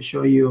love to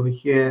show you over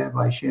here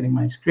by sharing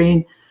my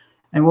screen.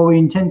 And what we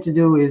intend to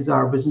do is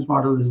our business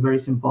model is very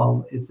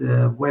simple. It's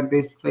a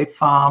web-based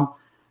platform.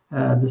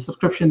 The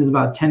subscription is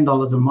about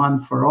 $10 a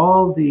month for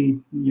all the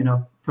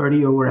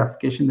 30 over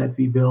application that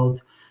we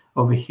build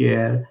over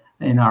here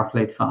in our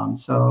platform.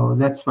 So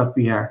that's what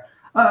we are.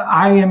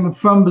 I am a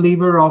firm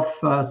believer of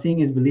seeing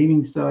is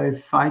believing. So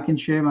if I can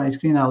share my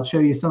screen, I'll show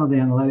you some of the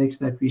analytics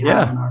that we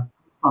have in our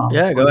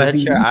Yeah, go ahead,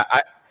 share.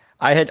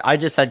 I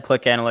just had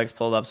Qlik Analytics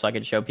pulled up so I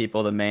could show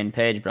people the main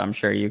page, but I'm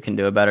sure you can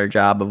do a better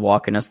job of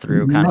walking us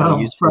through kind of the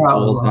useful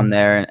tools on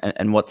there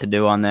and what to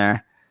do on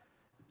there.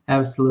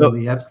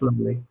 Absolutely.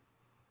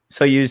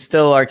 So you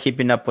still are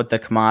keeping up with the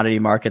commodity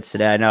markets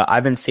today. I know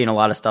I've been seeing a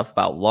lot of stuff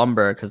about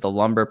lumber because the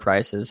lumber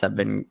prices have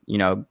been,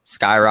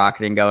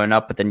 skyrocketing, going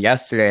up. But then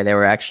yesterday they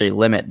were actually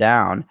limit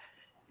down,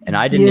 and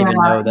I didn't even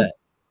know that.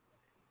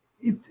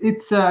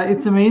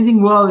 It's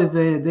amazing. Well,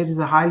 there is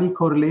a highly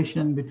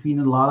correlation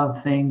between a lot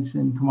of things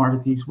in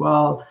commodities.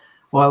 Well,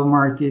 oil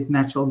market,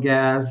 natural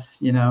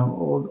gas,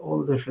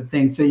 all different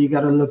things. So you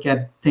got to look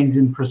at things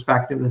in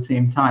perspective at the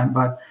same time.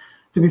 But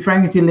to be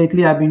frank with you,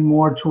 lately I've been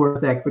more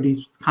towards the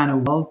equities kind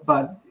of world,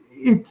 but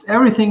it's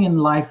everything in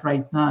life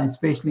right now,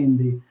 especially in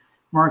the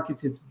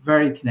markets. It's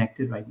very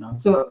connected right now.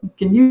 So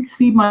can you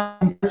see my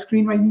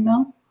screen right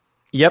now?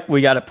 Yep,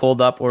 we got it pulled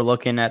up. We're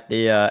looking at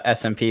the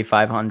S&P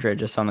 500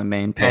 just on the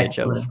main page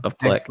of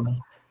Qlik. Excellent.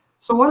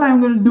 So what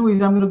I'm going to do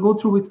is I'm going to go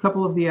through with a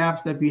couple of the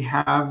apps that we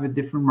have with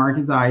different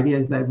markets. The idea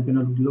is that we're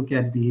going to look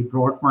at the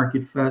broad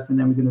market first, and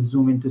then we're going to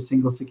zoom into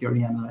single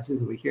security analysis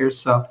over here.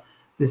 So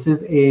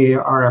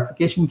Our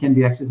application can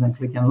be accessed on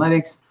Click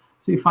Analytics.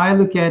 So if I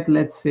look at,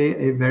 let's say,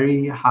 a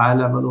very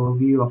high-level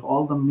overview of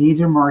all the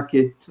major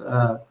market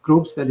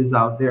groups that is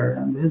out there,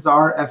 and this is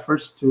our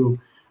efforts to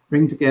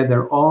bring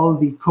together all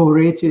the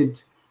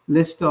curated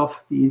list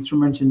of the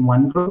instruments in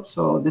one group.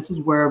 So this is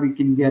where we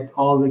can get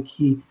all the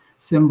key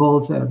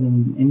symbols, as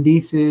in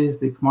indices,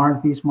 the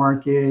commodities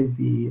market,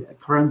 the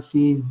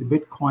currencies, the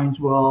Bitcoins,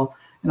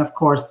 and of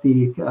course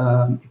the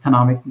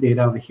economic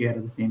data over here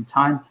at the same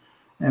time.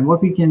 And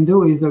what we can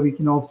do is that we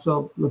can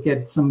also look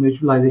at some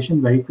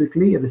visualization very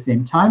quickly at the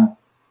same time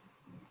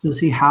to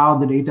see how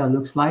the data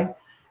looks like.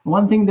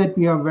 One thing that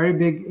we are very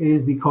big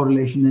is the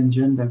correlation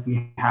engine that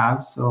we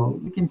have. So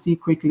you can see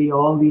quickly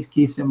all these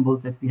key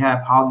symbols that we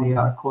have, how they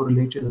are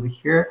correlated over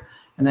here.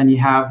 And then you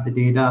have the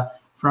data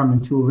from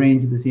and to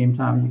range at the same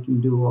time. You can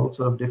do all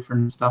sort of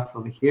different stuff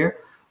over here.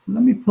 So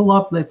let me pull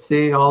up, let's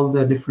say, all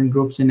the different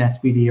groups in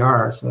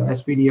SPDR. So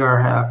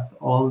SPDR have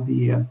all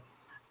the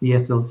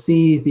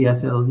SLCs, the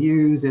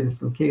SLUs, and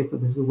SLK. So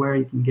this is where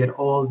you can get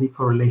all the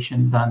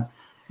correlation done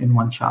in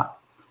one shot.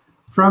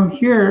 From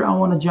here, I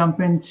want to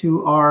jump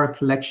into our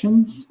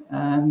collections.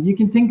 And you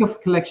can think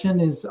of collection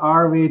as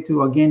our way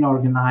to, again,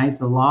 organize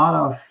a lot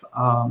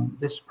of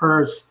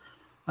dispersed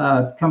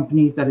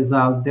companies that is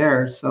out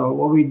there. So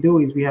what we do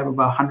is we have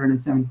about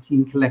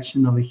 117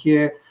 collection over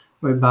here,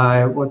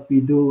 whereby what we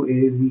do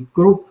is we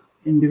group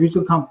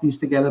individual companies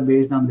together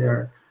based on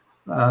their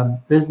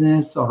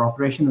business or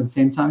operation at the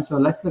same time. So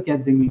let's look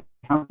at the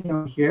company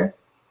over here.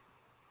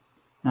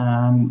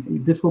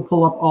 And this will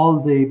pull up all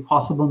the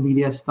possible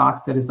media stocks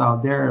that is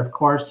out there. Of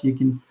course, you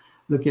can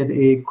look at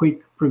a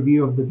quick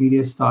preview of the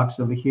media stocks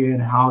over here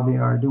and how they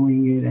are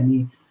doing it,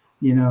 any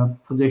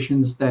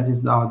positions that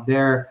is out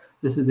there.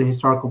 This is the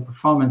historical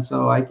performance,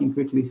 so I can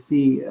quickly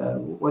see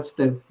what's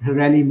the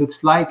rally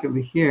looks like over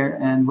here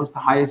and what's the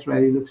highest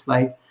rally looks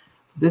like.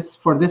 So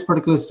for this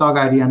particular stock,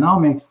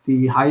 Ideanomics,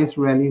 the highest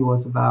rally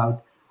was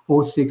about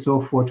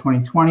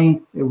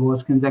 06/04/2020. It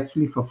was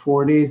consecutively for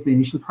 4 days. The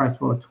initial price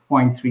was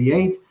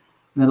 2.38,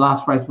 and the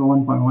last price was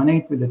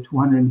 1.18 with a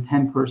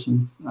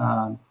 210%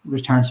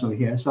 returns over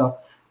here. So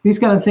these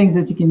kind of things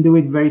that you can do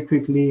it very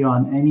quickly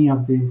on any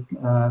of these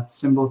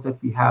symbols that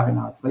we have in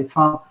our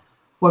platform.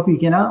 What we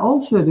can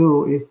also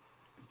do is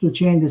to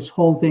change this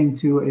whole thing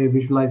to a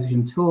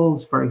visualization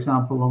tools. For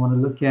example, I want to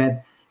look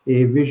at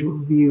a visual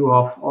view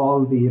of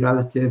all the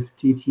relative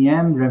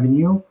TTM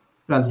revenue,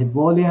 relative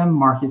volume,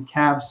 market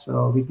cap.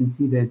 So we can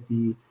see that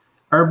the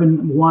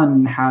Urban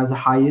One has the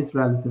highest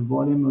relative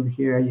volume over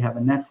here. You have a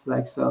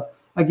Netflix. So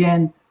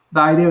again,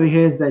 the idea over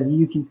here is that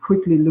you can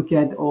quickly look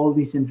at all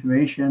this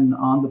information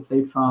on the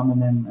platform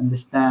and then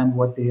understand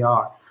what they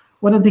are.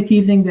 One of the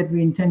key things that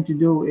we intend to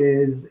do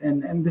is,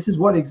 and this is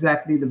what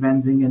exactly the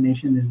Benzinga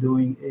Nation is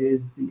doing,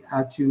 is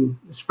to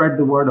spread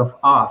the word of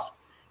ask.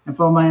 And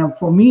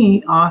for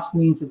me, ask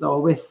means it's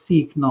always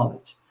seek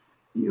knowledge.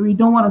 We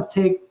don't want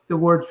to take the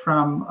word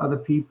from other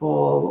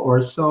people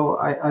or so.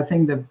 I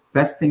think the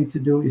best thing to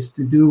do is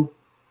to do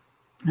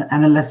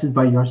analysis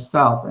by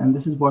yourself. And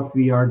this is what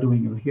we are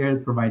doing over here,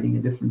 providing a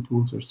different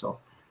tools or so.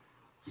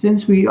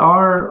 Since we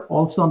are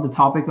also on the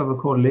topic of a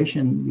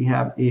correlation, we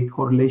have a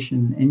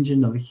correlation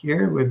engine over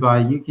here, whereby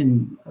you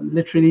can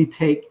literally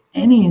take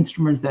any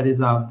instrument that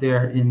is out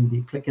there in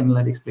the Click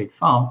Analytics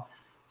platform.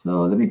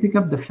 So let me pick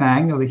up the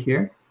FANG over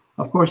here.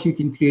 Of course, you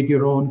can create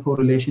your own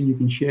correlation. You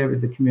can share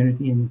with the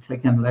community and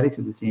Click Analytics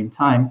at the same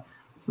time.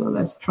 So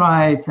let's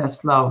try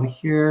Tesla over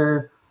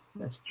here.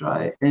 Let's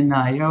try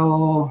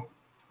NIO.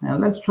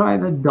 And let's try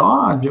the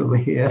Dodge over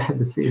here at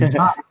the same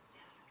time.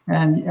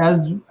 And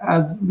as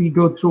we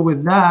go through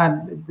with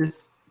that,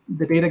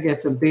 the data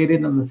gets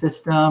updated on the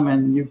system,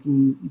 and you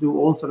can do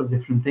all sort of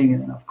different things.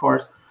 And of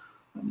course,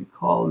 let me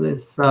call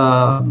this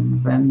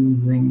Benzinga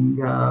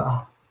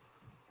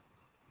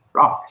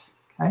Rocks.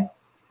 Okay,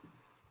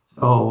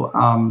 so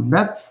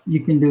you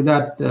can do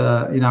that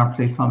in our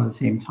platform at the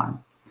same time.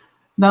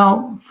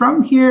 Now,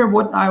 from here,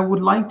 what I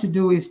would like to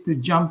do is to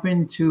jump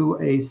into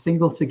a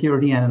single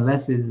security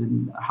analysis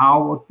and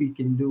what we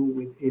can do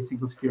with a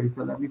single security.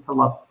 So let me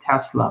pull up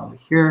Tesla over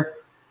here.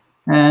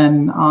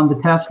 And on the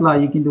Tesla,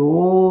 you can do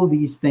all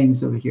these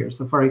things over here.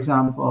 So for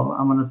example,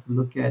 I'm going to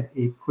look at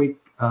a quick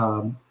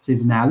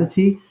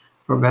seasonality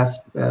for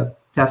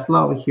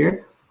Tesla over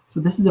here. So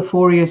this is the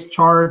 4 years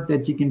chart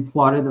that you can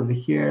plot it over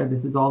here.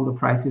 This is all the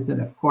prices. And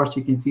of course,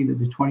 you can see that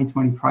the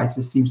 2020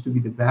 prices seems to be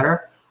the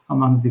better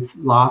among the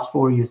last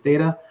 4 years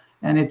data,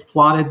 and it's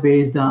plotted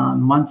based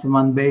on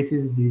month-to-month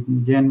basis,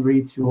 in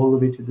January to all the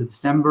way to the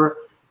December.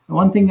 And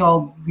one thing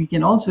we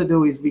can also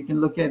do is we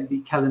can look at the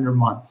calendar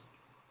months,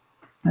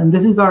 and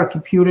this is our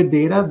computed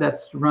data that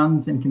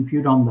runs and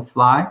compute on the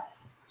fly.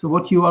 So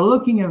what you are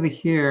looking over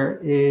here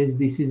is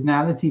the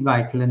seasonality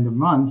by calendar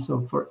month.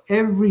 So for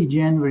every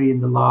January in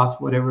the last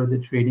whatever the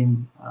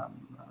trading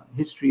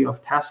history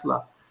of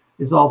Tesla,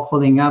 is all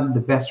pulling up the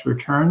best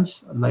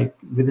returns, like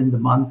within the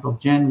month of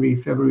January,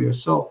 February or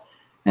so.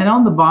 And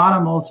on the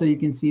bottom also, you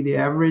can see the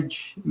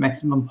average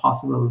maximum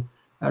possible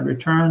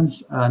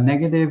returns,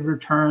 negative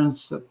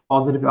returns,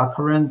 positive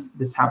occurrence.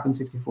 This happened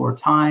 64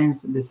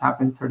 times. This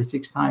happened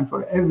 36 times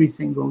for every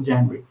single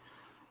January.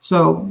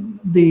 So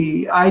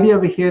the idea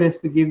over here is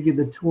to give you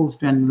the tools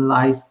to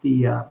analyze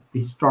the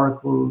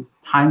historical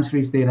time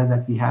series data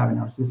that we have in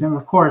our system.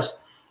 Of course,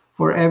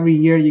 for every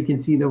year, you can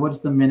see that what's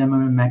the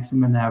minimum and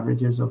maximum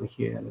averages over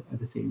here at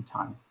the same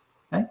time.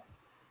 Okay.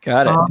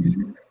 Got it.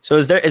 So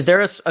is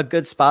there a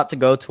good spot to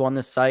go to on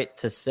the site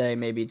to say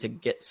maybe to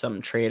get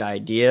some trade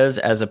ideas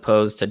as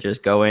opposed to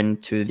just go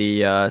into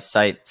the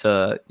site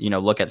to,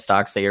 look at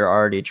stocks that you're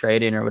already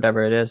trading or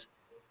whatever it is?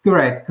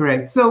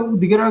 Correct. So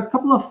there are a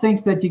couple of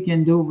things that you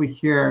can do over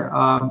here.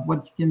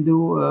 What you can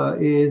do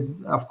is,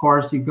 of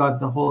course, you got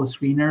the whole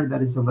screener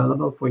that is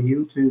available for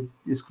you to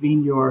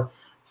screen your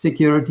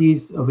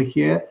securities over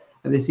here.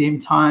 At the same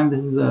time,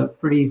 this is a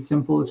pretty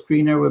simple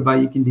screener whereby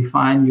you can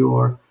define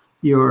your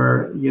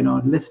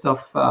list of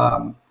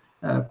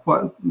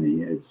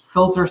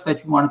filters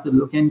that you wanted to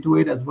look into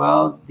it as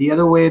well. The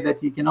other way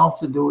that you can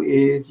also do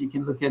is you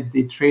can look at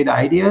the trade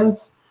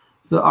ideas.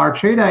 So our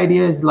trade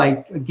idea is is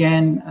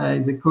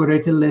a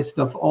curated list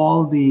of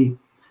all the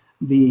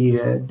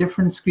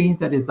different screens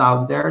that is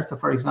out there. So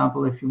for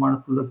example, if you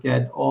wanted to look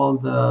at all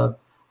the,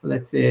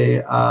 let's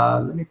say,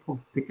 let me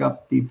pick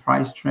up the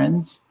price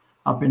trends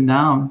up and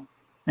down.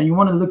 And you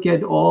want to look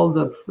at all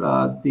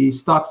the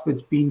stocks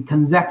which been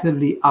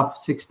consecutively up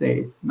 6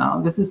 days. Now,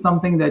 this is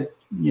something that,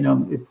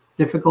 it's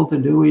difficult to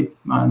do it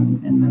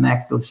in an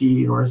Excel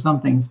sheet or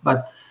something,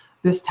 but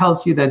this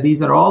tells you that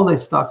these are all the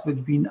stocks which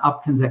have been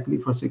up consecutively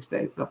for 6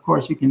 days. Of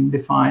course, you can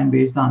define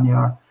based on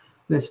your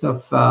list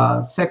of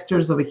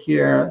sectors over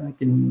here. You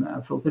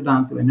can filter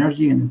down to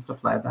energy and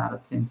stuff like that at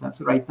the same time.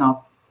 So right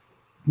now,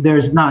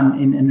 there's none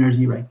in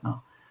energy right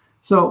now.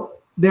 So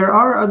there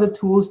are other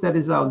tools that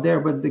is out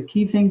there, but the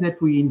key thing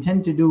that we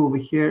intend to do over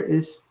here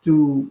is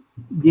to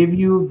give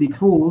you the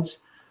tools.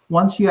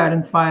 Once you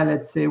identify,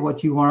 let's say,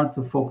 what you want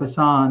to focus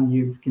on,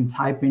 you can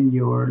type in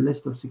your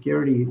list of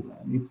security.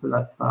 You pull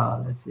up,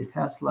 let's say,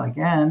 Tesla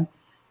again,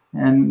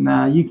 and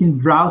you can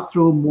browse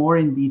through more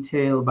in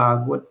detail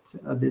about what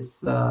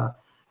this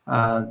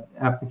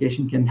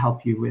application can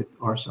help you with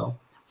or so.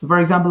 So, for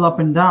example, up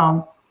and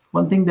down,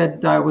 one thing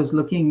that I was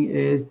looking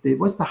is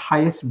what's the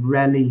highest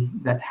rally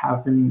that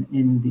happened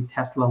in the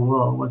Tesla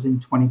world was in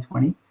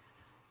 2020.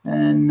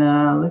 And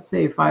let's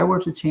say if I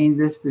were to change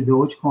this to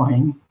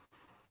Dogecoin,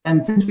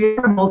 and since we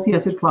are a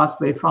multi-asset class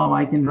platform,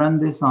 I can run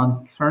this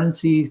on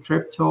currencies,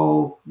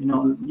 crypto,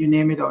 you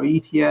name it, or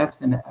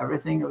ETFs and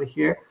everything over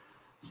here.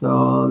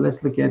 So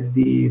let's look at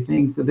the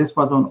things. So this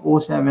was on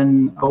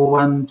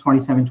 07/01,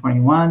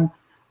 27/21.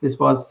 This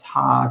was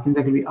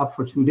consecutively up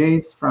for 2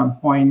 days from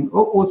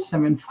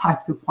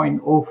 0.0075 to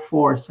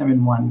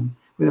 0.0471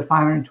 with a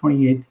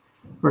 528%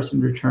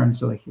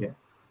 returns over here.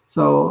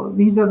 So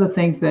these are the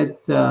things that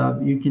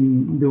you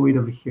can do it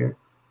over here.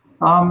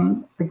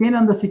 Again,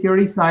 on the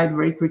security side,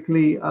 very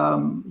quickly,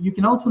 you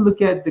can also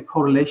look at the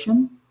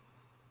correlation,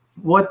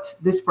 what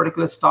this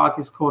particular stock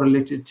is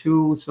correlated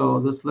to.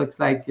 So this looks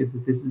like this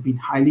has been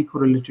highly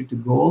correlated to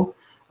gold.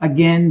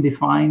 Again,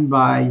 defined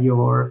by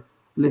your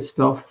list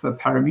of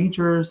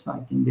parameters.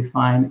 I can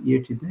define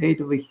year to date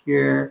over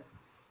here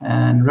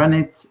and run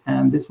it.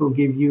 And this will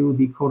give you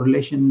the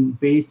correlation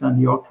based on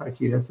your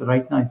criteria. So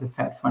right now it's a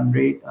Fed fund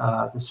rate.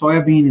 The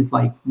soybean is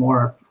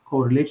more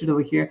correlated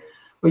over here.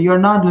 But you're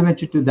not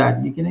limited to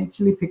that. You can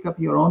actually pick up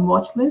your own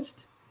watch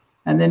list,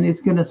 and then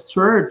it's going to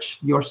search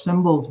your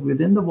symbols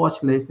within the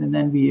watch list and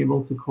then be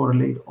able to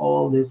correlate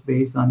all this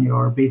based on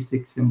your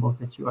basic symbols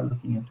that you are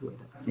looking into it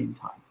at the same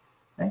time.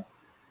 Okay.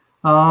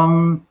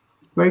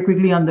 Very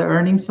quickly on the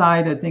earnings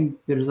side, I think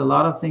there's a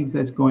lot of things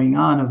that's going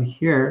on over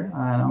here.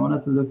 And I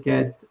wanted to look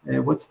at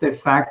what's the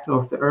effect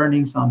of the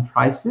earnings on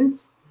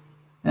prices.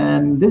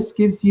 And this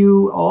gives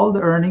you all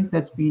the earnings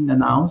that's been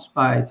announced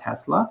by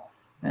Tesla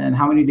and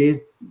how many days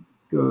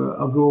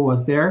ago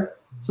was there.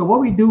 So what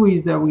we do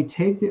is that we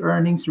take the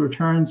earnings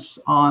returns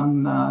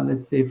on,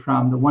 let's say,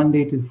 from the 1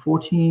 day to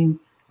 14,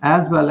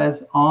 as well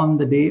as on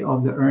the day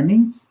of the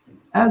earnings,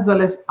 as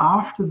well as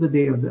after the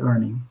day of the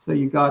earnings. So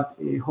you got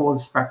a whole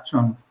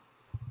spectrum,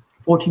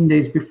 14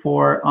 days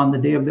before, on the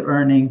day of the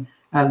earning,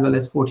 as well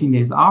as 14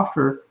 days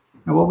after.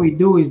 And what we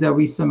do is that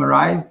we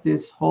summarize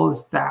this whole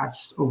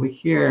stats over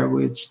here,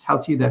 which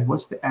tells you that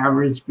what's the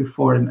average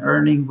before an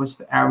earning, what's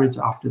the average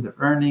after the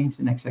earnings,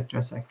 and et cetera,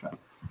 et cetera.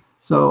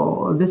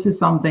 So this is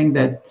something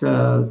that's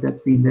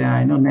been there.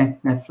 I know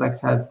Netflix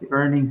has the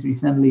earnings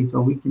recently,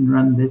 so we can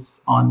run this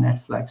on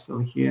Netflix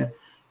over here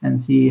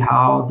and see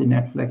how the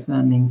Netflix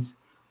earnings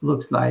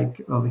looks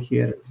like over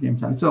here at the same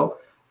time. So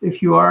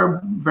if you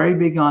are very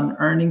big on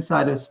earnings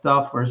side of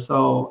stuff or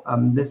so,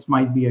 this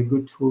might be a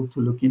good tool to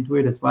look into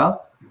it as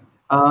well.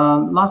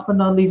 Last but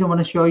not least, I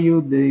want to show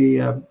you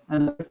the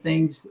another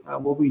things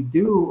what we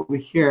do over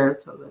here.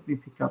 So let me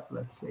pick up,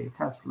 let's say,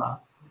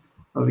 Tesla.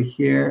 Over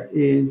here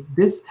is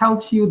this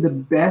tells you the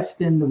best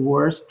and the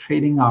worst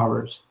trading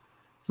hours.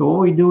 So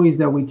what we do is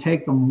that we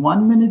take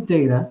 1 minute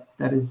data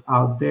that is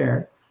out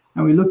there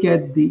and we look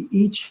at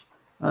each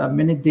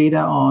minute data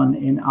on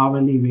an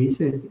hourly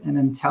basis, and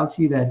then tells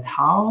you that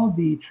how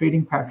the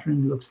trading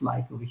pattern looks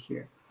like over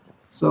here.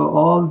 So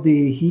all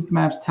the heat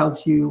maps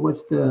tells you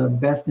what's the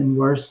best and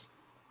worst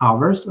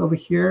hours over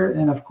here.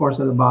 And of course,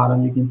 at the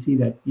bottom, you can see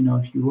that,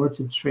 if you were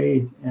to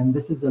trade, and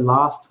this is the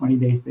last 20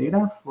 days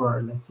data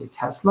for, let's say,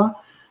 Tesla,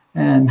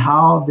 and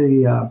how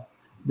the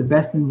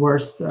best and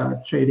worst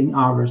trading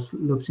hours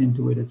looks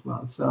into it as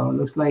well. So it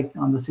looks like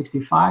on the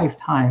 65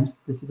 times,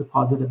 this is a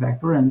positive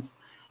occurrence,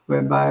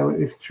 whereby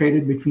if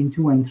traded between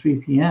 2 and 3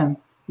 p.m.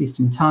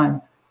 Eastern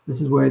time, this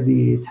is where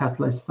the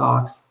Tesla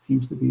stocks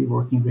seems to be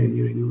working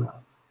really, really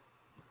well.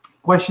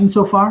 Questions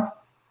so far?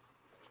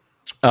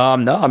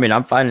 No, I mean,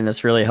 I'm finding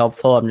this really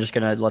helpful. I'm just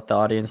going to let the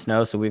audience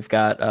know. So we've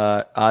got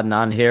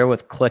Adnan here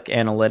with Click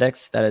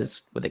Analytics. That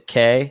is with a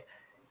K,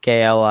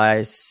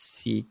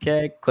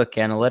 Klick, Click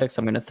Analytics.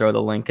 I'm going to throw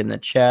the link in the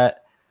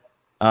chat.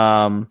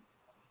 But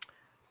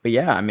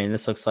yeah, I mean,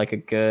 this looks like a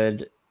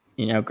good,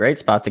 great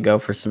spot to go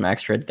for some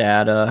extra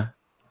data.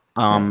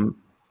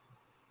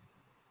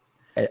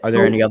 Are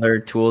there any other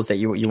tools that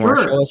you want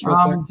to show us real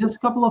quick? Just a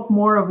couple of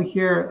more over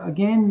here.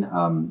 Again,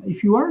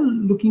 if you are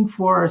looking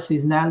for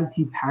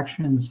seasonality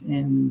patterns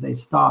in the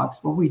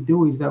stocks, what we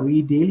do is that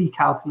we daily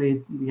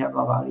calculate, we have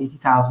about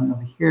 80,000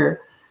 over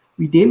here.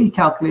 We daily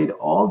calculate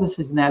all the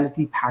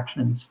seasonality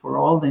patterns for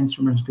all the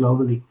instruments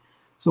globally.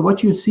 So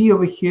what you see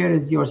over here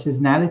is your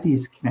seasonality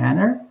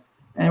scanner.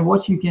 And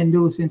what you can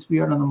do, since we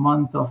are on the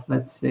month of,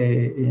 let's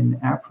say, in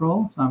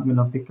April, so I'm going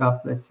to pick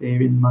up, let's say,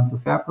 in the month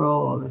of April,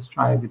 or let's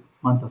try the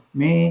month of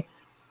May.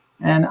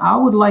 And I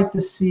would like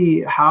to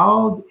see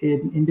how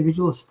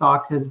individual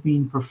stocks has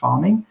been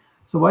performing.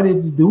 So what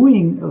it's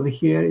doing over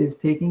here is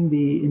taking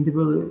the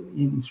individual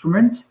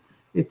instrument,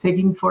 it's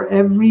taking for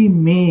every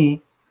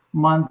May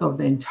month of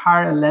the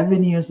entire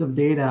 11 years of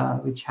data,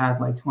 which has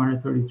like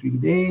 233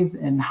 days,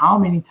 and how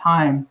many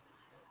times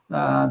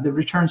the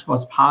returns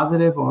was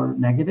positive or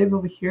negative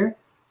over here.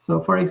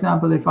 So for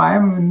example, if I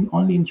am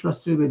only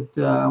interested with,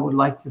 would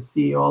like to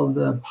see all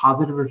the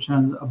positive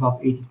returns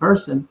above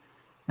 80%,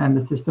 and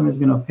the system is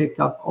going to pick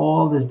up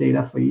all this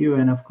data for you.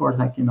 And of course,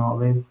 I can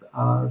always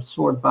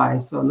sort by.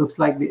 So it looks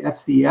like the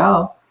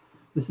FCL,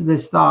 this is a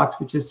stock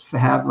which is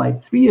have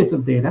like 3 years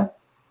of data,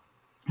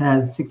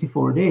 has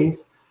 64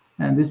 days.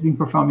 And this has been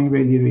performing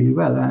really, really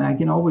well. And I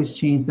can always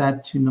change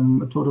that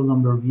to total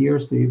number of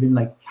years, so even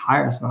like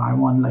higher. So I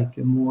want like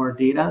more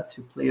data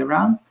to play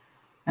around.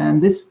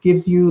 And this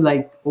gives you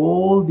like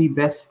all the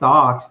best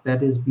stocks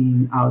that is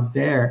being out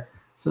there.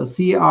 So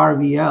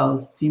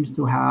CRVL seems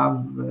to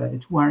have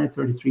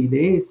 233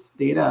 days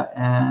data.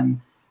 And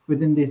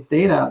within this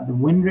data, the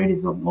win rate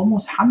is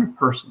almost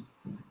 100%.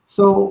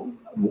 So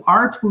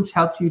our tools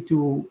help you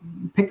to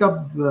pick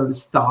up the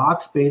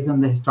stocks based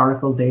on the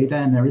historical data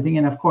and everything.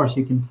 And of course,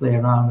 you can play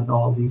around with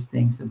all these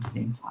things at the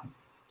same time.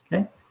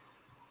 Okay.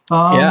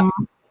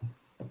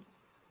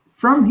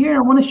 From here, I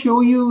want to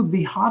show you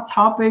the hot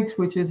topics,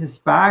 which is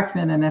SPACs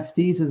and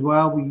NFTs as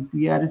well.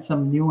 We added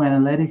some new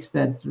analytics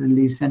that's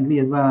really recently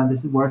as well. And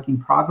this is work in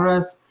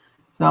progress.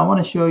 So I want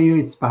to show you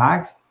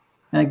SPACs.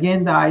 And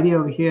again, the idea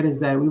over here is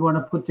that we want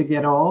to put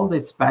together all the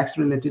SPACs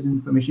related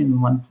information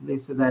in one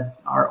place so that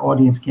our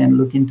audience can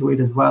look into it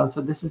as well. So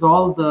this is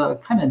all the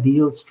kind of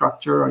deal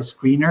structure or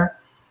screener.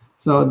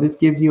 So this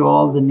gives you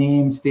all the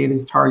name,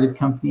 status, target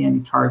company,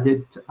 any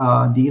target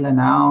deal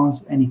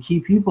announced, any key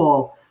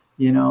people,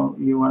 you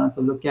wanted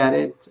to look at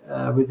it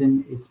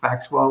within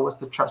SPACs. Well, what's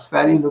the trust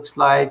value looks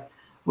like?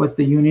 What's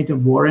the unit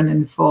of warrant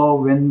info?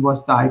 When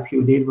was the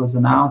IPO date was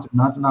announced or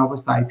not announced?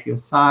 What's the IPO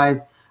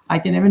size? I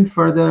can even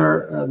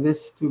further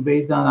this to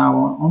based on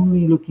our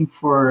only looking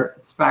for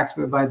SPACs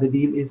whereby the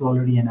deal is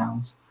already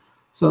announced.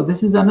 So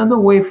this is another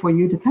way for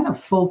you to kind of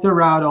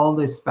filter out all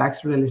the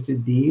SPACs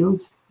related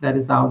deals that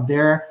is out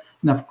there.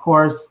 And of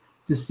course,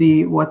 to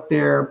see what's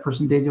their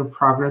percentage of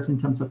progress in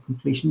terms of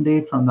completion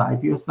date from the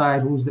IPO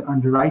side, who's the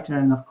underwriter.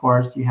 And of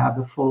course, you have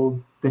the full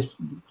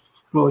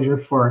disclosure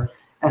for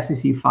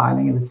SEC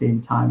filing at the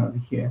same time over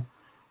here.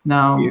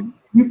 Now,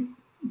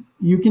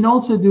 you can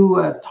also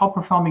do top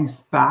performing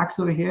SPACs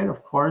over here,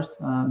 of course.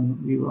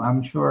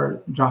 I'm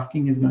sure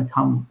DraftKings is going to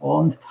come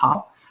on the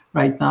top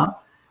right now.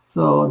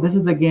 So this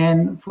is,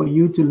 again, for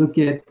you to look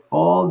at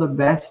all the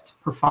best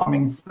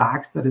performing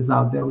SPACs that is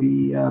out there.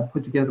 We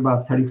put together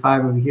about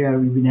 35 over here.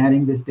 We've been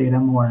adding this data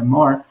more and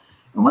more.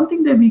 And one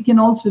thing that we can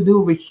also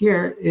do over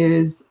here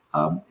is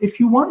if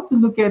you wanted to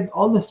look at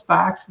all the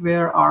SPACs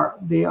where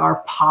they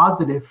are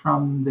positive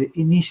from the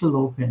initial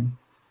open,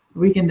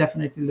 we can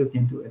definitely look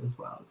into it as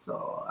well.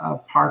 So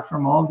apart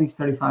from all these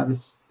 35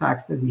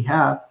 SPACs that we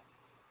have,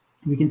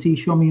 we can see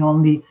show me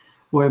only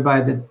whereby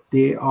that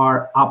they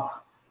are up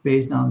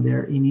based on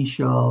their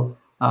initial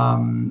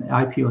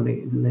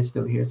IPO list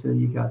over here. So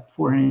you got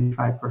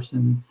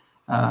 485%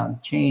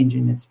 change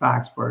in its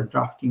SPACs for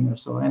DraftKings or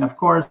so. And of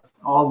course,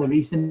 all the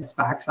recent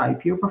SPACs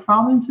IPO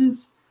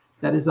performances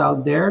that is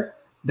out there,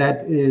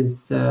 that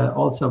is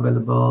also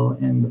available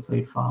in the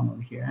platform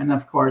over here. And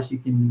of course, you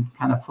can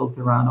kind of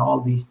filter around all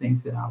these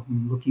things that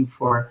I'm looking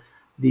for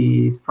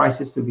these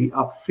prices to be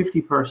up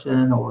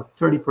 50% or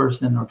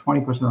 30% or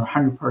 20% or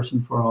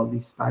 100% for all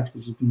these SPACs,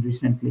 which has been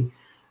recently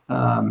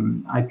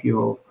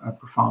IPO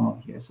perform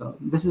over here. So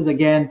this is,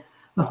 again,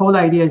 the whole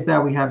idea is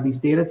that we have these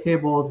data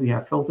tables, we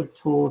have filter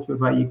tools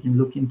whereby you can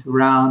look into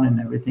round and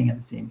everything at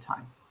the same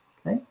time.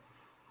 Okay.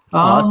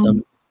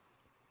 Awesome.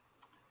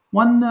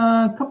 One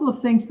couple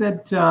of things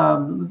that,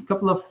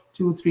 couple of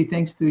 2-3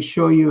 things to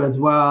show you as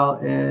well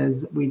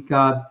is we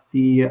got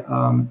the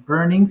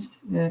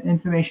earnings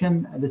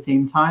information at the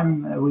same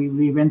time.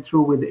 We went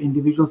through with the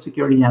individual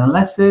security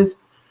analysis,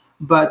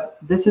 but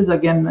this is,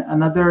 again,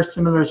 another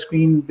similar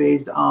screen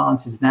based on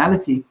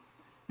seasonality.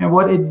 And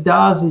what it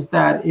does is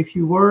that if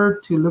you were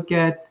to look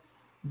at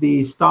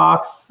the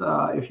stocks,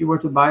 if you were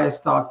to buy a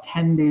stock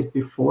 10 days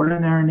before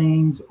an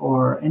earnings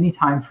or any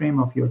time frame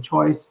of your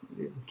choice,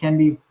 it can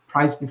be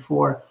price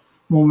before,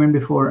 moment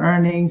before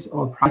earnings,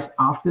 or price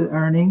after the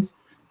earnings.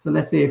 So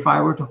let's say if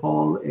I were to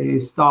hold a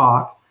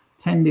stock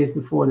 10 days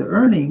before the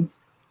earnings,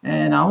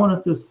 and I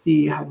wanted to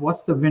see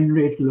what's the win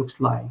rate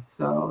looks like.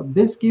 So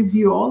this gives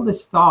you all the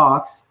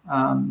stocks.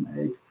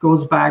 It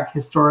goes back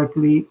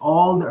historically,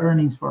 all the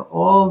earnings for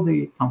all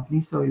the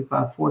companies. So it's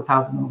about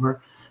 4,000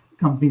 over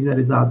companies that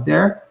is out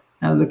there.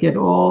 And look at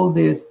all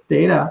this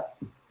data,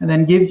 and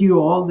then gives you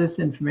all this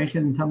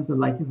information in terms of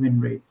like a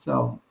win rate.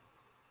 So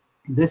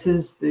this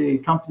is the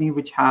company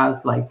which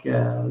has like,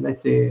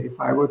 let's say if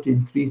I were to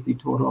increase the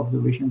total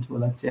observation to,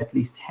 let's say, at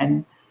least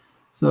 10.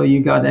 So you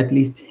got at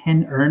least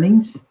 10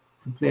 earnings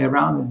to play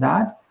around with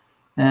that.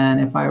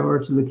 And if I were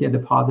to look at the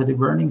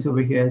positive earnings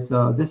over here,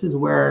 so this is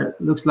where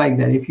it looks like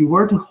that if you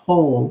were to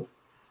hold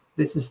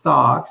this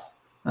stocks,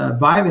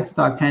 buy the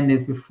stock 10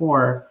 days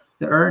before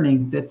the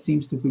earnings, that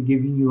seems to be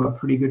giving you a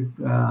pretty good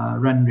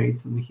run rate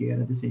over here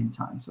at the same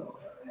time. So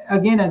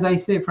again, as I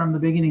say from the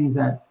beginning, is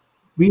that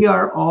we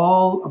are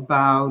all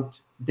about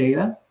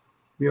data.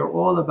 We are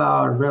all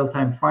about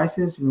real-time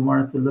prices. We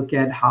wanted to look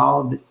at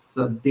how this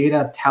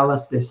data tell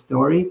us this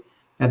story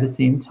at the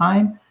same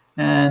time.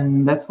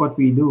 And that's what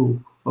we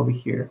do over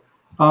here.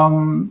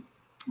 One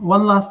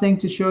last thing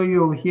to show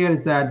you over here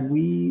is that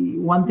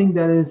one thing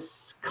that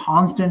is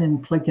constant in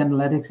Qlik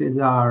Analytics is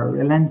our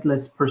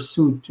relentless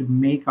pursuit to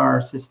make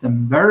our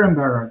system better and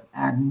better,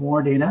 add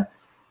more data.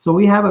 So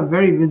we have a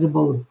very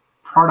visible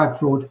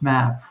product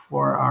roadmap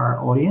for our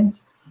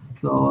audience.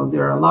 So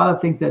there are a lot of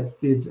things that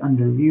is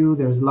under review.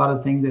 There's a lot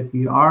of things that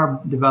we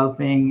are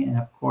developing. And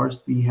of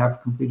course, we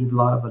have completed a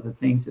lot of other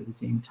things at the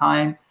same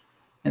time.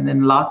 And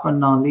then last but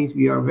not least,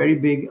 we are very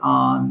big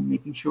on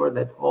making sure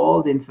that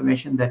all the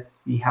information that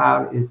we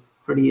have is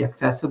pretty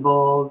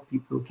accessible.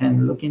 People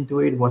can look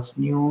into it, what's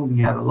new. We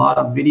have a lot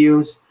of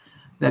videos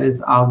that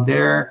is out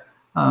there.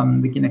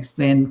 We can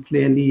explain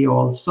clearly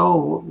also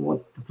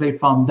what the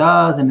platform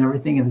does and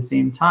everything at the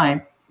same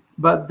time.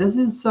 But this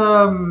is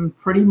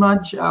pretty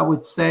much, I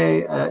would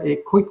say, a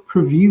quick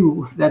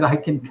preview that I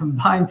can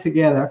combine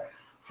together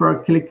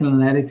for Qlik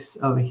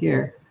Analytics over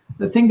here.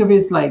 The thing of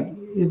it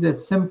is a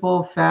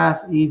simple,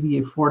 fast,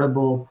 easy,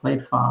 affordable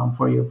platform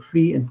for your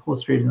pre and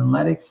post-trade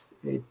analytics.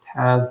 It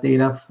has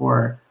data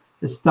for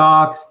the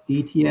stocks,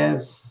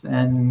 ETFs,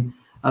 and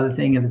other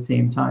thing at the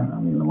same time. I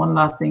mean, one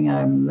last thing,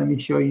 let me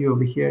show you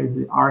over here is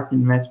the ARK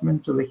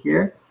Investment over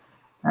here.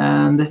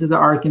 And this is the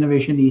ARK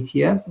Innovation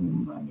ETFs. I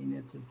mean,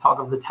 it's the talk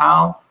of the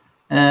town.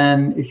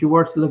 And if you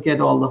were to look at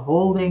all the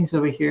holdings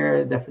over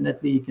here,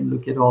 definitely you can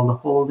look at all the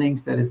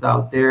holdings that is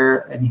out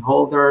there, any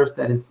holders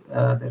that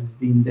is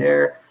being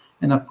there,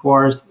 and of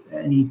course,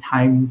 any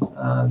times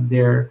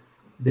their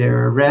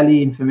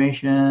rally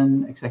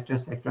information,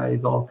 etc.,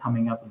 is all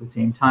coming up at the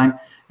same time.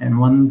 And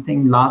one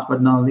thing, last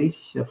but not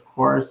least, of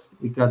course,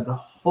 we got the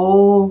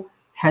whole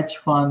hedge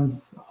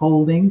funds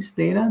holdings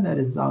data that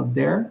is out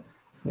there.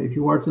 So if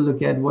you were to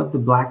look at what the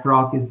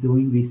BlackRock is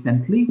doing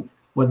recently,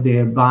 what they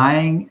are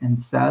buying and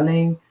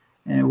selling,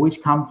 and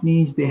which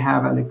companies they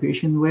have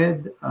allocation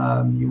with.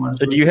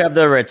 So do you have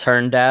the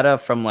return data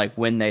from like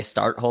when they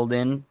start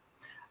holding?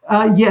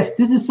 Yes,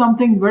 this is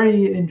something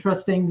very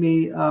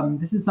interestingly.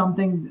 This is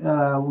something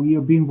we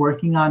have been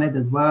working on it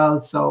as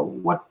well. So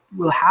what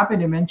will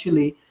happen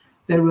eventually,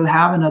 that we'll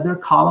have another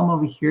column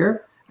over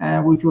here,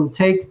 which will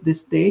take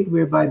this date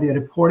whereby they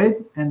report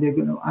it, and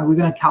we're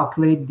gonna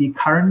calculate the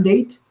current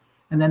date,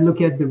 and then look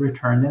at the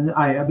return. And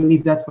I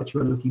believe that's what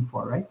you're looking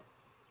for, right?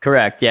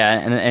 Correct. Yeah.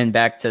 And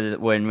back to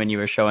when you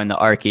were showing the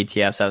ARK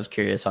ETFs, I was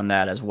curious on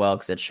that as well,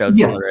 because it showed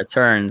some of the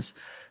returns.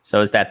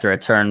 So is that the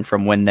return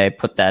from when they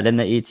put that in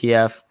the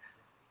ETF?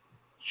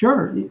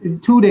 Sure.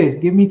 2 days.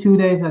 Give me 2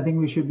 days. I think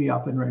we should be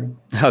up and ready.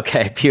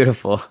 Okay.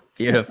 Beautiful.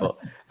 All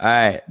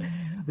right.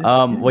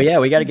 Well, yeah,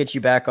 we got to get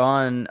you back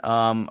on.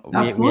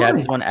 We had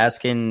someone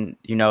asking,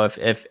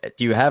 if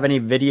do you have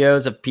any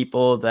videos of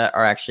people that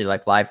are actually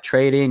like live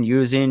trading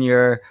using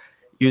your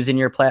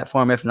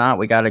platform? If not,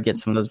 we got to get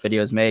some of those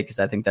videos made, because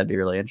I think that'd be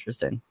really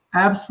interesting.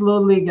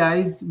 Absolutely,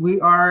 guys.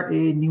 We are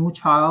a new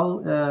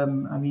child. I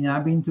mean,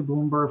 I've been to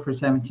Bloomberg for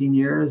 17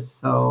 years,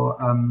 so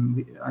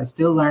I'm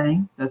still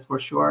learning. That's for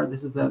sure.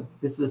 This is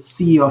a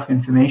sea of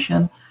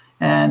information,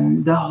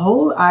 and the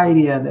whole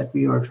idea that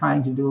we are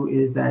trying to do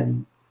is that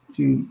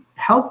to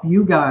help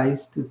you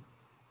guys to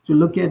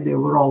look at the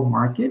overall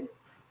market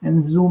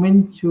and zoom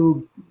in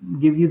to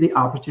give you the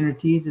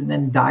opportunities and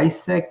then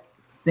dissect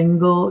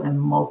single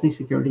and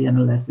multi-security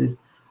analysis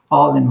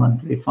all in one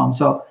platform.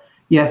 So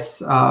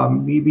yes,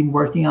 we've been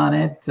working on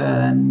it,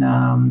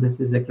 and this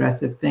is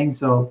aggressive thing.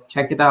 So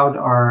check it out.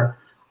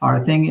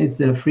 Our thing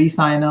is a free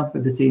sign up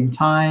at the same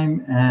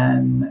time.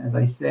 And as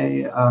I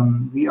say,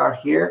 we are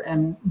here,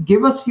 and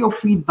give us your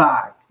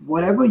feedback,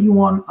 whatever you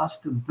want us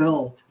to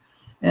build.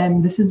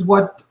 And this is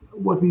what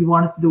we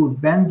wanted to do.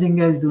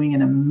 Benzinga is doing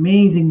an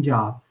amazing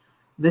job.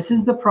 This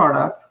is the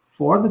product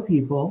for the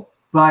people,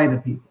 by the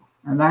people.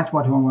 And that's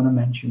what I want to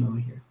mention over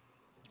here.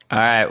 All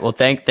right. Well,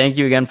 thank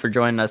you again for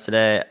joining us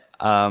today.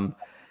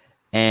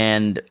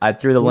 And I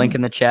threw the link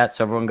in the chat,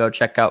 so everyone go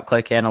check out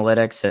Click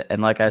Analytics.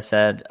 And like I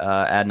said,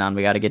 Adnan,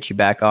 we got to get you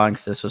back on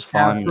because this was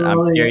fun.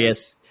 Absolutely. I'm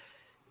curious.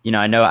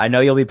 I know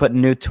you'll be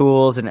putting new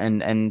tools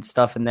and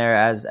stuff in there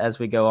as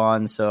we go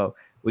on. So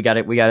we got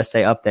to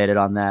stay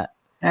updated on that.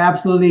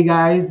 Absolutely,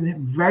 guys.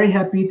 Very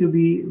happy to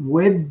be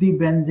with the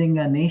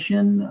Benzinga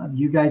Nation.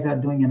 You guys are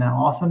doing an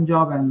awesome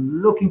job,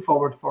 and looking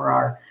forward for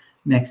our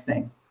next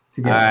thing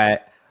together. All right.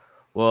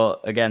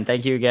 Well, again,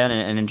 thank you again,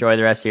 and enjoy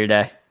the rest of your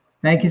day.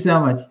 Thank you so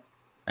much.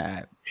 All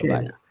right.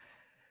 Bye-bye.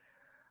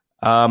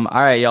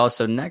 All right, y'all.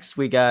 So next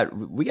we got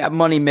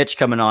Money Mitch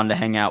coming on to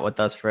hang out with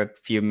us for a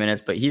few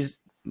minutes, but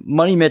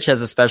Money Mitch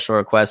has a special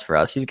request for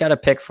us. He's got a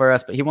pick for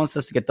us, but he wants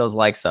us to get those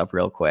likes up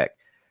real quick.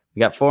 We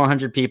got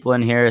 400 people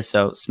in here,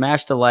 so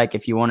smash the like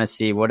if you want to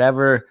see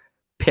whatever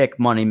pick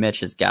Money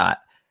Mitch has got.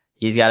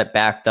 He's got it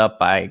backed up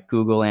by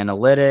Google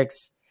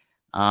Analytics.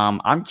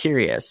 I'm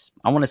curious.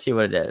 I want to see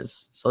what it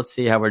is. So let's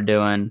see how we're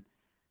doing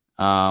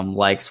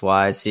likes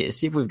wise. See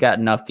if we've got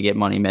enough to get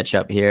Money Mitch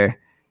up here.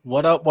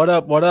 What up?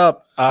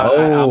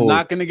 I'm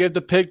not going to give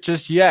the pick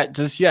just yet.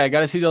 I got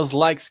to see those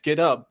likes get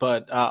up,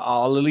 but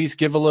I'll at least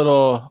give a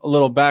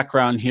little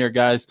background here,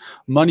 guys.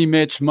 Money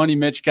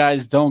Mitch,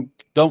 guys.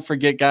 Don't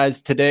forget,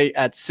 guys, today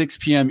at 6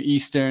 p.m.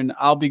 Eastern,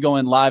 I'll be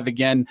going live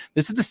again.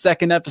 This is the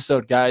second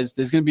episode, guys.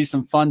 There's going to be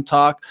some fun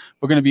talk.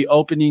 We're going to be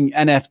opening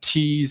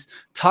NFTs,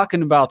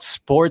 talking about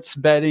sports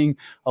betting,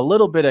 a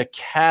little bit of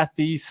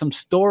Kathy, some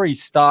story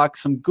stock,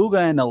 some Google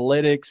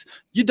Analytics.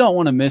 You don't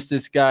want to miss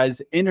this, guys.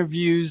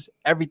 Interviews,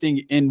 everything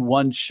in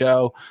one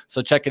show.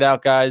 So check it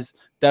out, guys.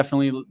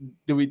 Definitely.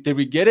 Did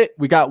we get it?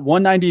 We got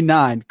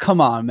 199. Come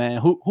on, man.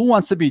 Who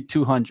wants to be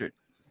 200?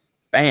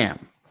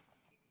 Bam.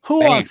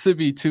 Who wants to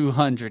be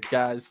 200,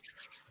 guys?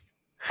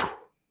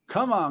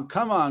 Come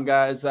on,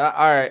 guys. All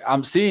right,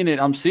 I'm seeing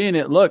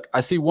it. Look,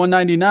 I see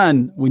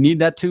 199. We need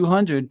that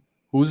 200.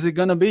 Who's it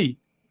going to be?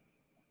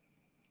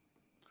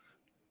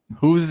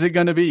 Who's it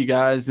going to be,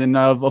 guys? And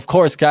of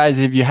course, guys,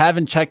 if you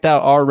haven't checked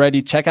out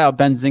already, check out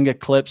Benzinga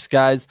Clips,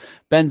 guys.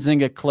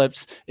 Benzinga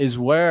Clips is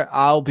where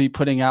I'll be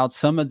putting out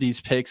some of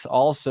these picks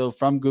also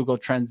from Google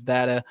Trends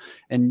data.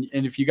 And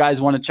if you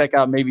guys want to check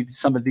out maybe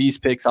some of these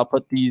picks, I'll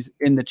put these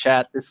in the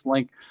chat, this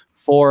link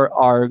for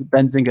our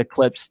Benzinga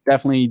Clips.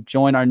 Definitely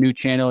join our new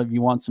channel if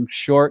you want some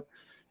short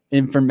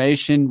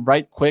information,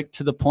 right quick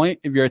to the point.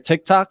 If you're a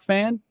TikTok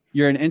fan,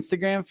 you're an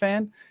Instagram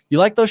fan, you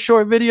like those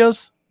short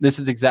videos, this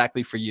is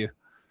exactly for you.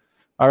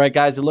 All right,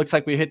 guys, it looks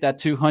like we hit that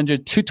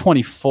 200,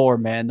 224,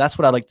 man. That's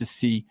what I like to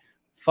see.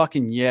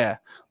 Fucking yeah.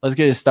 Let's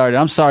get it started.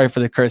 I'm sorry for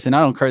the cursing. I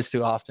don't curse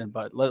too often,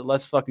 but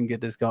let's fucking get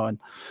this going.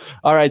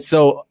 All right,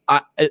 so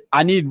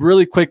I need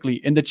really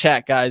quickly in the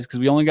chat, guys, because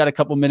we only got a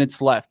couple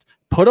minutes left.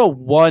 Put a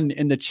 1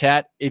 in the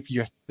chat if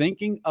you're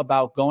thinking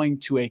about going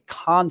to a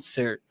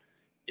concert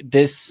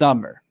this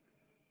summer.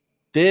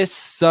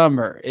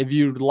 If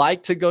you'd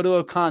like to go to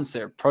a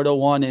concert, put a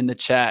 1 in the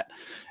chat.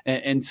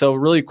 And so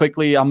really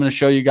quickly, I'm going to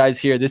show you guys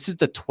here. This is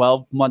the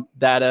 12-month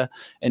data.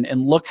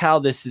 And look how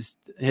this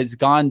has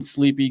gone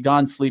sleepy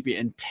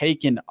and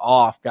taken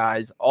off,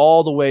 guys,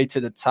 all the way to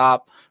the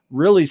top,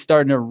 really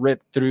starting to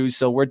rip through.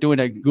 So we're doing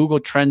a Google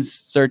Trends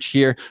search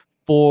here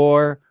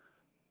for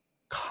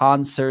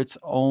concerts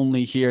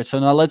only here. So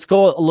now let's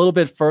go a little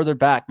bit further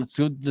back. Let's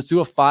do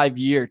a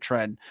 5-year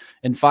trend.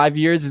 In 5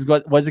 years is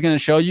what's it going to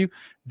show you?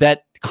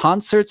 That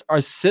concerts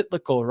are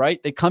cyclical,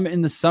 right? They come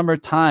in the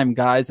summertime,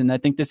 guys. And I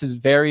think this is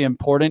very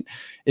important,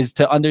 is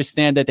to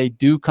understand that they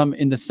do come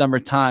in the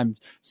summertime.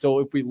 So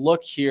if we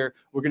look here,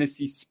 we're going to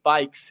see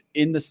spikes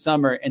in the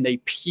summer and they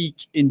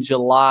peak in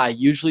July,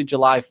 usually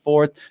July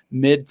 4th,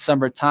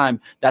 mid-summer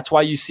time. That's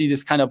why you see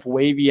this kind of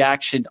wavy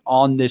action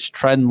on this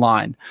trend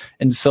line.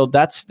 And so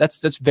that's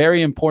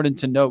very important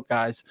to note,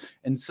 guys.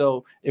 And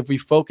so if we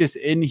focus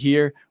in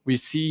here, we've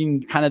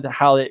seen kind of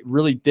how it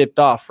really dipped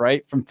off,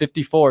 right? From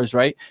 54s,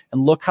 right?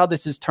 And look how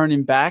this is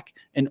turning back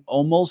and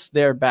almost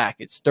there back.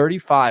 It's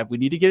 35. We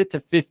need to get it to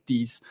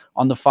 50s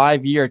on the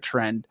 5-year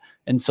trend.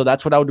 And so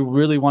that's what I would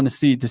really want to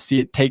see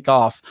it take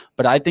off.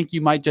 But I think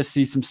you might just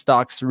see some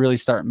stocks really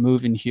start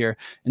moving here.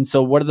 And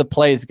so what are the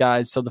plays,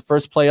 guys? So the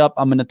first play up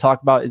I'm going to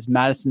talk about is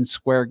Madison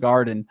Square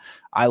Garden.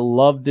 I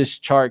love this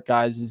chart,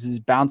 guys. This is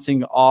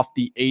bouncing off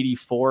the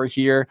 84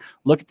 here.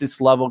 Look at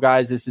this level,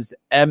 guys. This is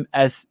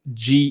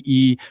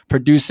MSGE.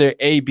 Producer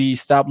AB,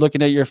 stop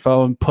looking at your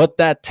phone. Put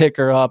that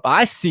ticker up.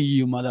 I see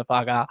you,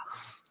 motherfucker.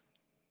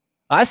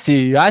 I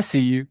see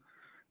you.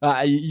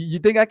 You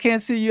think I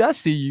can't see you? I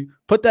see you.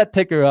 Put that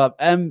ticker up,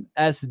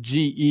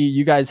 MSGE.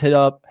 You guys hit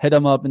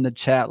them up in the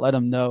chat. Let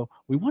them know.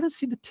 We want to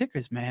see the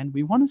tickers, man.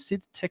 We want to see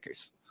the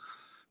tickers.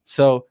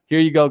 So here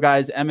you go,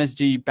 guys.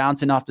 MSG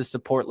bouncing off the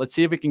support. Let's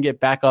see if we can get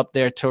back up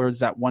there towards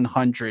that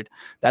 100.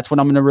 That's what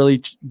I'm going to really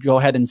go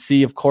ahead and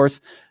see, of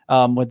course,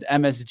 with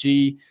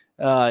MSG.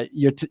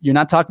 You're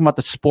not talking about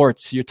the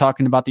sports. You're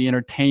talking about the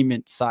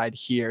entertainment side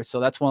here.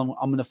 So that's what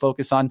I'm going to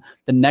focus on.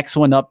 The next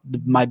one up,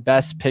 my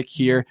best pick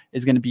here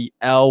is going to be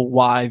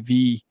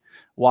LYV.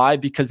 Why?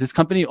 Because this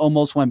company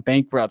almost went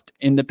bankrupt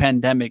in the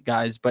pandemic,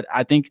 guys. But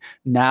I think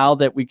now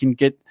that we can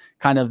get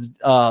kind of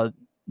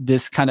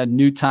this kind of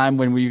new time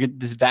when we get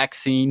this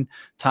vaccine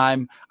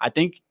time, I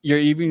think you're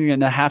even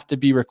going to have to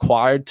be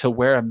required to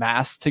wear a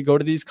mask to go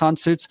to these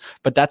concerts,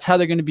 but that's how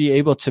they're going to be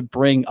able to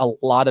bring a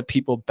lot of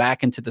people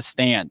back into the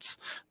stands.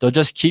 They'll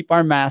just keep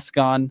our mask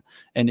on,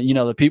 and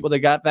the people that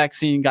got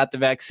the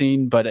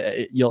vaccine,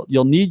 but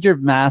you'll need your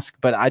mask.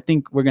 But I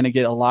think we're going to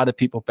get a lot of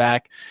people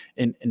back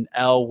in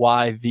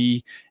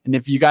LYV. And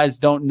if you guys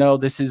don't know,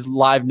 this is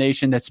Live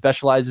Nation that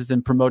specializes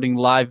in promoting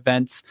live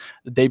events.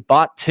 They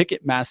bought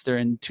Ticketmaster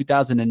in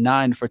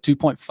 2009 for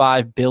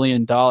 $2.5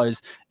 billion,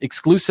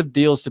 exclusive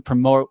deals to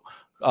promote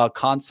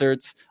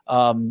concerts.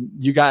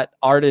 You got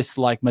artists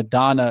like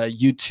Madonna,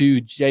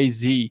 U2,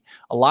 Jay-Z.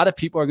 A lot of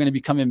people are going to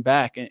be coming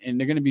back, and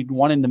they're going to be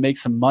wanting to make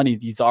some money,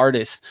 these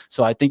artists.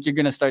 So I think you're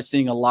going to start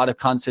seeing a lot of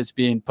concerts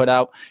being put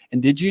out.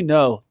 And did you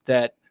know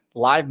that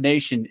Live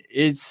Nation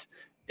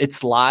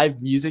its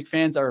live music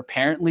fans are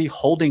apparently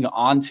holding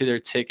on to their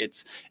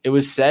tickets? It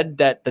was said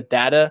that the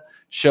data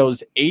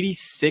shows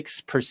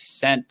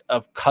 86%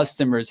 of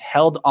customers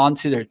held on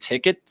to their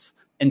tickets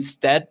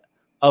instead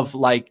of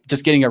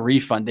just getting a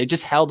refund. They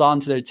just held on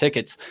to their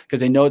tickets because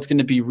they know it's going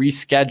to be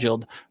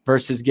rescheduled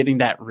versus getting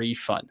that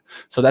refund.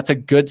 So that's a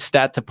good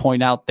stat to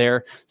point out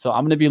there. So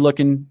I'm going to be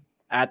looking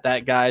at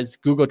that, guys.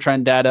 Google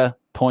Trend data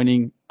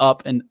pointing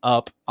up and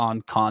up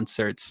on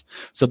concerts.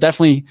 So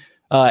definitely,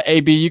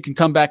 AB, you can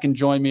come back and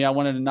join me. I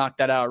wanted to knock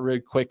that out really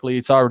quickly.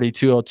 It's already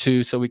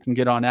 2:02, so we can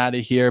get on out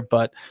of here.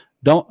 But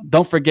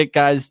don't forget,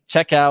 guys,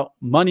 check out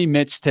Money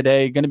Mitch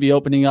today. Going to be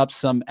opening up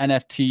some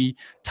NFT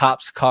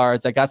Topps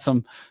cards. I got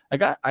some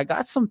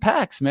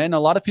packs, man. A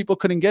lot of people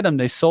couldn't get them.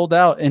 They sold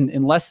out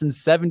in less than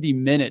 70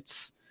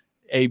 minutes.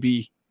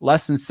 AB,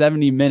 less than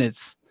 70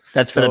 minutes.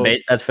 That's for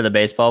the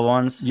baseball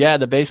ones. Yeah,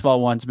 the baseball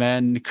ones,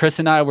 man. Chris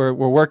and I were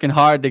working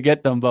hard to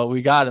get them, but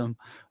we got them.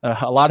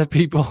 A lot of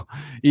people,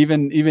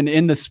 even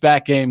in the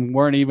SPAC game,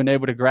 weren't even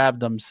able to grab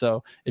them.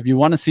 So if you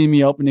want to see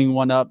me opening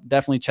one up,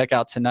 definitely check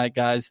out tonight,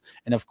 guys.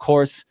 And of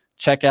course,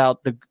 check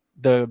out the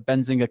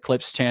Benzinga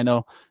Clips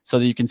channel so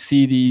that you can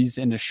see these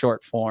in the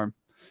short form.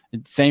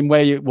 The same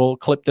way we'll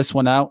clip this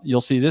one out,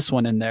 you'll see this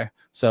one in there.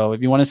 So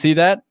if you want to see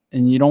that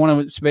and you don't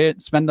want to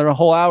spend the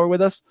whole hour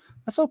with us,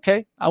 that's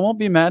okay. I won't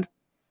be mad.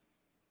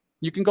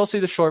 You can go see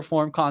the short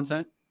form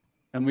content,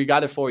 and we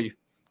got it for you.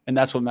 And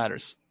that's what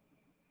matters.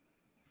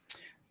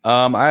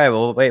 All right.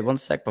 Well, wait 1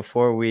 sec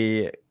before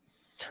we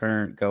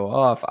go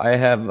off. I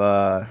have,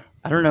 I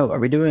don't know. Are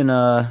we doing,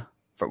 I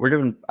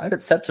have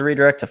it set to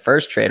redirect to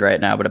first trade right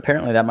now, but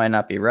apparently that might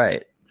not be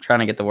right. I'm trying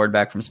to get the word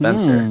back from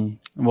Spencer.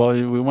 Well,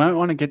 we might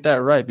want to get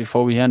that right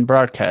before we end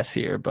broadcast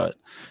here, but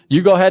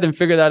you go ahead and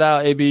figure that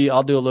out, AB.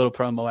 I'll do a little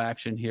promo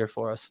action here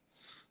for us.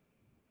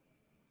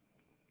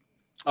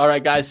 All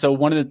right, guys. So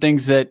one of the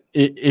things that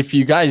if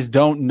you guys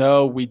don't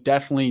know, we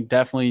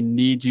definitely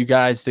need you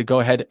guys to go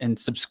ahead and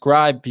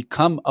subscribe,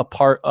 become a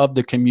part of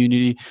the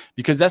community,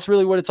 because that's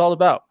really what it's all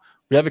about.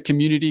 We have a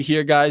community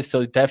here, guys.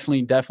 So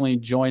definitely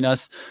join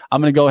us.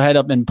 I'm going to go ahead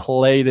up and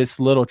play this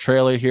little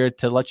trailer here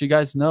to let you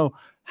guys know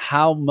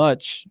how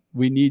much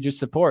we need your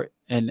support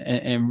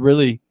and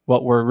really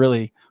what we're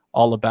really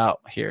all about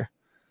here.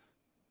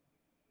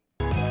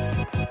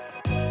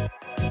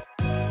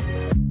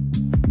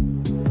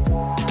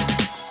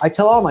 I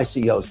tell all my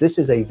CEOs, this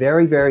is a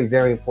very, very,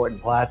 very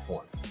important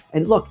platform.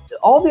 And look,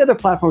 all the other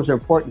platforms are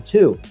important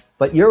too,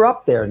 but you're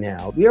up there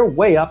now. You're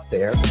way up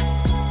there.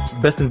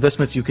 Best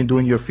investments you can do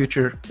in your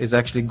future is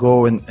actually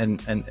go and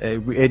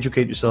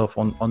re-educate yourself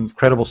on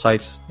credible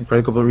sites and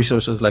credible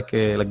resources like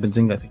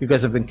Benzinga. I think you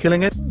guys have been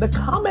killing it. The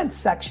comment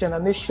section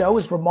on this show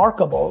is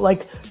remarkable.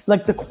 Like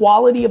the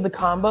quality of the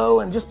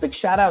combo, and just big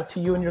shout out to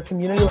you and your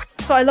community.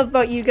 That's what I love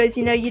about you guys.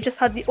 You just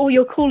had all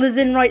your callers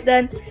in right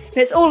then. And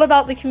it's all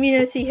about the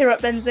community here at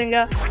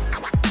Benzinga.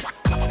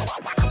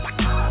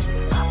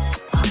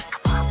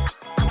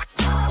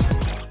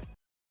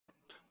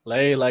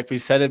 Like we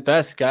said it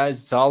best, guys.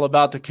 It's all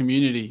about the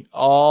community.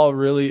 All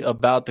really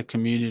about the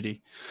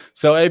community.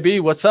 So, AB,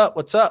 what's up?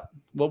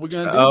 what we're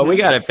gonna do. Oh, we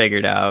got it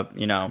figured out.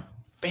 You know,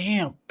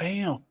 bam.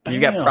 You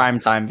got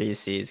primetime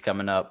VCs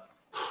coming up.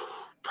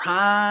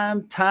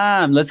 Prime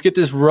time. Let's get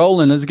this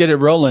rolling. Let's get it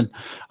rolling.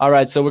 All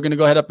right. So we're going to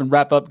go ahead up and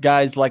wrap up,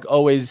 guys. Like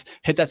always,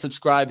 hit that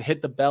subscribe,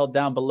 hit the bell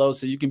down below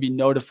so you can be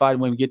notified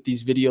when we get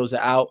these videos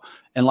out.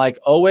 And like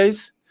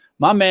always,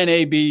 my man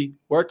AB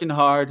working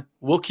hard.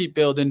 We'll keep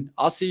building.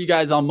 I'll see you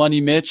guys on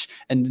Money Mitch.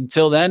 And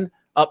until then,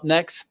 up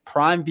next,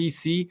 Prime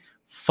VC,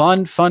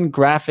 fun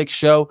graphics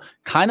show,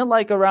 kind of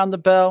like Around the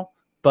Bell,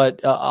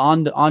 but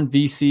on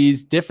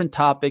VCs, different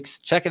topics.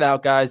 Check it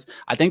out, guys.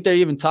 I think they're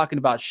even talking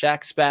about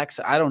Shaq Specs.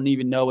 I don't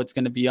even know what's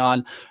going to be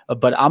on,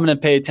 but I'm going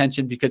to pay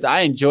attention because I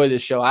enjoy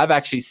this show. I've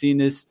actually seen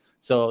this,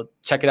 so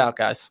check it out,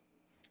 guys.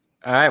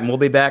 All right, and we'll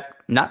be back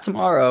not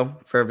tomorrow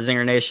for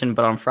Zinger Nation,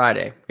 but on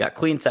Friday. We got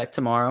Clean Tech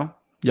tomorrow.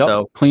 Yep,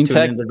 so Clean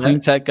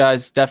Tech,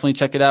 guys. Definitely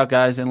check it out,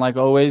 guys. And like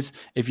always,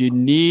 if you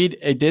need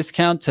a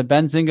discount to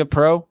Benzinga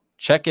Pro,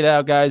 check it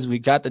out, guys. We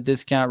got the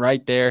discount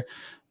right there.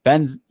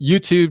 Ben's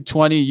YouTube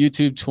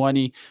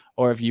 20,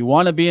 or if you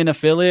want to be an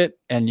affiliate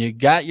and you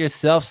got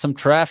yourself some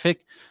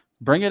traffic,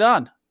 bring it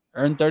on.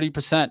 Earn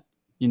 30%.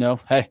 You know,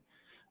 hey,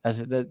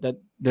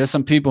 there's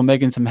some people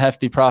making some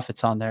hefty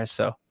profits on there.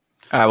 So, all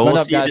right, well,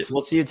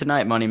 we'll see you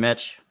tonight, Money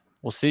Mitch.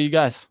 We'll see you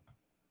guys.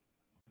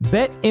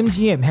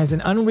 BetMGM has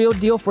an unreal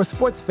deal for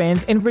sports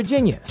fans in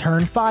Virginia.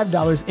 Turn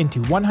 $5 into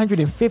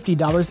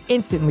 $150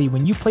 instantly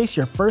when you place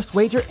your first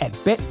wager at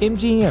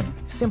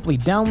BetMGM. Simply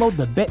download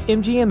the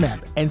BetMGM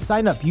app and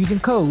sign up using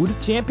code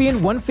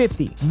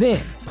Champion150. Then,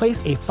 place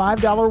a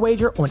 $5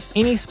 wager on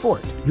any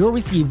sport. You'll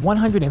receive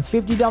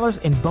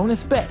 $150 in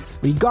bonus bets,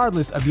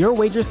 regardless of your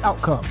wager's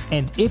outcome.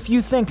 And if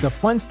you think the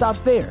fun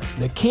stops there,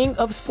 the king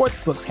of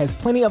sportsbooks has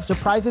plenty of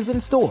surprises in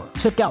store.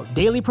 Check out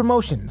daily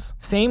promotions,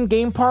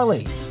 same-game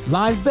parlays,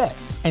 live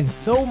bets, and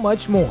so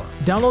much more.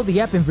 Download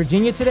the app in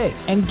Virginia today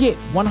and get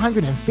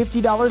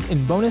 $150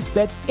 in bonus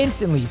bets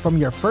instantly from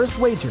your first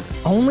wager.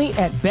 Only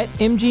at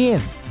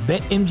BetMGM.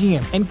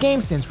 BetMGM and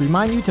GameSense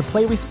remind you to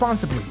play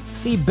responsibly.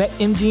 See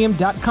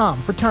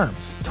BetMGM.com for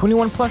terms.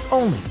 21 plus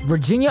only.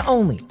 Virginia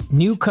only.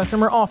 New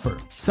customer offer.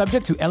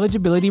 Subject to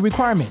eligibility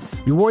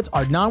requirements. Rewards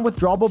are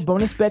non-withdrawable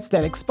bonus bets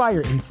that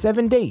expire in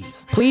 7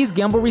 days. Please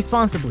gamble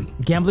responsibly.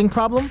 Gambling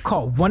problem?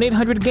 Call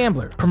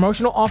 1-800-GAMBLER.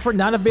 Promotional offer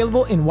not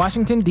available in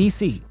Washington,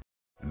 D.C.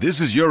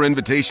 This is your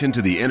invitation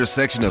to the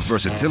intersection of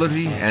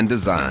versatility and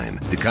design.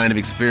 The kind of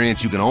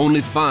experience you can only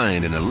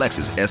find in a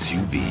Lexus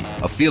SUV.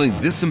 A feeling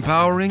this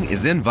empowering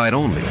is invite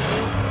only.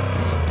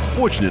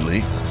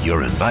 Fortunately,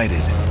 you're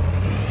invited.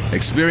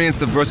 Experience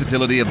the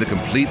versatility of the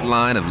complete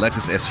line of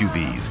Lexus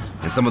SUVs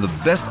and some of the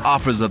best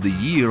offers of the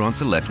year on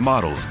select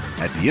models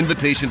at the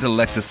Invitation to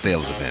Lexus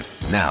sales event,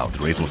 now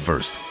through April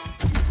 1st.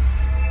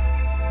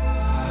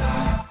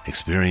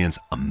 Experience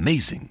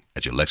amazing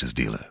at your Lexus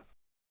dealer.